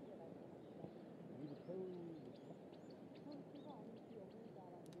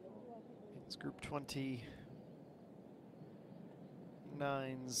 It's Group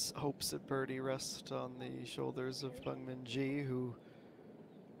 29's hopes at birdie rest on the shoulders of Bang Min-ji, who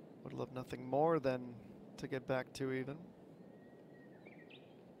would love nothing more than to get back to even.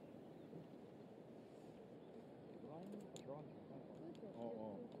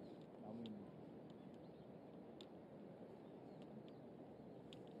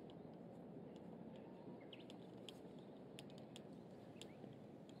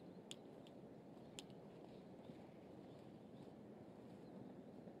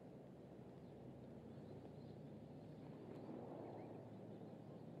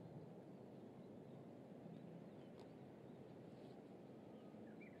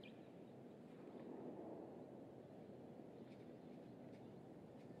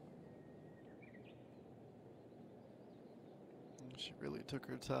 She really took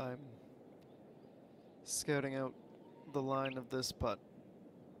her time scouting out the line of this putt.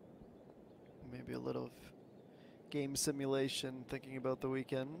 Maybe a little of game simulation, thinking about the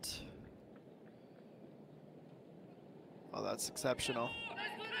weekend. Oh, that's exceptional.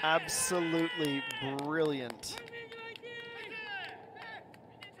 Absolutely brilliant.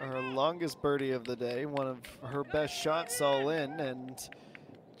 Her longest birdie of the day, one of her best shots all in, and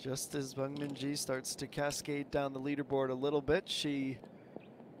just as Bang Min-ji starts to cascade down the leaderboard a little bit, she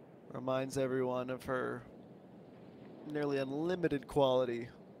reminds everyone of her nearly unlimited quality.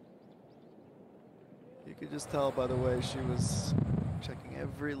 You could just tell by the way she was checking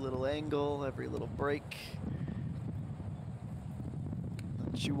every little angle, every little break.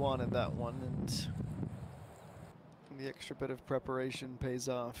 And she wanted that one, and the extra bit of preparation pays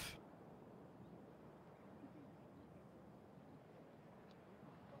off.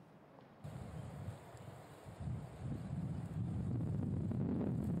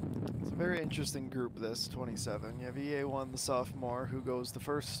 It's a very interesting group, this 27. You have EA1, the sophomore, who goes the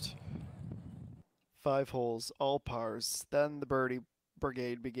first 5 holes, all pars. Then the birdie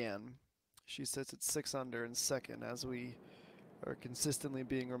brigade began. She sits at 6 under in second, as we are consistently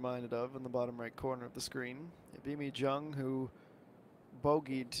being reminded of in the bottom right corner of the screen. Yabimi Jung, who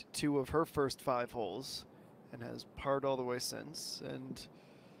bogeyed 2 of her first 5 holes and has parred all the way since. And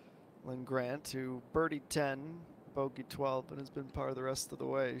Lynn Grant, who birdied 10, bogeyed 12, and has been par the rest of the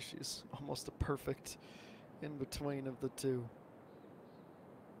way. She's almost a perfect in between of the two.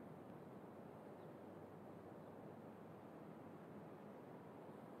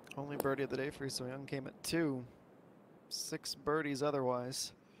 Only birdie of the day for So Young came at 2. 6 birdies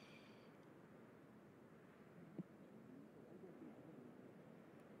otherwise.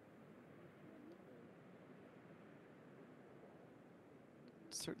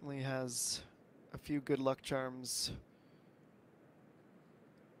 Certainly has a few good luck charms.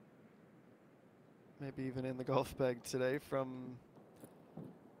 Maybe even in the golf bag today, from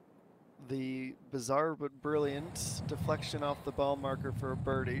the bizarre but brilliant deflection off the ball marker for a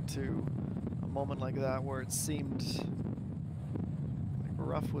birdie to a moment like that where it seemed like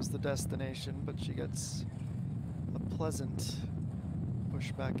rough was the destination, but she gets a pleasant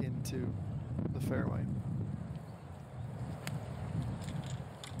push back into the fairway.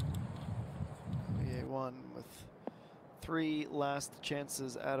 EA1 with 3 last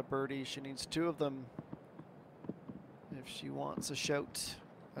chances at a birdie. She needs 2 of them if she wants a shout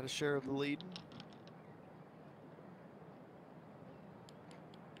at a share of the lead.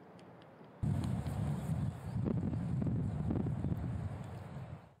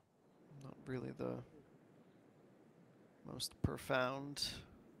 Not really the most profound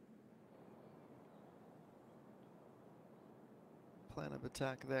plan of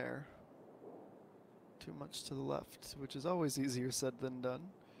attack there. Too much to the left, which is always easier said than done.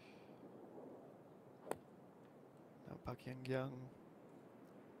 Now Park Yang.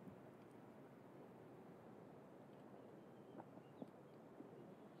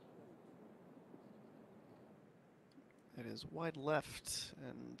 It is wide left,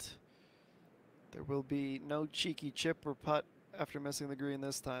 and there will be no cheeky chip or putt after missing the green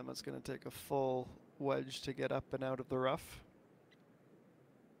this time. It's going to take a full wedge to get up and out of the rough.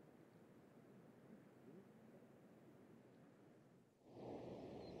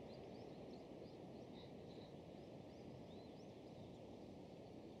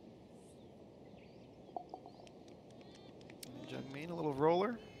 Jungmin, a little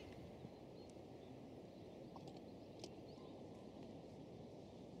roller.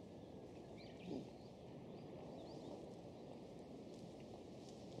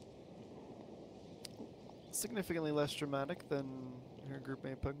 Significantly less dramatic than her group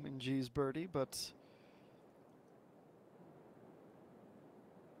mate Peng Min-ji's birdie, but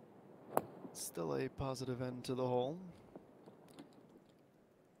still a positive end to the hole.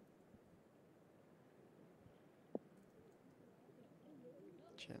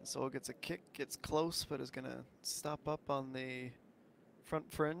 Chansol gets a kick, gets close, but is going to stop up on the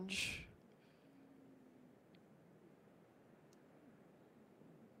front fringe.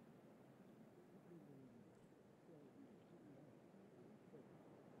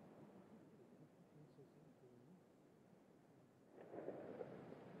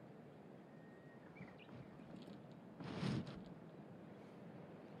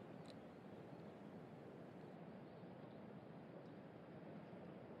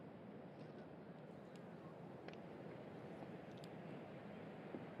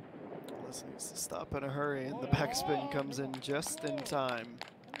 Needs to stop in a hurry, and the backspin comes in just in time.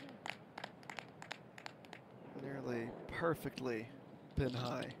 Nearly perfectly pin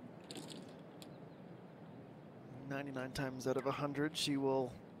high. 99 times out of 100, she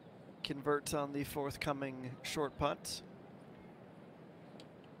will convert on the forthcoming short putt.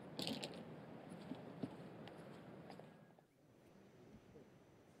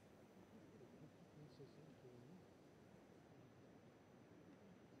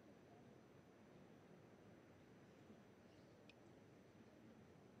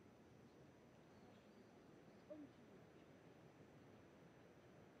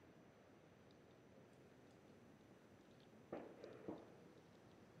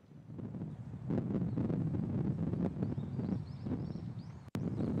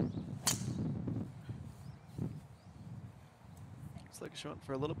 Looks like she went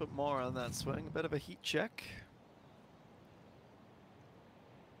for a little bit more on that swing. A bit of a heat check.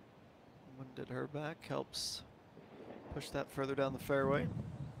 Winded her back, helps push that further down the fairway.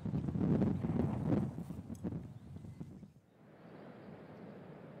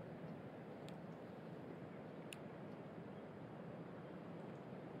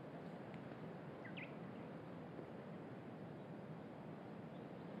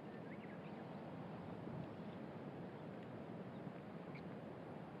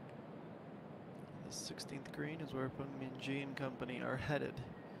 The 16th green is where Peng Minji and company are headed.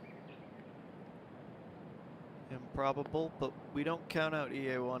 Improbable, but we don't count out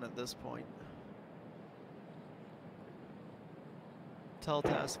EA1 at this point. Tall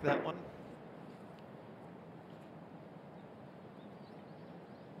task, that one.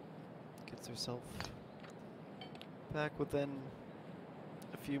 Gets herself back within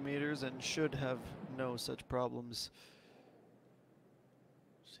a few meters and should have no such problems.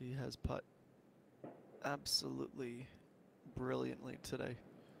 She has putt absolutely brilliantly today.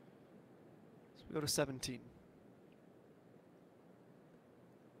 So we go to 17.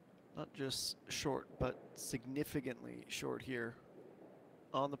 Not just short, but significantly short here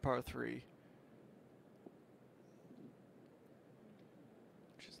on the par 3.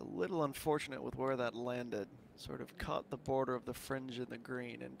 Which is a little unfortunate with where that landed. Sort of caught the border of the fringe in the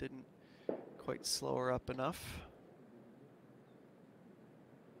green and didn't quite slow her up enough.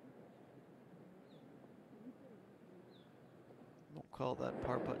 Won't call that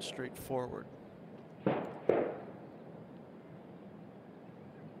par putt straightforward.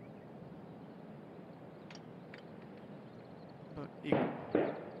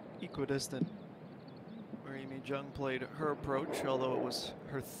 Equidistant where Imi Jung played her approach, although it was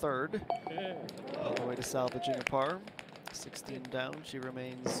her third, all the way to salvaging a par. 16 down, she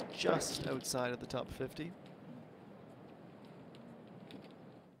remains just outside of the top 50.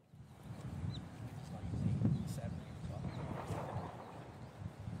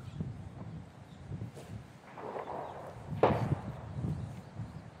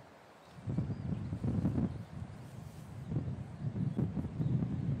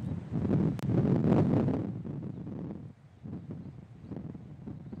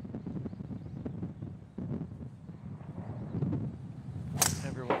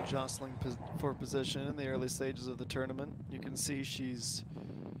 Jostling for position in the early stages of the tournament. You can see she's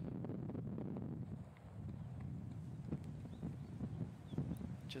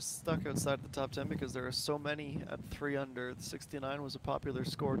just stuck outside the top 10 because there are so many at 3 under. The 69 was a popular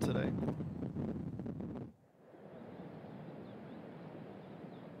score today.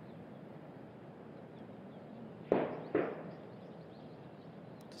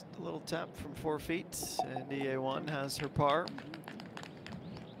 Just a little tap from 4 feet, and EA1 has her par.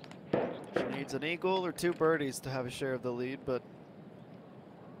 She needs an eagle or 2 birdies to have a share of the lead, but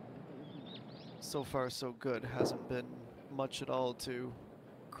so far so good. Hasn't been much at all to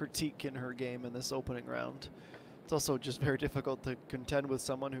critique in her game in this opening round. It's also just very difficult to contend with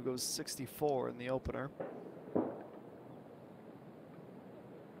someone who goes 64 in the opener. Park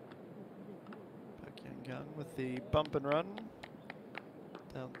Yang-gang with the bump and run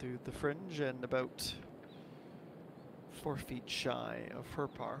down through the fringe and about 4 feet shy of her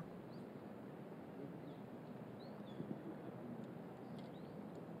par.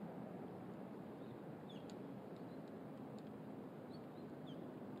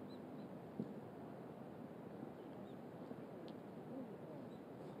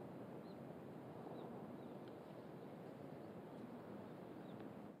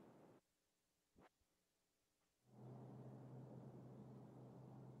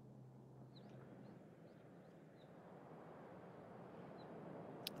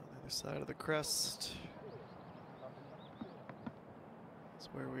 Side of the crest. That's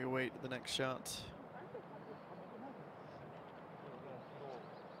where we await the next shot.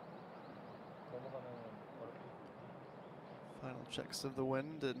 Final checks of the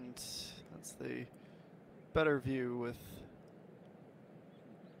wind, and that's the better view with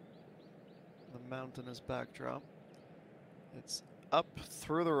the mountainous backdrop. It's up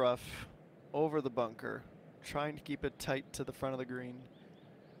through the rough, over the bunker, trying to keep it tight to the front of the green.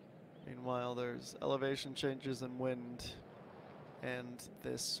 Meanwhile, there's elevation changes and wind, and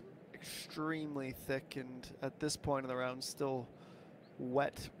this extremely thick and, at this point in the round, still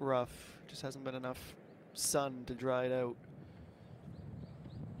wet rough. Just hasn't been enough sun to dry it out.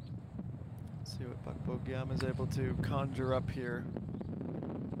 Let's see what Pak Bo-gyam is able to conjure up here.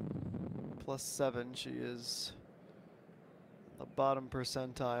 +7, she is the bottom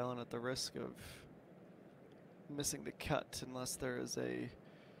percentile and at the risk of missing the cut unless there is a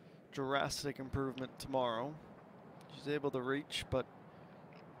drastic improvement tomorrow. She's able to reach, but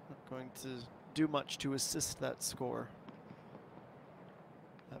not going to do much to assist that score.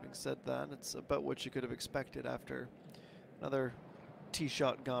 Having said that, it's about what you could have expected after another tee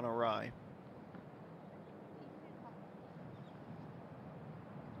shot gone awry.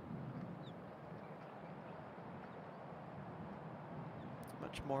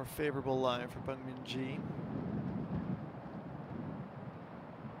 Much more favorable lie for Bung Min Ji.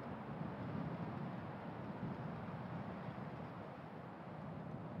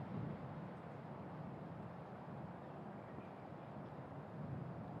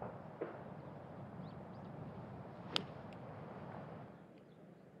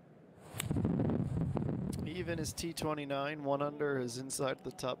 Even his T29, 1 under, is inside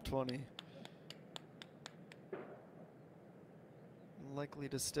the top 20. Likely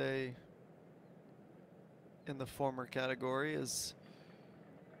to stay in the former category, as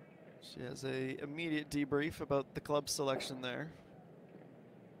she has a immediate debrief about the club selection there.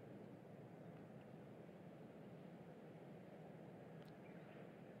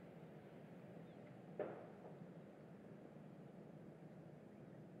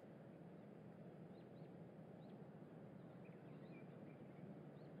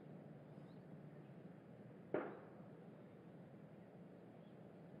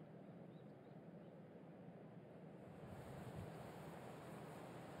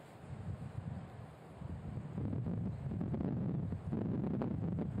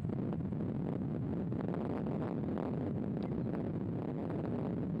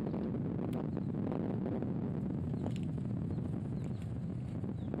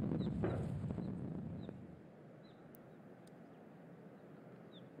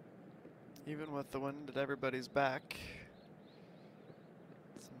 Even with the wind at everybody's back,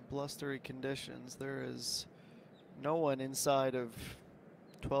 some blustery conditions, there is no one inside of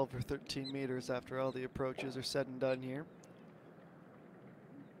 12 or 13 meters after all the approaches are said and done here.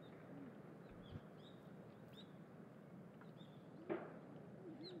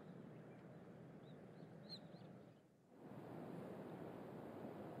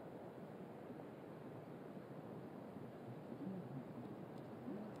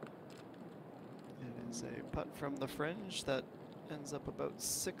 It is a putt from the fringe that ends up about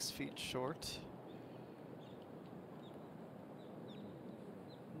 6 feet short.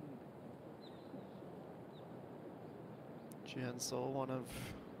 Jian-Sol, one of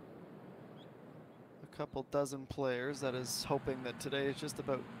a couple dozen players that is hoping that today is just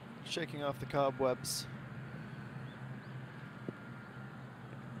about shaking off the cobwebs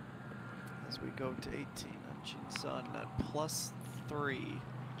as we go to 18 on Jin-Sun at +3.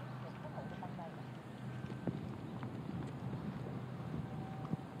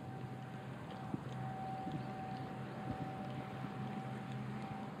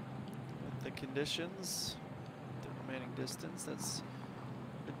 With the conditions, remaining distance, that's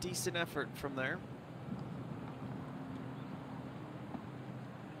a decent effort from there.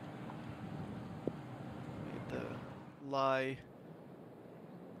 Made the lie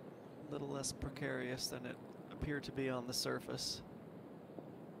a little less precarious than it appeared to be on the surface.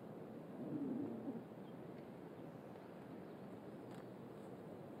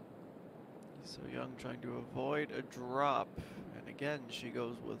 So Young trying to avoid a drop, and again she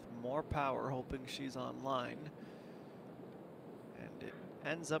goes with more power, hoping she's on line. And it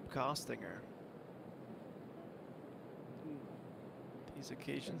ends up costing her. These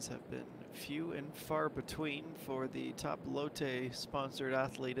occasions have been few and far between for the top Lotte sponsored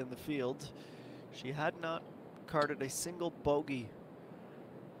athlete in the field. She had not carded a single bogey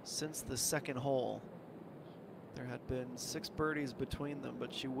since the second hole. There had been 6 birdies between them,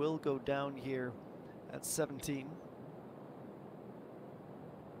 but she will go down here at 17.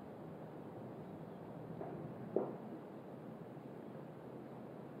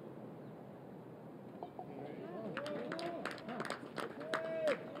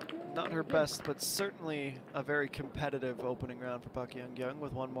 Not her best, but certainly a very competitive opening round for Pak Young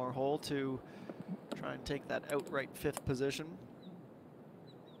with one more hole to try and take that outright 5th position.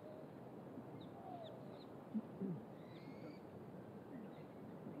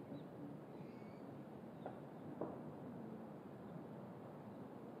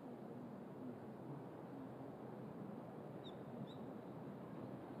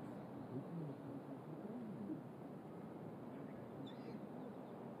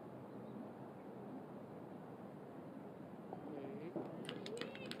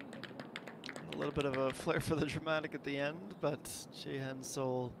 A little bit of a flair for the dramatic at the end, but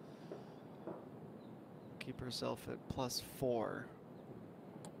Jian-Sol keep herself at +4.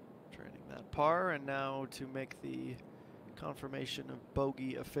 Training that par, and now to make the confirmation of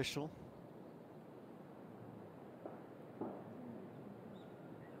bogey official.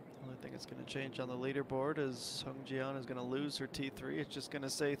 It's going to change on the leaderboard as Hung Jian is going to lose her T3. It's just going to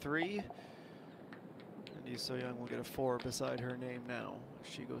say 3. And Lee So-young will get a 4 beside her name now.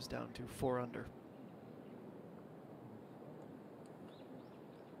 She goes down to 4 under.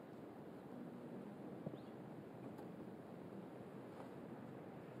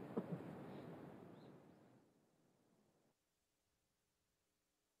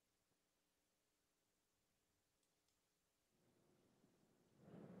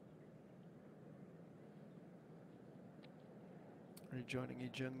 Rejoining Lee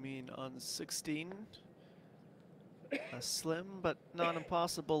Jung-min on 16. A slim but not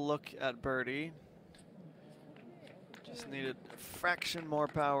impossible look at birdie. Just needed a fraction more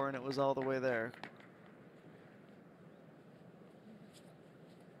power and it was all the way there.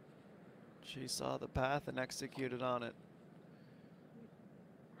 She saw the path and executed on it.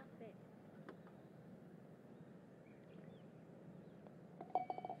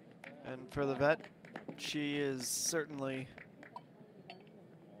 And for the vet, she is certainly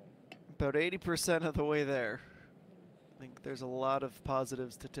about 80% of the way there. I think there's a lot of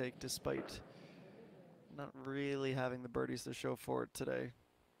positives to take despite not really having the birdies to show for it today.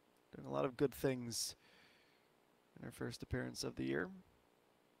 Doing a lot of good things in her first appearance of the year.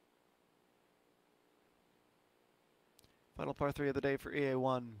 Final par 3 of the day for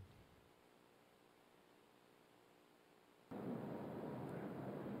EA1.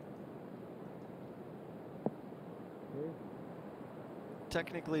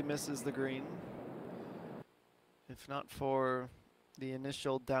 Technically misses the green. If not for the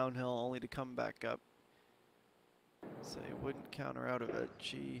initial downhill only to come back up. So you wouldn't count her out of it.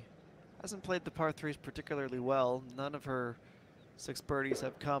 She hasn't played the par 3s particularly well. None of her 6 birdies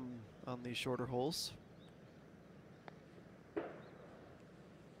have come on these shorter holes.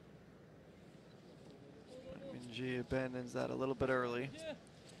 Minji abandons that a little bit early.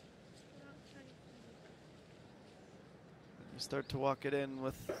 You start to walk it in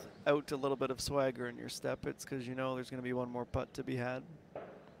without a little bit of swagger in your step, it's because you know there's going to be one more putt to be had.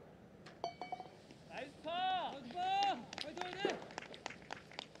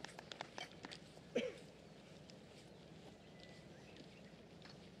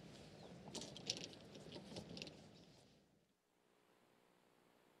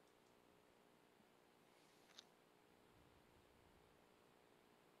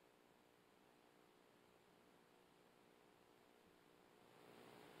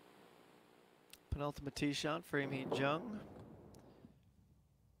 Penultimate tee shot for Amy Jung.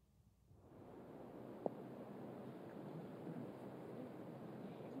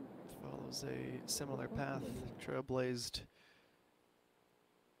 Follows a similar path trailblazed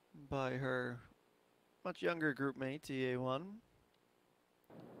by her much younger group mate, EA1.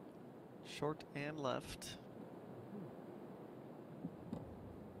 Short and left.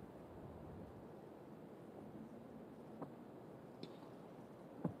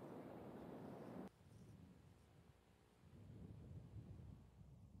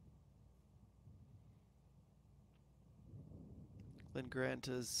 Lynn Grant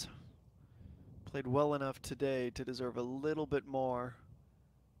has played well enough today to deserve a little bit more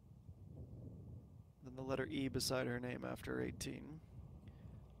than the letter E beside her name after 18.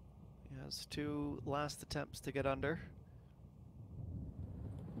 He has 2 last attempts to get under.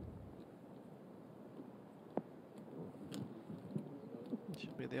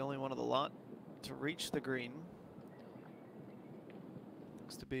 Should be the only one of the lot to reach the green.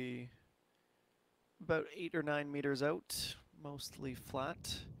 Looks to be about 8 or 9 meters out. Mostly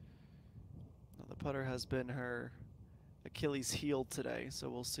flat. Now the putter has been her Achilles heel today, so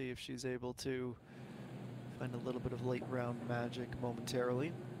we'll see if she's able to find a little bit of late round magic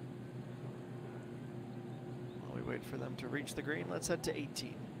momentarily. While we wait for them to reach the green, let's head to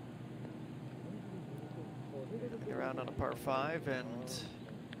 18. Looking around on a par 5 and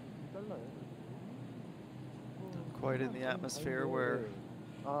not quite in the atmosphere where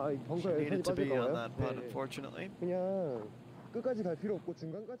she needed to be on that putt, unfortunately. 끝까지 갈 필요 없고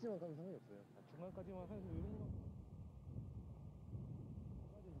중간까지만 가면 상관이 없어요. 중간까지만 해서 이런 거.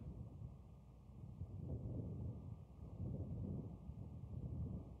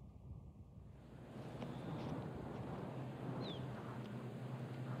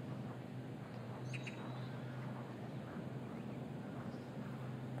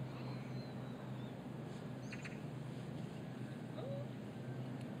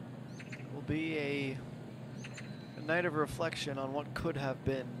 Will be a night of reflection on what could have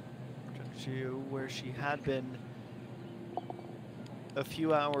been. Where she had been a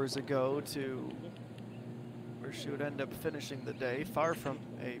few hours ago to where she would end up finishing the day, far from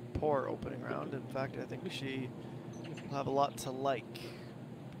a poor opening round. In fact, I think she will have a lot to like.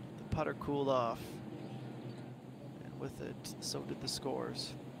 The putter cooled off. And with it, so did the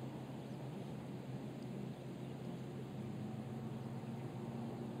scores.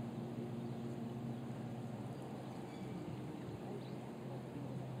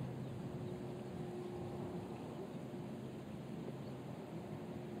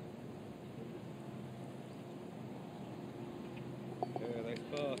 Yeah, nice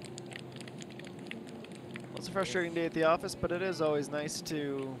par. Well, it's a frustrating day at the office, but it is always nice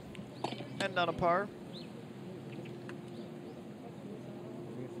to end on a par.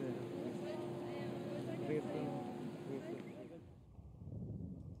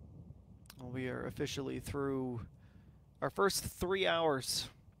 Well, we are officially through our first 3 hours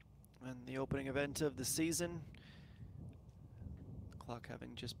and the opening event of the season. The clock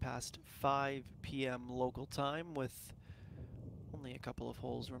having just passed 5 p.m. local time, with only a couple of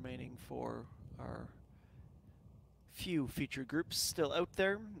holes remaining for our few featured groups still out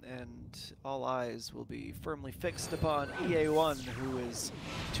there, and all eyes will be firmly fixed upon EA1, who is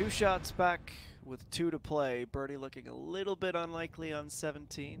 2 shots back with 2 to play. Birdie looking a little bit unlikely on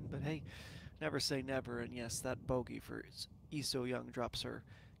 17, but hey, never say never, and yes, that bogey for Lee So-young drops her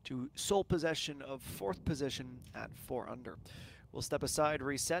to sole possession of 4th position at 4 under. We'll step aside,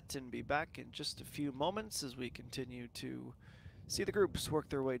 reset, and be back in just a few moments as we continue to see the groups work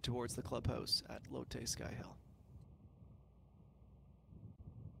their way towards the clubhouse at Lotte Sky Hill.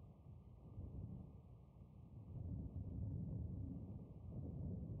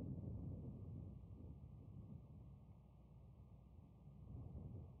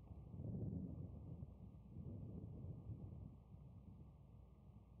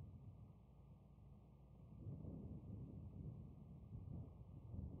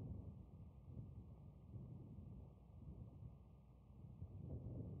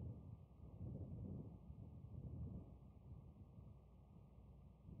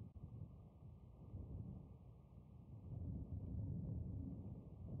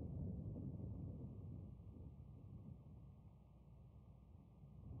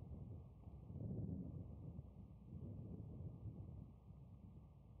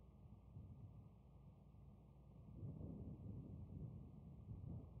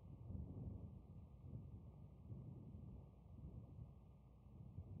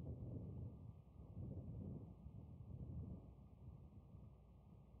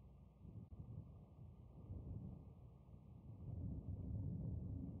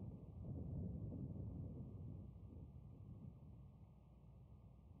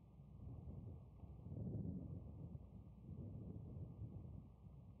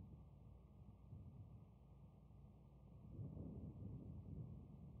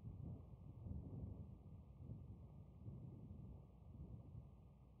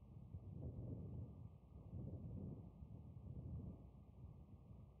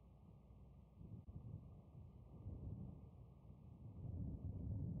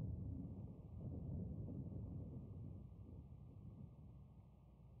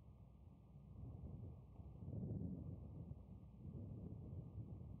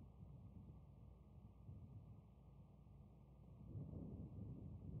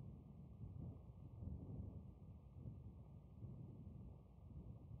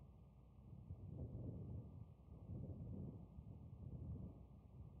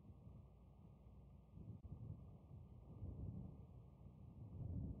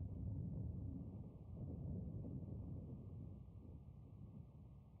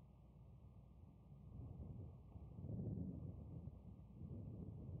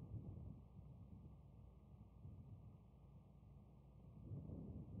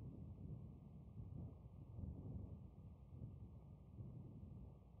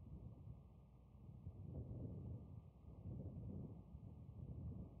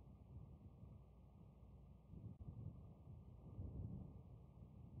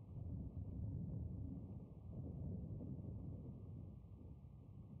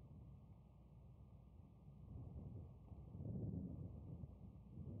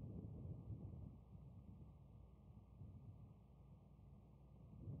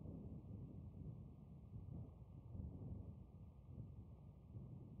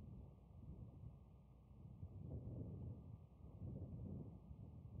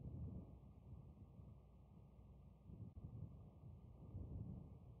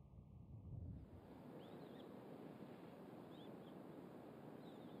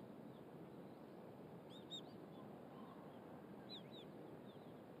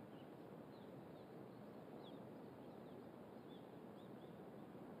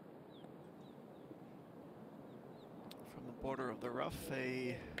 From the border of the rough,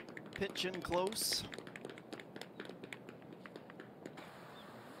 a pitch in close.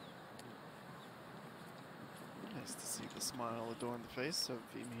 smile adorn the face of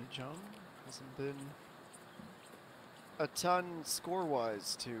Imi Jung. Hasn't been a ton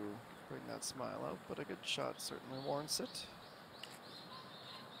score-wise to bring that smile out, but a good shot certainly warrants it.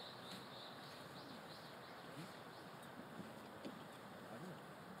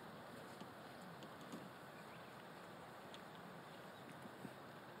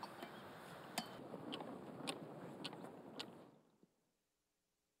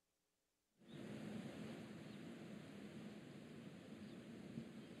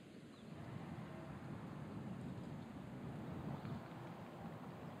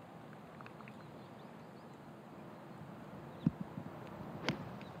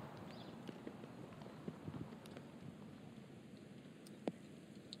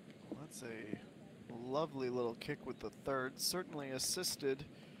 That's a lovely little kick with the third, certainly assisted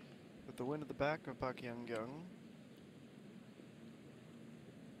with the wind at the back of Park Young-gyung.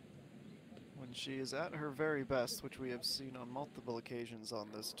 When she is at her very best, which we have seen on multiple occasions on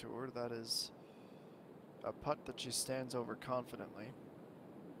this tour, that is a putt that she stands over confidently.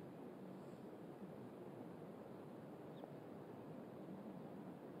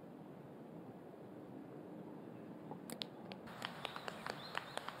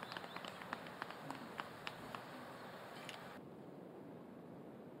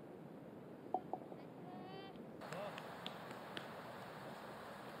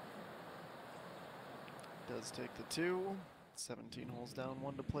 Does take the 2. 17 holes down,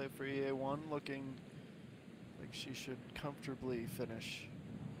 1 to play for EA1, looking like she should comfortably finish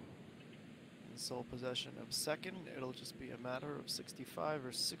in sole possession of second. It'll just be a matter of 65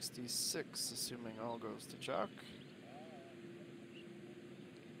 or 66, assuming all goes to chalk.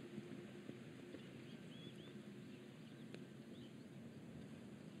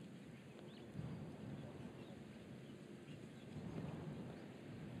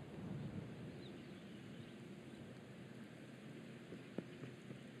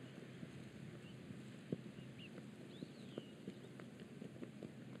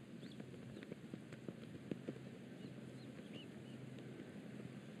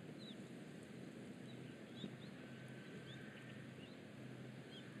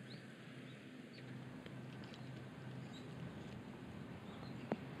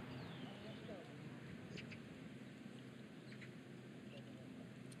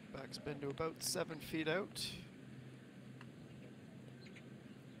 Backspin to about 7 feet out.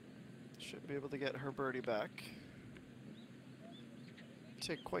 Should be able to get her birdie back.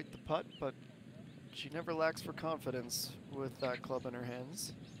 Take quite the putt, but she never lacks for confidence with that club in her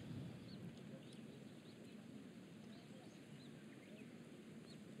hands.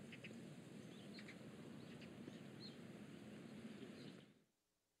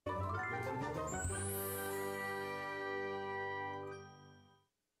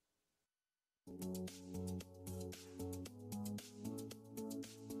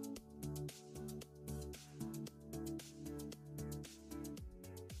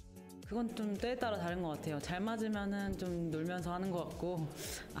 그건 좀 때에 따라 다른 것 같아요. 잘 맞으면은 좀 놀면서 하는 것 같고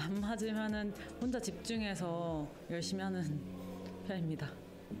안 맞으면은 혼자 집중해서 열심히 하는 편입니다.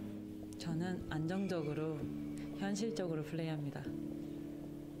 저는 안정적으로 현실적으로 플레이합니다.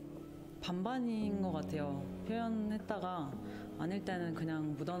 반반인 것 같아요. 표현했다가 아닐 때는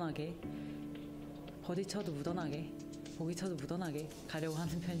그냥 무던하게 버디 쳐도 무던하게 보기 쳐도 무던하게 가려고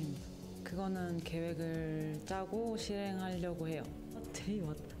하는 편입니다. 그거는 계획을 짜고 실행하려고 해요. 되게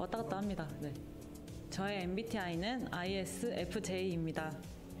왔다 갔다 합니다. 네. 저의 MBTI는 ISFJ입니다.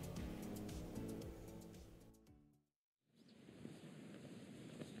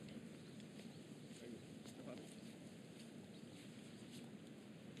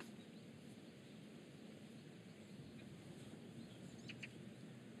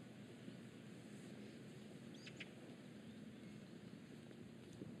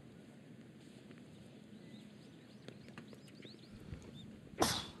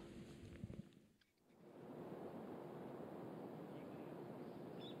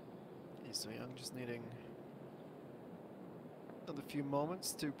 So Young just needing another few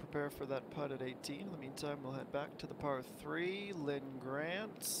moments to prepare for that putt at 18. In the meantime, we'll head back to the par 3. Lynn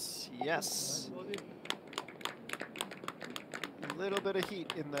Grant, yes. A little bit of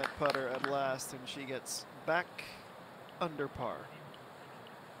heat in that putter at last, and she gets back under par.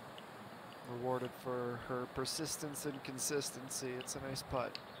 Rewarded for her persistence and consistency. It's a nice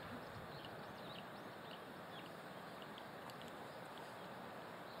putt.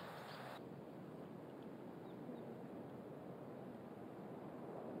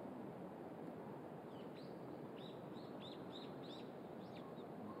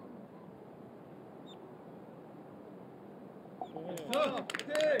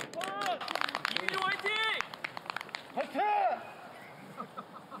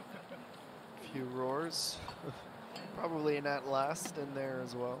 Few roars. Probably an at last in there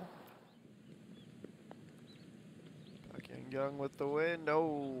as well. Park Young with the win.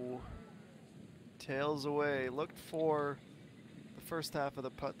 Oh, tails away. Looked for the first half of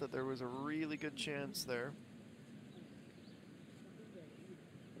the putt that there was a really good chance there.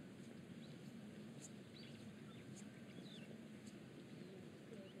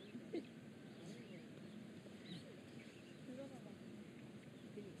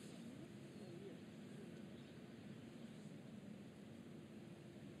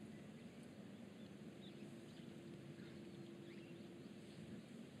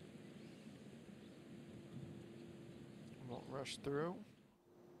 Won't rush through.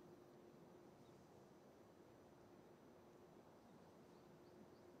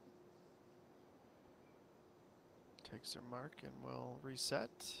 Takes her mark and will reset.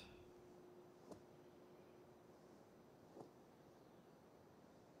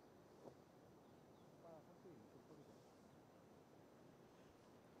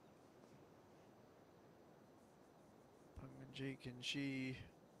 Pungmanji, can she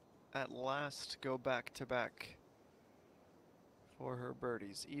at last go back to back for her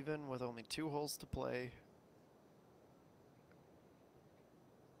birdies, even with only 2 holes to play?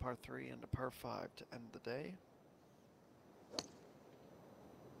 Par 3 and a par 5 to end the day.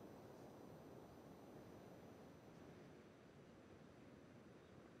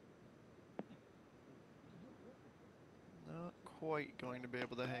 Not quite going to be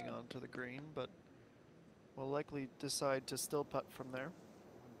able to hang on to the green, but will likely decide to still putt from there.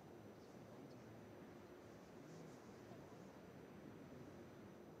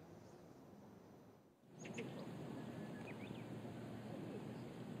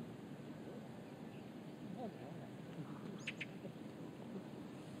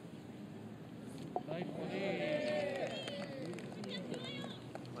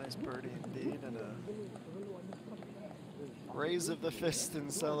 Nice birdie indeed, and a raise of the fist in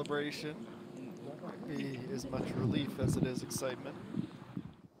celebration. Might be as much relief as it is excitement.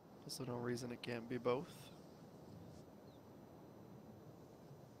 Also no reason it can't be both.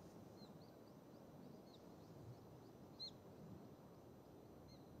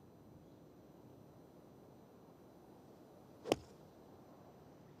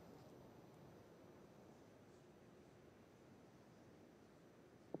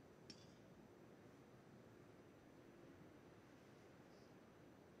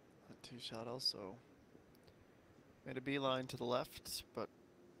 Tee shot also made a beeline to the left, but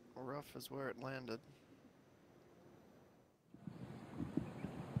rough is where it landed.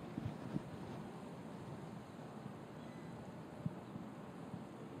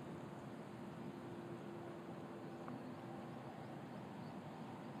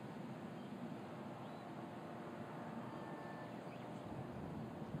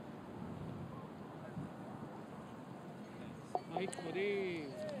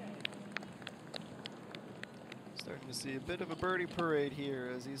 Starting to see a bit of a birdie parade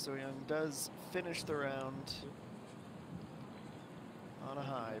here as Lee So-young does finish the round on a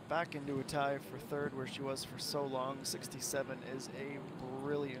high. Back into a tie for third where she was for so long. 67 is a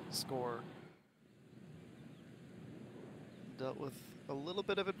brilliant score. Dealt with a little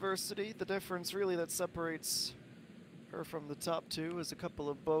bit of adversity. The difference really that separates her from the top 2 is a couple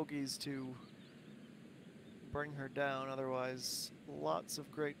of bogeys to bring her down. Otherwise, lots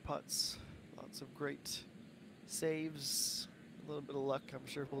of great putts, lots of great saves, a little bit of luck. I'm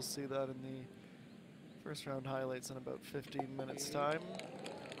sure we'll see that in the first round highlights in about 15 minutes time.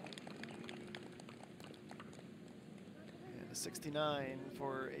 And a 69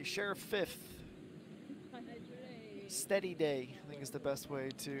 for a share of 5th. Steady day, I think, is the best way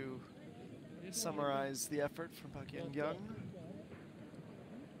to summarize the effort from Park Young.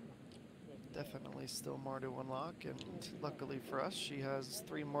 Definitely still more to unlock, and luckily for us, she has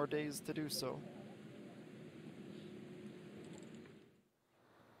 3 more days to do so.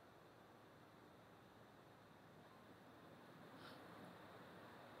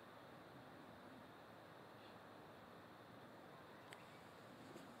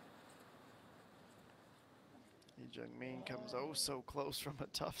 Jungmin comes oh so close from a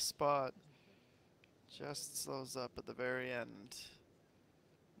tough spot. Just slows up at the very end.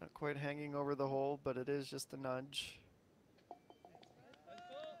 Not quite hanging over the hole, but it is just a nudge.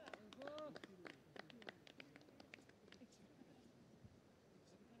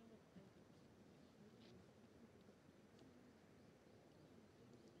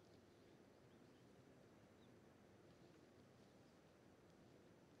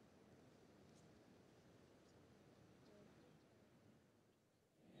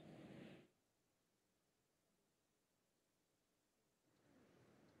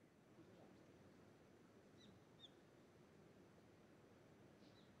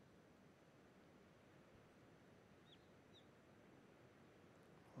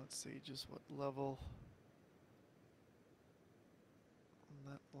 Let's see just what level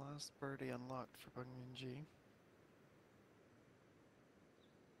that last birdie unlocked for ENG.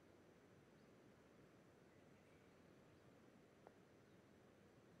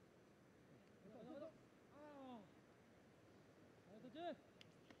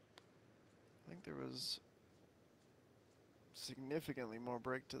 I think there was significantly more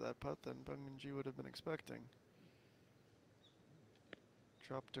break to that putt than ENG would have been expecting.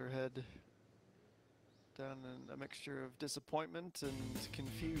 Dropped her head down in a mixture of disappointment and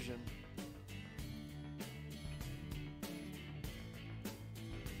confusion.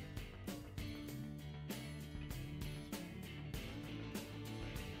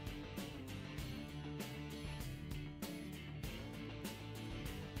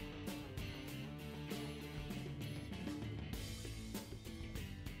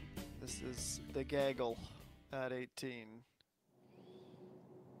 This is the gaggle at 18.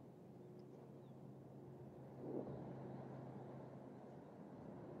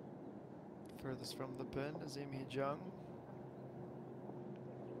 Furthest from the pin is Im Hee-jung.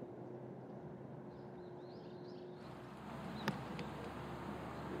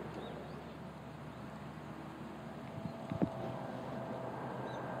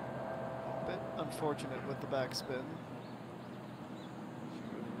 A bit unfortunate with the backspin.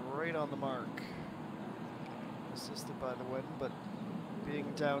 She was right on the mark. Assisted by the wind, but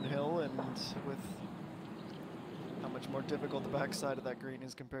being downhill and with how much more difficult the backside of that green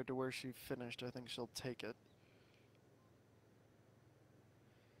is compared to where she finished, I think she'll take it.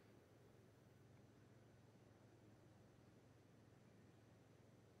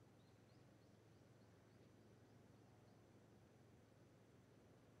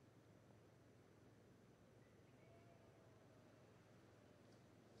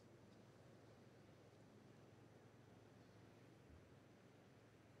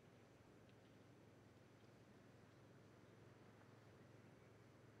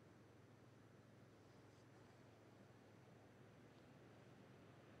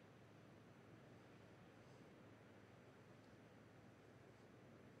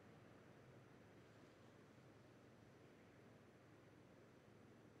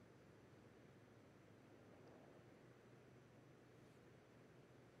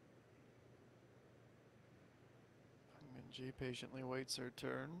 G patiently waits her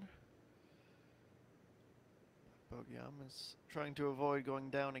turn. Bogyam is trying to avoid going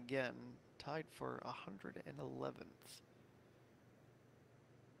down again, tied for 111th.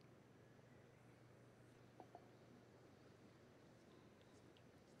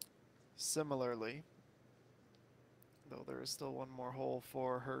 Similarly, though there is still one more hole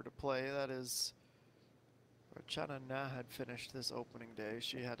for her to play, that is where Chana Na had finished this opening day.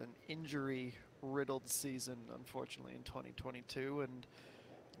 She had an injury-riddled season, unfortunately, in 2022, and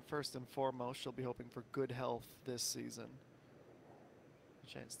first and foremost, she'll be hoping for good health this season. A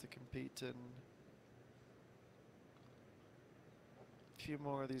chance to compete in a few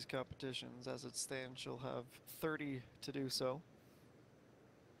more of these competitions. As it stands, she'll have 30 to do so.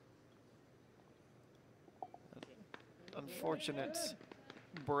 An unfortunate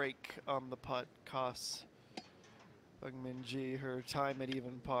break on the putt costs Min-ji her time at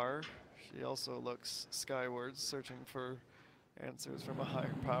even par. She also looks skywards, searching for answers from a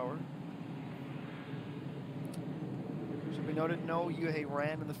higher power. Should be noted, no Yuhei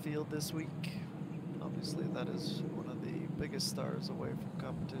Ran in the field this week. Obviously, that is one of the biggest stars away from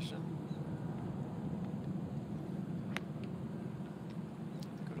competition.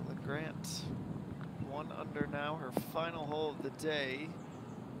 Gwendolyn Grant, 1 under now, her final hole of the day.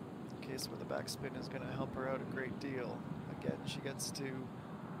 Case where the backspin is going to help her out a great deal. Again, she gets to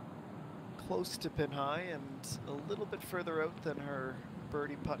close to pin high and a little bit further out than her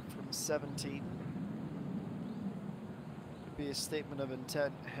birdie putt from 17. Could be a statement of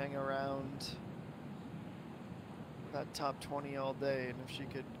intent, hang around that top 20 all day, and if she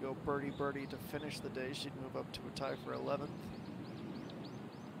could go birdie birdie to finish the day, she'd move up to a tie for 11th.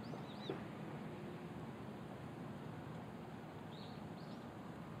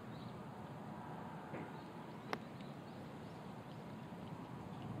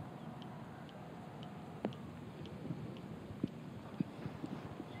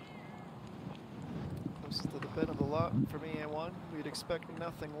 To the bit of the lot from EA1, we'd expect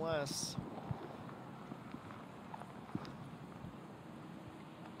nothing less.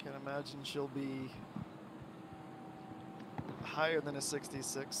 Can't imagine she'll be higher than a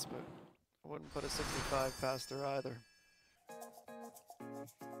 66, but I wouldn't put a 65 past her either.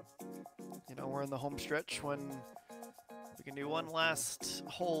 You know, we're in the home stretch when we can do one last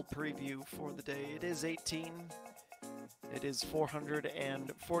hole preview for the day. It is 18. It is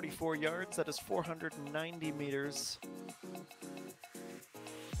 444 yards. That is 490 meters.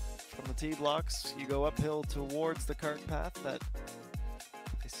 From the tee blocks, you go uphill towards the cart path that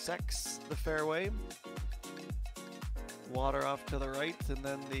dissects the fairway. Water off to the right, and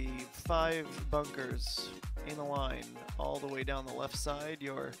then the 5 bunkers in a line all the way down the left side.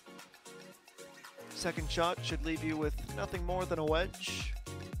 Your second shot should leave you with nothing more than a wedge.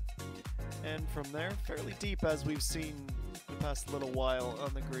 And from there, fairly deep, as we've seen the past little while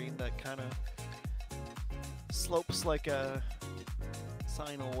on the green, that kind of slopes like a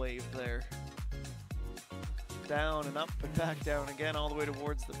sinal wave there. Down and up and back down again, all the way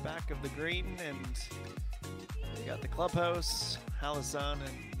towards the back of the green, and you got the clubhouse, Halasan,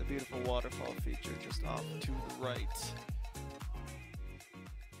 and the beautiful waterfall feature just off to the right.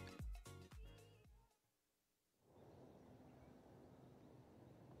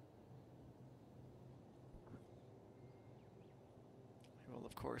 We will,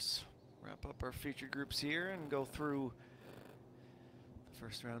 of course, wrap up our featured groups here and go through the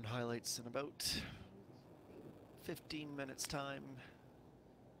first round highlights in about 15 minutes time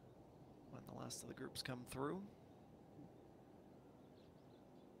when the last of the groups come through.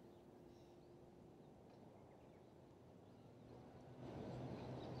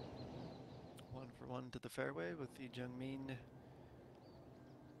 One for one to the fairway, with the Jungmin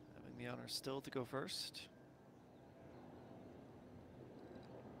having the honor still to go first.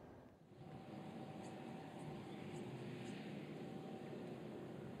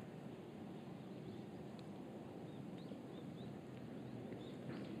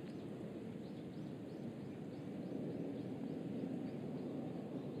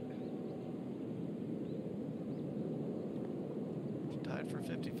 For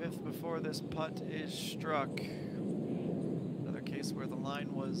 55th before this putt is struck. Another case where the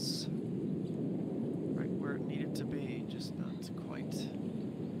line was right where it needed to be, just not quite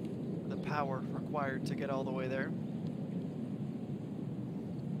the power required to get all the way there.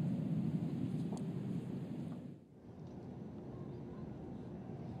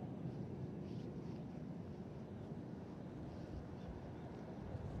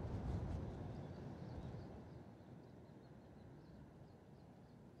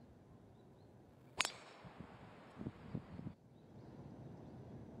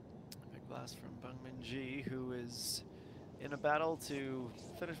 Blast from Bungmin Ji, who is in a battle to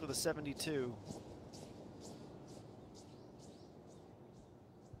finish with a 72.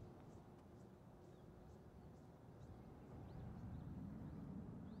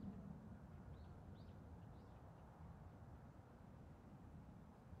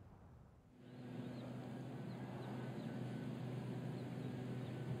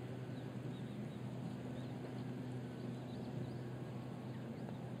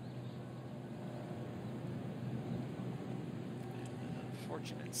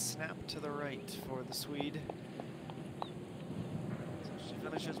 Fortunate snap to the right for the Swede. So she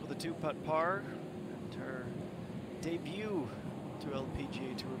finishes with a 2-putt par, and her debut to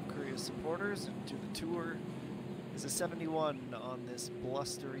LPGA Tour of Korea supporters and to the tour is a 71 on this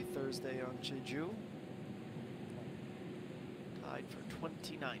blustery Thursday on Jeju. Tied for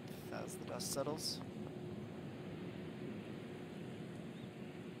 29th as the dust settles.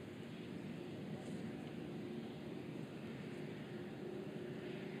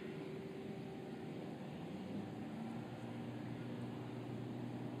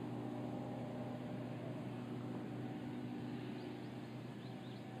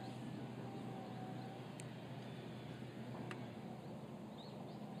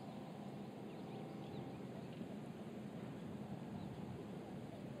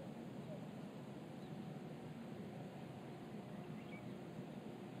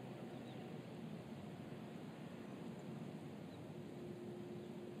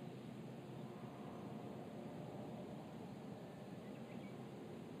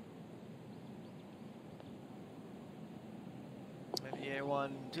 And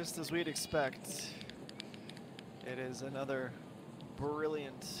EA1, just as we'd expect, it is another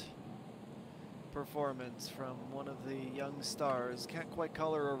brilliant performance from one of the young stars. Can't quite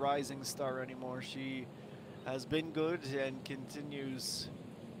call her a rising star anymore. She has been good and continues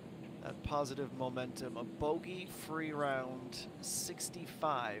that positive momentum. A bogey-free round,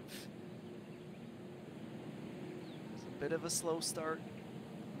 65. It's a bit of a slow start.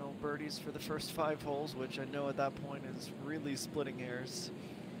 No birdies for the first 5 holes, which I know at that point is really splitting hairs.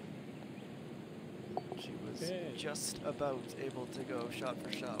 She was just about able to go shot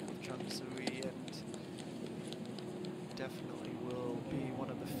for shot with Chung Sui, and definitely will be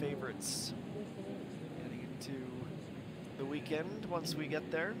one of the favorites getting into the weekend once we get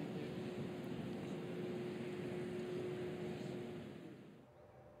there.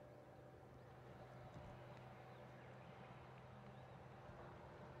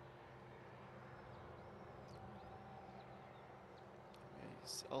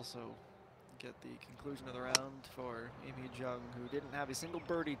 also get the conclusion of the round for Amy Jung, who didn't have a single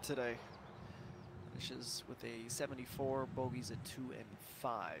birdie today. Finishes with a 74, bogeys at 2 and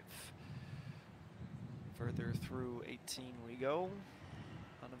 5. Further through 18 we go.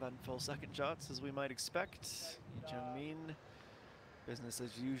 Uneventful second shots, as we might expect. Lee Jung-min, business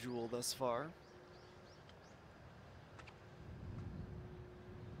as usual thus far.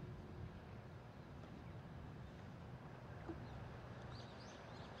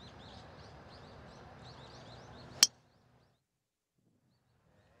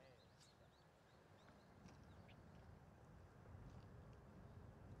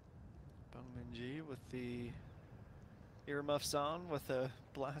 Bang Min-ji with the earmuffs on with a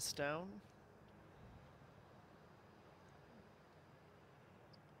blast down.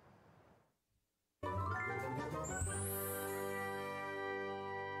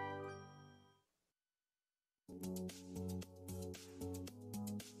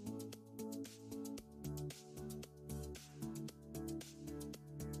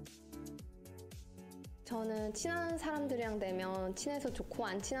 저는 친한 사람들이랑 되면 친해서 좋고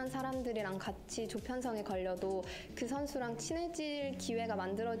안 친한 사람들이랑 같이 조편성에 걸려도 그 선수랑 친해질 기회가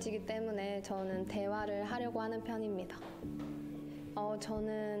만들어지기 때문에 저는 대화를 하려고 하는 편입니다.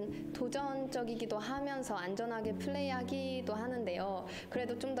 저는 도전적이기도 하면서 안전하게 플레이하기도 하는데요.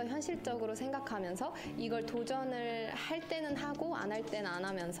 그래도 좀 더 현실적으로 생각하면서 이걸 도전을 할 때는 하고 안 할 때는 안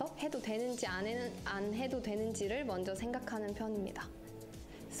하면서 해도 되는지 안 해도 되는지를 먼저 생각하는 편입니다.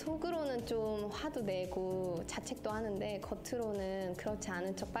 속으로는 좀 화도 내고 자책도 하는데 겉으로는 그렇지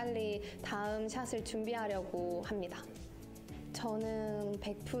않은 척 빨리 다음 샷을 준비하려고 합니다. 저는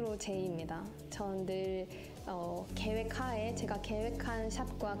 100% 제이입니다. 전 늘 계획하에 제가 계획한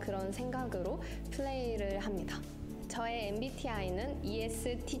샷과 그런 생각으로 플레이를 합니다. 저의 MBTI는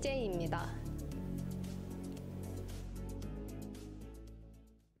ESTJ입니다.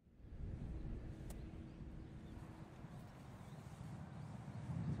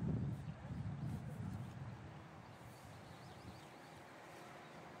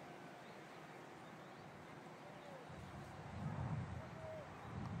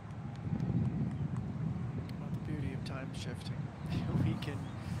 Time shifting. We can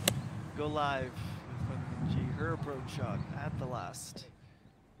go live with Bang Min-ji, her approach shot at the last.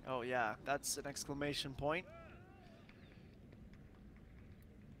 Oh yeah, that's an exclamation point.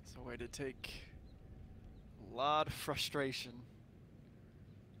 It's a way to take a lot of frustration.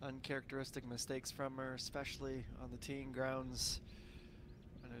 Uncharacteristic mistakes from her, especially on the teeing grounds.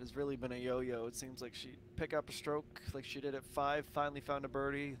 And it has really been a yo-yo. It seems like she'd pick up a stroke like she did at 5, finally found a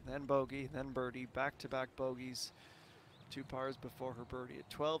birdie, then bogey, then birdie, back-to-back bogeys. 2 pars before her birdie at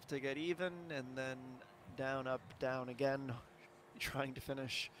 12 to get even, and then down, up, down again, trying to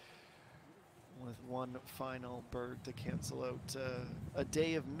finish with one final bird to cancel out a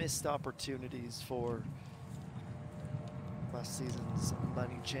day of missed opportunities for last season's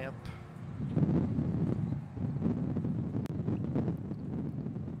Lenny champ.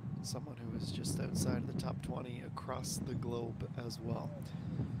 Someone who is just outside of the top 20 across the globe as well.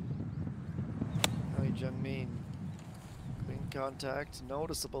 Lee Jung-min, clean contact,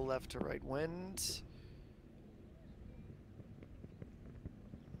 noticeable left to right wind.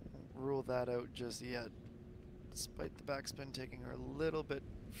 Won't rule that out just yet, despite the backspin taking her a little bit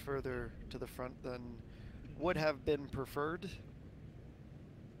further to the front than would have been preferred.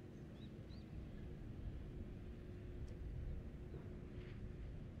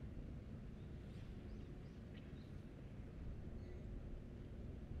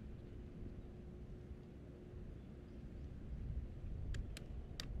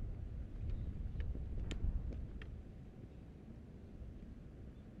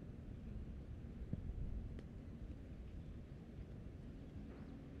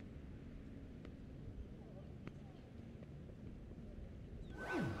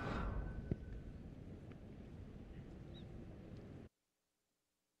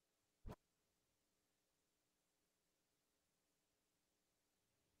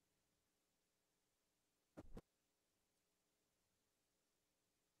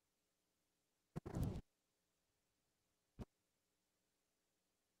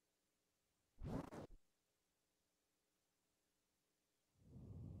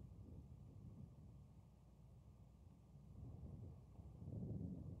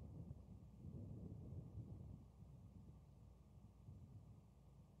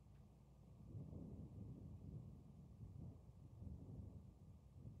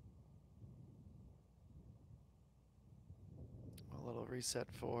 A little reset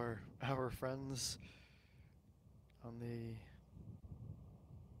for our friends on the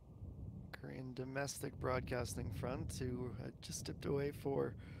Korean domestic broadcasting front, who had just stepped away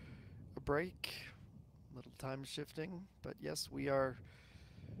for a break. A little time shifting, but yes, we are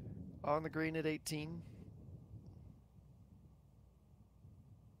on the green at 18.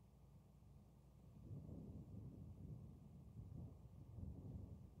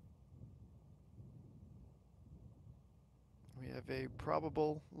 We have a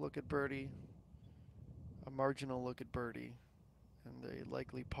probable look at birdie, a marginal look at birdie, and a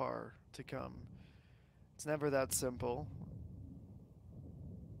likely par to come. It's never that simple.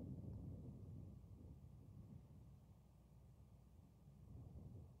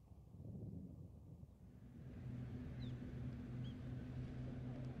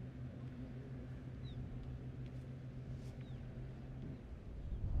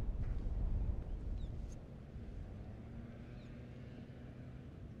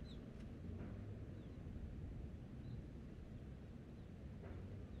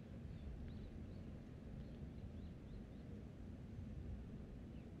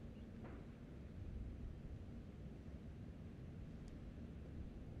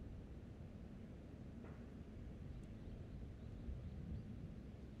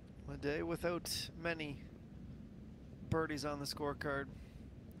 A day without many birdies on the scorecard.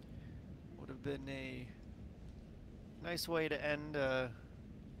 Would have been a nice way to end a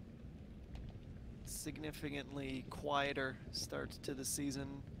significantly quieter start to the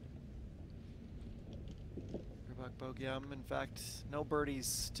season. Rebak Bogyam, in fact, no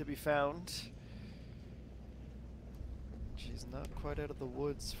birdies to be found. She's not quite out of the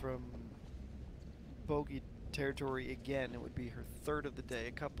woods from bogey territory again. It would be her third of the day.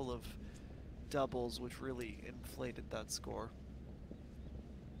 A couple of doubles which really inflated that score.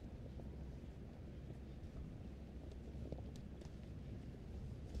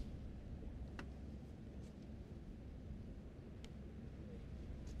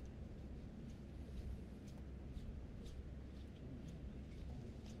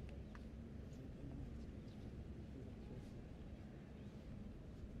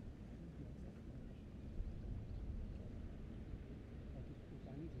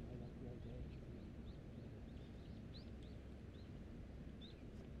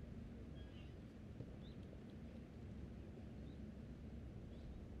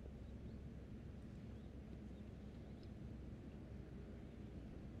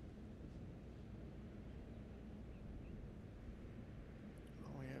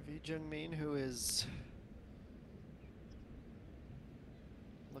 Lee Jungmin, who is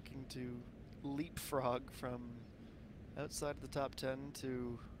looking to leapfrog from outside of the top 10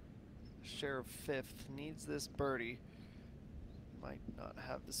 to share of 5th, needs this birdie. Might not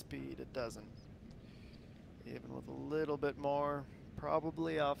have the speed, it doesn't. Even with a little bit more,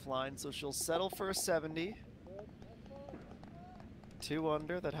 probably offline, so she'll settle for a 70. 2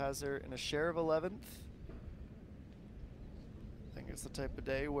 under, that has her in a share of 11th. I think it's the type of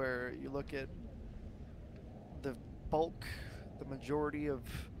day where you look at the bulk, the majority of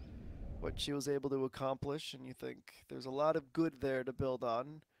what she was able to accomplish, and you think there's a lot of good there to build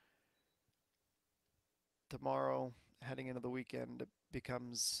on. Tomorrow, heading into the weekend, it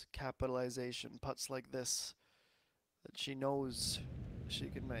becomes capitalization. Putts like this that she knows she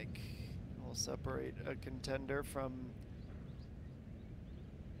can make will separate a contender from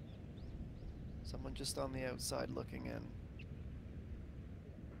someone just on the outside looking in.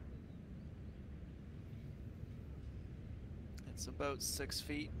 It's about 6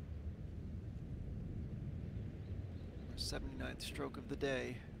 feet. 79th stroke of the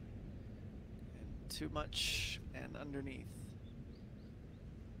day. And too much and underneath.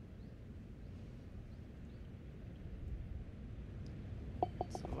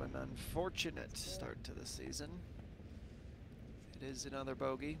 So an unfortunate start to the season. It is another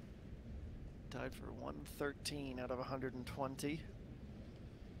bogey. Tied for 113 out of 120.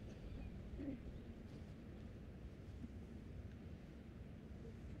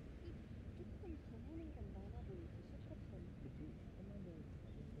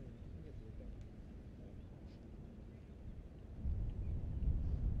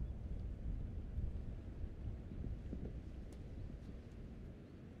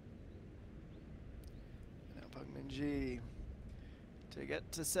 G to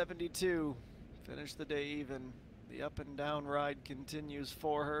get to 72, finish the day even. The up and down ride continues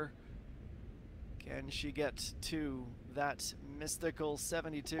for her. Can she get to that mystical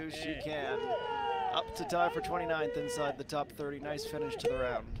 72? She can. Up to tie for 29th inside the top 30. Nice finish to the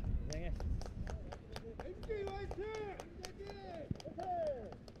round.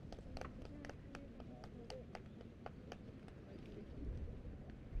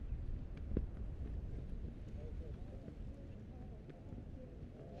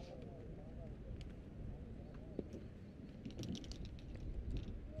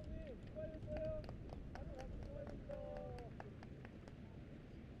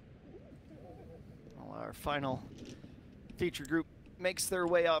 final feature group makes their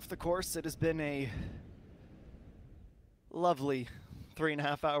way off the course. It has been a lovely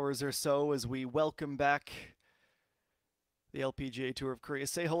 3.5 hours or so as we welcome back the LPGA Tour of Korea.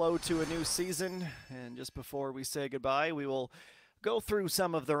 Say hello to a new season, and just before we say goodbye, we will go through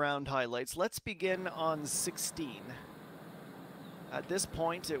some of the round highlights. Let's begin on 16. At this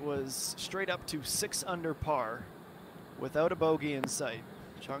point, it was straight up to 6 under par without a bogey in sight.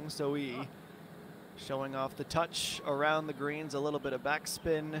 Chung So-hee showing off the touch around the greens, a little bit of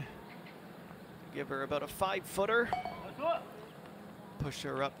backspin. Give her about a 5-footer. Push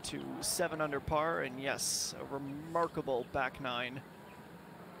her up to 7 under par, and yes, a remarkable back 9.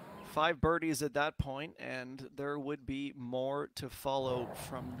 5 birdies at that point, and there would be more to follow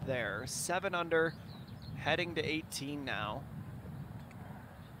from there. 7 under, heading to 18 now.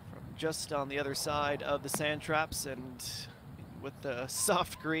 From just on the other side of the sand traps, and with the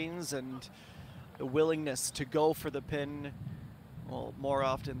soft greens and the willingness to go for the pin, well, more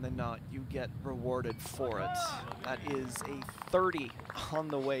often than not, you get rewarded for it. That is a 30 on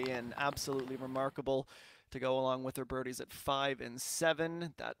the way in. Absolutely remarkable to go along with her birdies at 5 and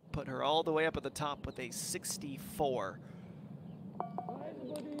 7. That put her all the way up at the top with a 64.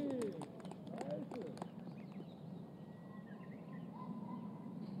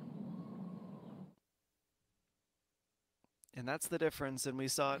 And that's the difference, and we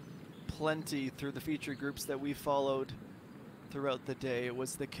saw it plenty through the feature groups that we followed throughout the day. It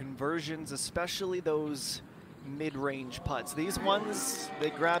was the conversions, especially those mid-range putts. These ones, they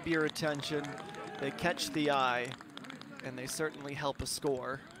grab your attention, they catch the eye, and they certainly help a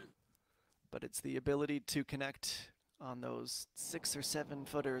score. But it's the ability to connect on those 6 or 7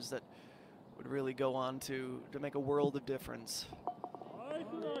 footers that would really go on to make a world of difference.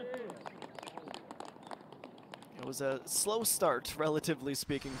 It was a slow start, relatively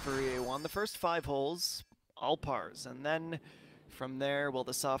speaking, for EA1. The first 5 holes, all pars, and then from there, well,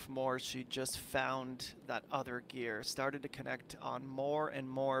 the sophomore, she just found that other gear, started to connect on more and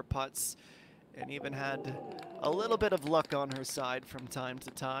more putts, and even had a little bit of luck on her side from time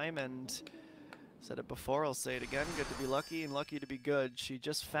to time. And said it before, I'll say it again, good to be lucky and lucky to be good. She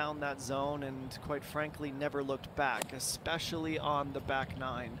just found that zone and quite frankly never looked back, especially on the back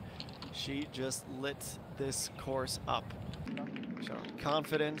 9. She just lit this course up.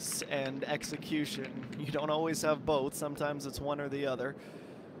 Confidence and execution. You don't always have both. Sometimes it's one or the other.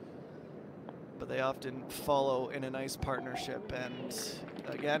 But they often follow in a nice partnership. And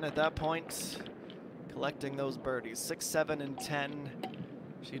again, at that point, collecting those birdies. 6, 7, and 10.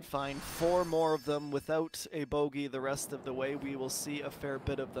 She'd find 4 more of them without a bogey the rest of the way. We will see a fair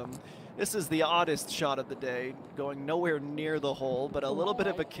bit of them. This is the oddest shot of the day, going nowhere near the hole, but a little bit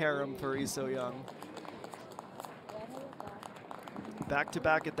of a carom for Lee So-young.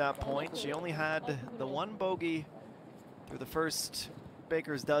 Back-to-back at that point. She only had the 1 bogey through the first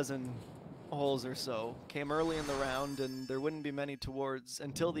baker's dozen holes or so. Came early in the round, and there wouldn't be many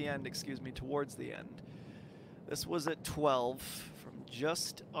until the end, towards the end. This was at 12, from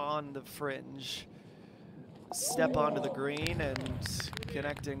just on the fringe. Step onto the green and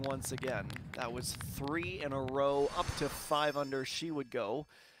connecting once again. That was 3 in a row, up to 5 under she would go.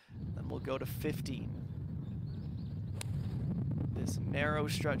 Then we'll go to 15. This narrow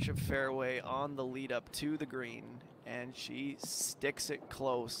stretch of fairway on the lead up to the green, and she sticks it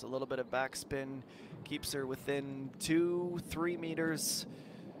close. A little bit of backspin keeps her within 2-3 meters.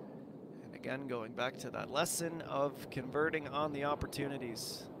 And again, going back to that lesson of converting on the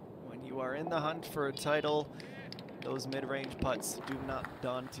opportunities. When you are in the hunt for a title, those mid-range putts do not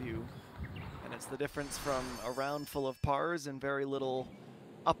daunt you. And it's the difference from a round full of pars and very little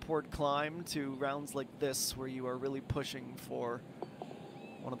upward climb to rounds like this where you are really pushing for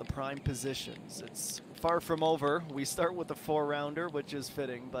one of the prime positions. It's far from over. We start with a 4-rounder, which is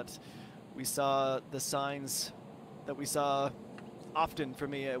fitting, but we saw the signs that we saw often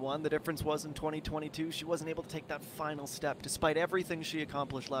from EA1. The difference was in 2022, she wasn't able to take that final step. Despite everything she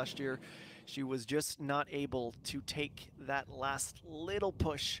accomplished last year, she was just not able to take that last little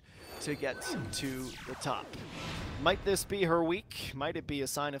push to get to the top. Might this be her week? Might it be a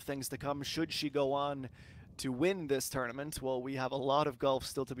sign of things to come should she go on to win this tournament? Well, we have a lot of golf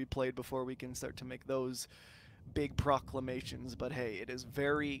still to be played before we can start to make those big proclamations, but hey, it is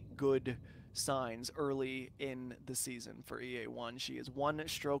very good signs early in the season for EA1. She is 1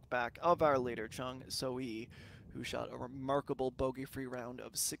 stroke back of our leader, Chung So-hee, who shot a remarkable bogey-free round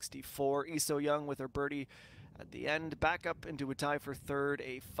of 64. Lee So-young with her birdie at the end, back up into a tie for third,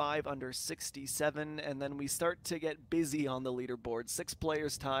 a 5 under 67, and then we start to get busy on the leaderboard. 6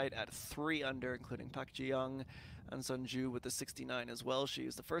 players tied at 3 under, including Park Ji-young, and Sunju with the 69 as well. She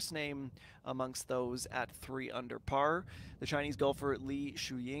is the first name amongst those at 3 under par. The Chinese golfer Li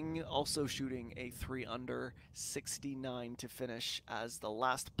Shuying also shooting a 3 under 69 to finish as the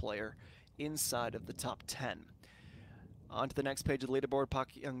last player inside of the top 10. On to the next page of the leaderboard,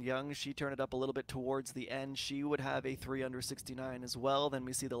 Pak Young, she turned it up a little bit towards the end. She would have a 3 under 69 as well. Then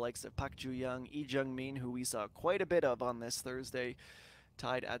we see the likes of Pak Ju-young, Lee Jung-min, who we saw quite a bit of on this Thursday,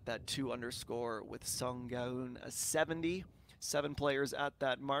 tied at that 2 under score with Song Gaun, a 70. 7 players at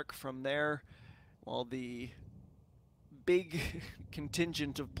that mark from there. While the big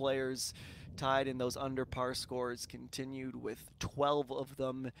contingent of players tied in those under par scores continued with 12 of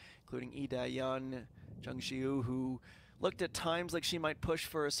them, including Lee Da-yeon, Jung Si-woo, who looked at times like she might push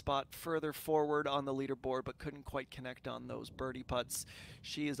for a spot further forward on the leaderboard, but couldn't quite connect on those birdie putts.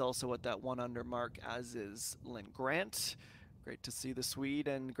 She is also at that 1 under mark, as is Lynn Grant. Great to see the Swede,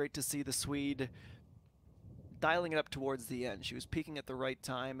 and great to see the Swede dialing it up towards the end. She was peaking at the right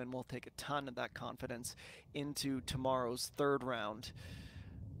time, and will take a ton of that confidence into tomorrow's 3rd round.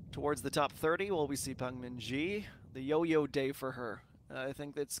 Towards the top 30, well, we see Pang Min-ji. The yo-yo day for her. I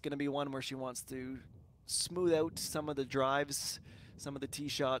think it's going to be one where she wants to smooth out some of the drives, some of the tee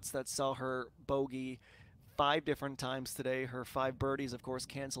shots that saw her bogey 5 different times today. Her 5 birdies, of course,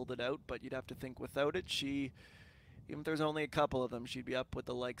 canceled it out, but you'd have to think without it, she, even if there's only a couple of them, she'd be up with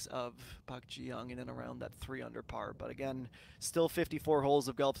the likes of Pak Ji-young in and around that 3 under par. But again, still 54 holes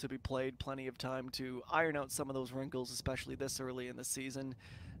of golf to be played, plenty of time to iron out some of those wrinkles, especially this early in the season.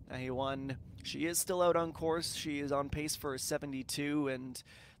 Naheewon, she is still out on course. She is on pace for a 72, and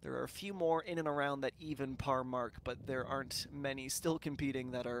there are a few more in and around that even par mark, but there aren't many still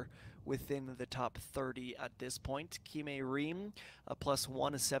competing that are within the top 30 at this point. Kim Ae-rim, a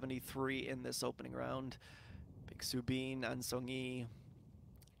 +1, a 73 in this opening round. Big Soo-bin, An Sung-hee,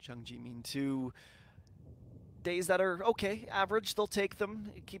 Chung Ji-min too. Days that are okay, average, they'll take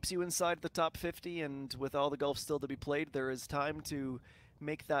them. It keeps you inside the top 50, and with all the golf still to be played, there is time to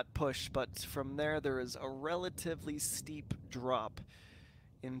make that push, but from there is a relatively steep drop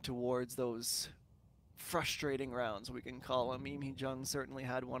in towards those frustrating rounds, we can call them. Im Hee-jung certainly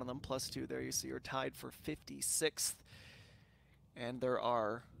had one of them, +2 there. You see her tied for 56th, and there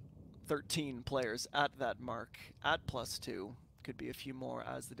are 13 players at that mark at +2. Could be a few more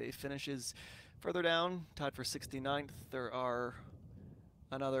as the day finishes. Further down, tied for 69th, there are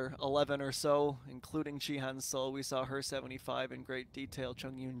another 11 or so, including Chi Han-sol. We saw her 75 in great detail.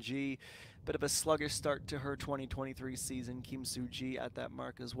 Chung Yoon-ji, bit of a sluggish start to her 2023 season. Kim Soo-ji at that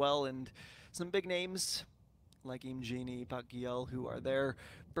mark as well, and some big names like Im Jini, Park Gi-yeol, who are there.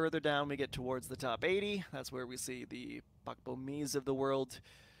 Further down, we get towards the top 80. That's where we see the Park Bo-mis of the world,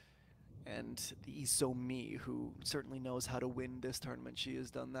 and the Lee So-mi, who certainly knows how to win this tournament. She has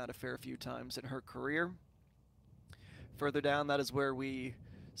done that a fair few times in her career. Further down, that is where we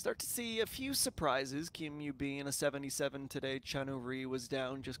start to see a few surprises. Kim Yoo-bin, a 77 today. Chan Woo-ri was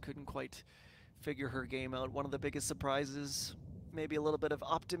down, just couldn't quite figure her game out. One of the biggest surprises, maybe a little bit of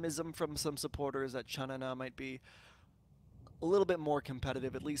optimism from some supporters that Chanana might be a little bit more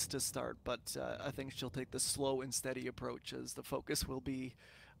competitive, at least to start, but I think she'll take the slow and steady approach, as the focus will be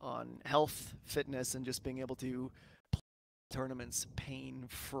on health, fitness, and just being able to play tournaments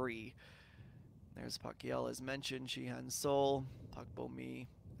pain-free. There's Park Gi-yeol, as mentioned, Chi Han-sol, Park Bo-mi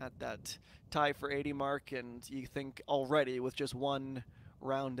at that tie for 80 mark, and you think already with just one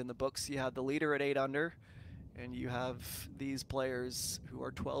round in the books, you have the leader at 8 under, and you have these players who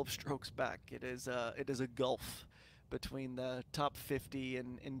are 12 strokes back. It is a gulf between the top 50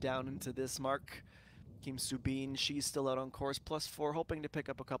 and down into this mark. Kim Soo-bin, she's still out on course, +4, hoping to pick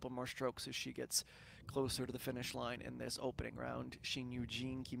up a couple more strokes as she gets closer to the finish line in this opening round. Shin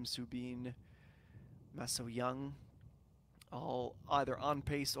Yoo-jin, Kim Soo-bin, Ma So-young, all either on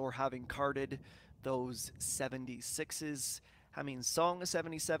pace or having carded those 76s. Ha-min Song, a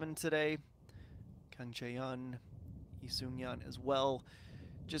 77 today. Kang Chae-yeon, Lee Seung-yeon as well.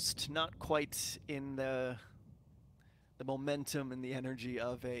 Just not quite in the momentum and the energy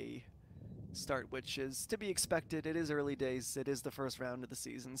of a start, which is to be expected. It is early days. It is the first round of the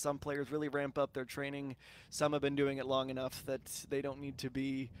season. Some players really ramp up their training. Some have been doing it long enough that they don't need to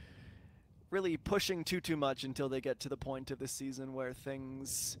be really pushing too much until they get to the point of the season where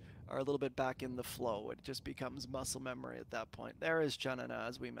things are a little bit back in the flow. It just becomes muscle memory at that point. There is Chanana,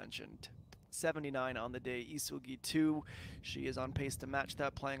 as we mentioned. 79 on the day. Lee Soo-gi 2. She is on pace to match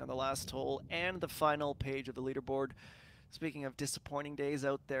that, playing on the last hole and the final page of the leaderboard. Speaking of disappointing days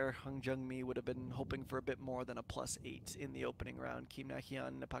out there, Hung Jung-mi would have been hoping for a bit more than a +8 in the opening round. Kim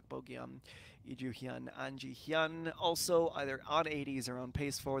Na-hyun, Pak Bo-gyam, Lee Ju-hyun, An Ji-hyun also either on 80s or on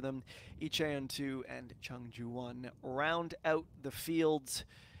pace for them. Lee Chae-yeon-tu and Chung Ju-won round out the field.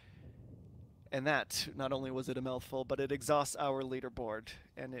 And that, not only was it a mouthful, but it exhausts our leaderboard.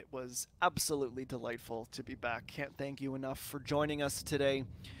 And it was absolutely delightful to be back. Can't thank you enough for joining us today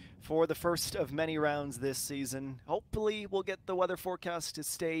for the first of many rounds this season. Hopefully we'll get the weather forecast to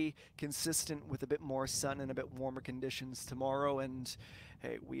stay consistent with a bit more sun and a bit warmer conditions tomorrow. And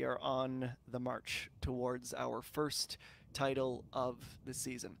hey, we are on the march towards our first title of the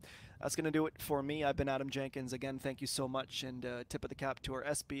season. That's going to do it for me. I've been Adam Jenkins. Again, thank you so much, and tip of the cap to our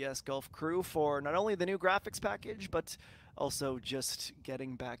SBS Golf crew for not only the new graphics package, but also just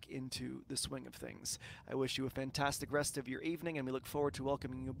getting back into the swing of things. I wish you a fantastic rest of your evening, and we look forward to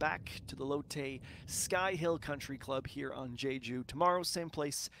welcoming you back to the Lotte Sky Hill Country Club here on Jeju tomorrow, same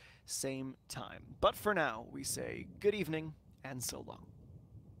place, same time. But for now, we say good evening and so long.